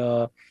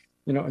the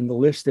in the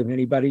list of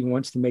anybody who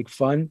wants to make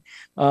fun.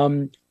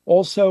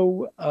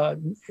 Also,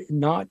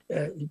 not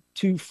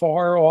too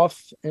far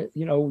off,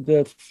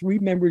 the three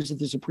members of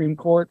the Supreme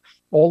Court,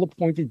 all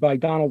appointed by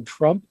Donald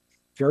Trump,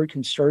 very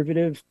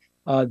conservative.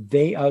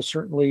 They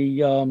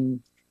certainly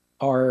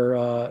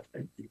are,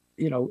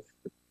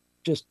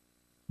 just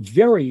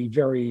very,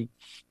 very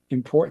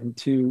important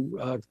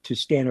to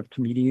stand-up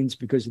comedians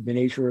because of the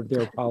nature of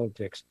their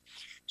politics.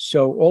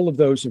 So all of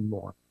those and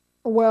more.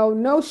 Well,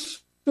 no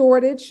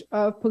shortage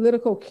of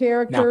political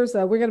characters.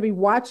 We're going to be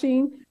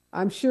watching.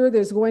 I'm sure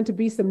there's going to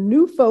be some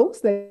new folks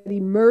that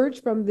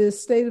emerge from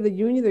this State of the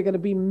Union. There are going to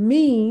be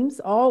memes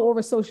all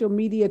over social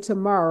media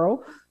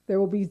tomorrow. There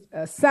will be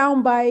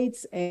sound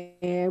bites,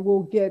 and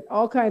we'll get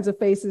all kinds of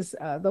faces.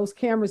 Those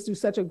cameras do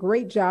such a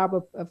great job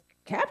of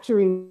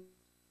capturing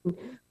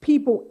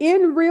people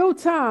in real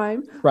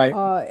time, right?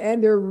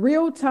 And their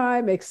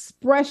real-time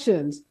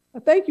expressions.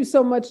 Thank you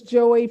so much,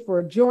 Joey,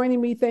 for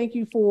joining me. Thank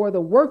you for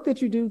the work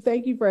that you do.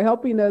 Thank you for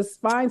helping us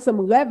find some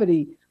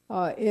levity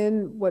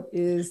in what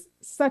is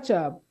such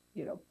a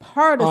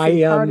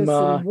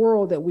partisan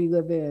world that we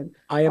live in.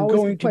 I am Always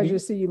going a pleasure to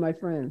see you, my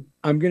friend.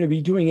 I'm going to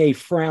be doing a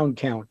frown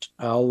count.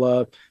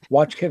 I'll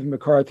watch Kevin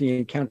McCarthy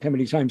and count how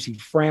many times he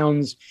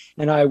frowns,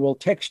 and I will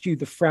text you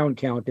the frown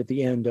count at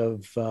the end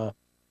of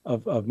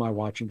my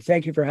watching.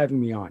 Thank you for having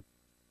me on.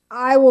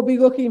 I will be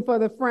looking for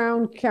the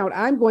frown count.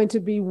 I'm going to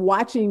be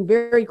watching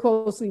very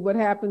closely what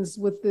happens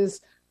with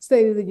this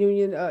State of the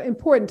Union.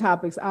 Important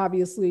topics,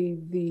 obviously,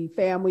 the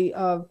family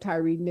of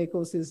Tyre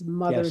Nichols, his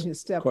mother and his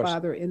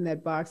stepfather in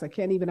that box. I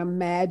can't even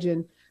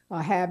imagine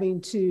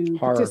having to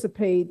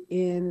participate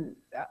in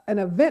an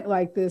event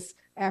like this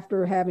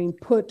after having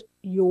put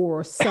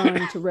your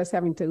son to rest,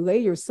 having to lay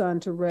your son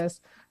to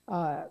rest,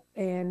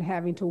 and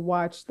having to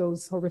watch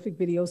those horrific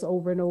videos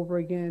over and over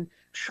again.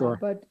 Sure.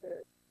 But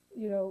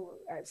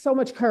so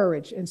much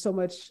courage and so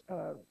much,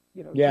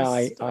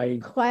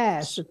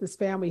 class that this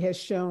family has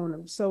shown.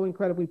 I'm so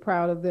incredibly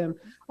proud of them.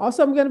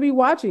 Also, I'm going to be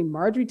watching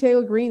Marjorie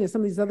Taylor Greene and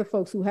some of these other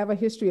folks who have a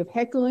history of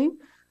heckling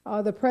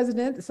the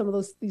president. Some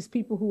of these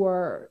people who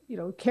are,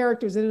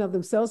 characters in and of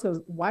themselves. Going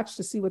to watch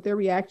to see what their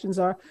reactions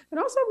are. And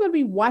also, I'm going to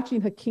be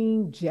watching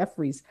Hakeem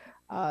Jeffries.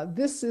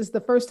 This is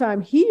the first time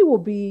he will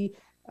be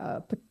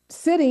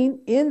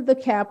sitting in the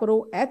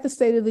Capitol at the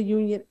State of the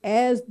Union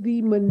as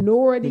the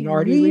minority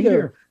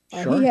leader.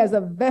 Sure. He has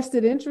a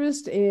vested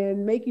interest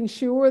in making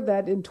sure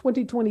that in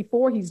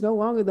 2024, he's no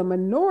longer the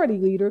minority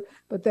leader,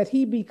 but that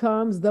he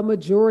becomes the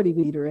majority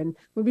leader. And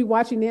we'll be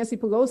watching Nancy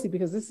Pelosi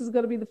because this is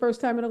going to be the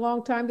first time in a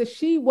long time that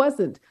she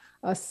wasn't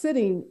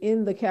sitting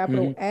in the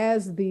Capitol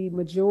as the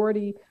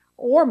majority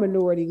or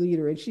minority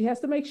leader. And she has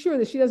to make sure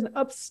that she doesn't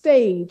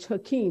upstage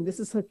Hakeem. This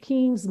is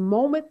Hakeem's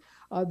moment.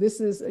 This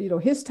is,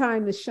 his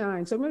time to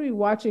shine. So I'm going to be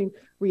watching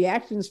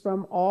reactions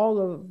from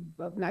all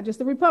of not just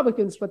the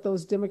Republicans, but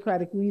those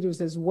Democratic leaders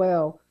as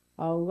well.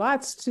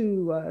 Lots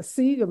to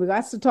see. There'll be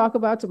lots to talk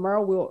about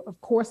tomorrow. We'll,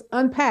 of course,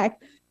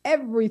 unpack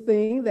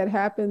everything that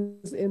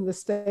happens in the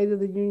State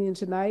of the Union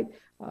tonight.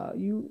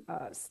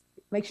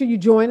 Make sure you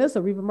join us,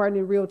 Areva Martin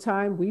in Real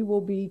Time. We will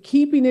be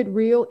keeping it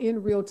real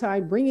in real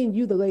time, bringing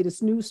you the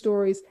latest news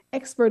stories,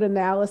 expert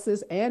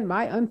analysis, and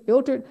my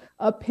unfiltered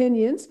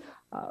opinions.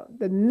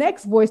 The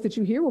next voice that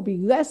you hear will be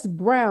Les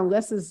Brown.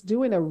 Les is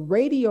doing a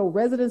radio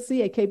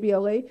residency at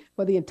KBLA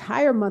for the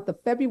entire month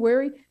of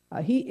February.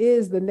 He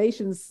is the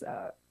nation's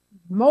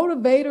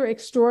motivator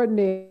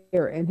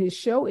extraordinaire, and his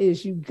show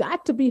is You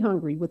Got to Be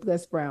Hungry with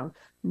Les Brown.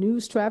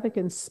 News, traffic,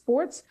 and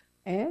sports,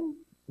 and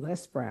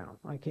Les Brown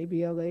on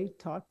KBLA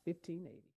Talk 1580.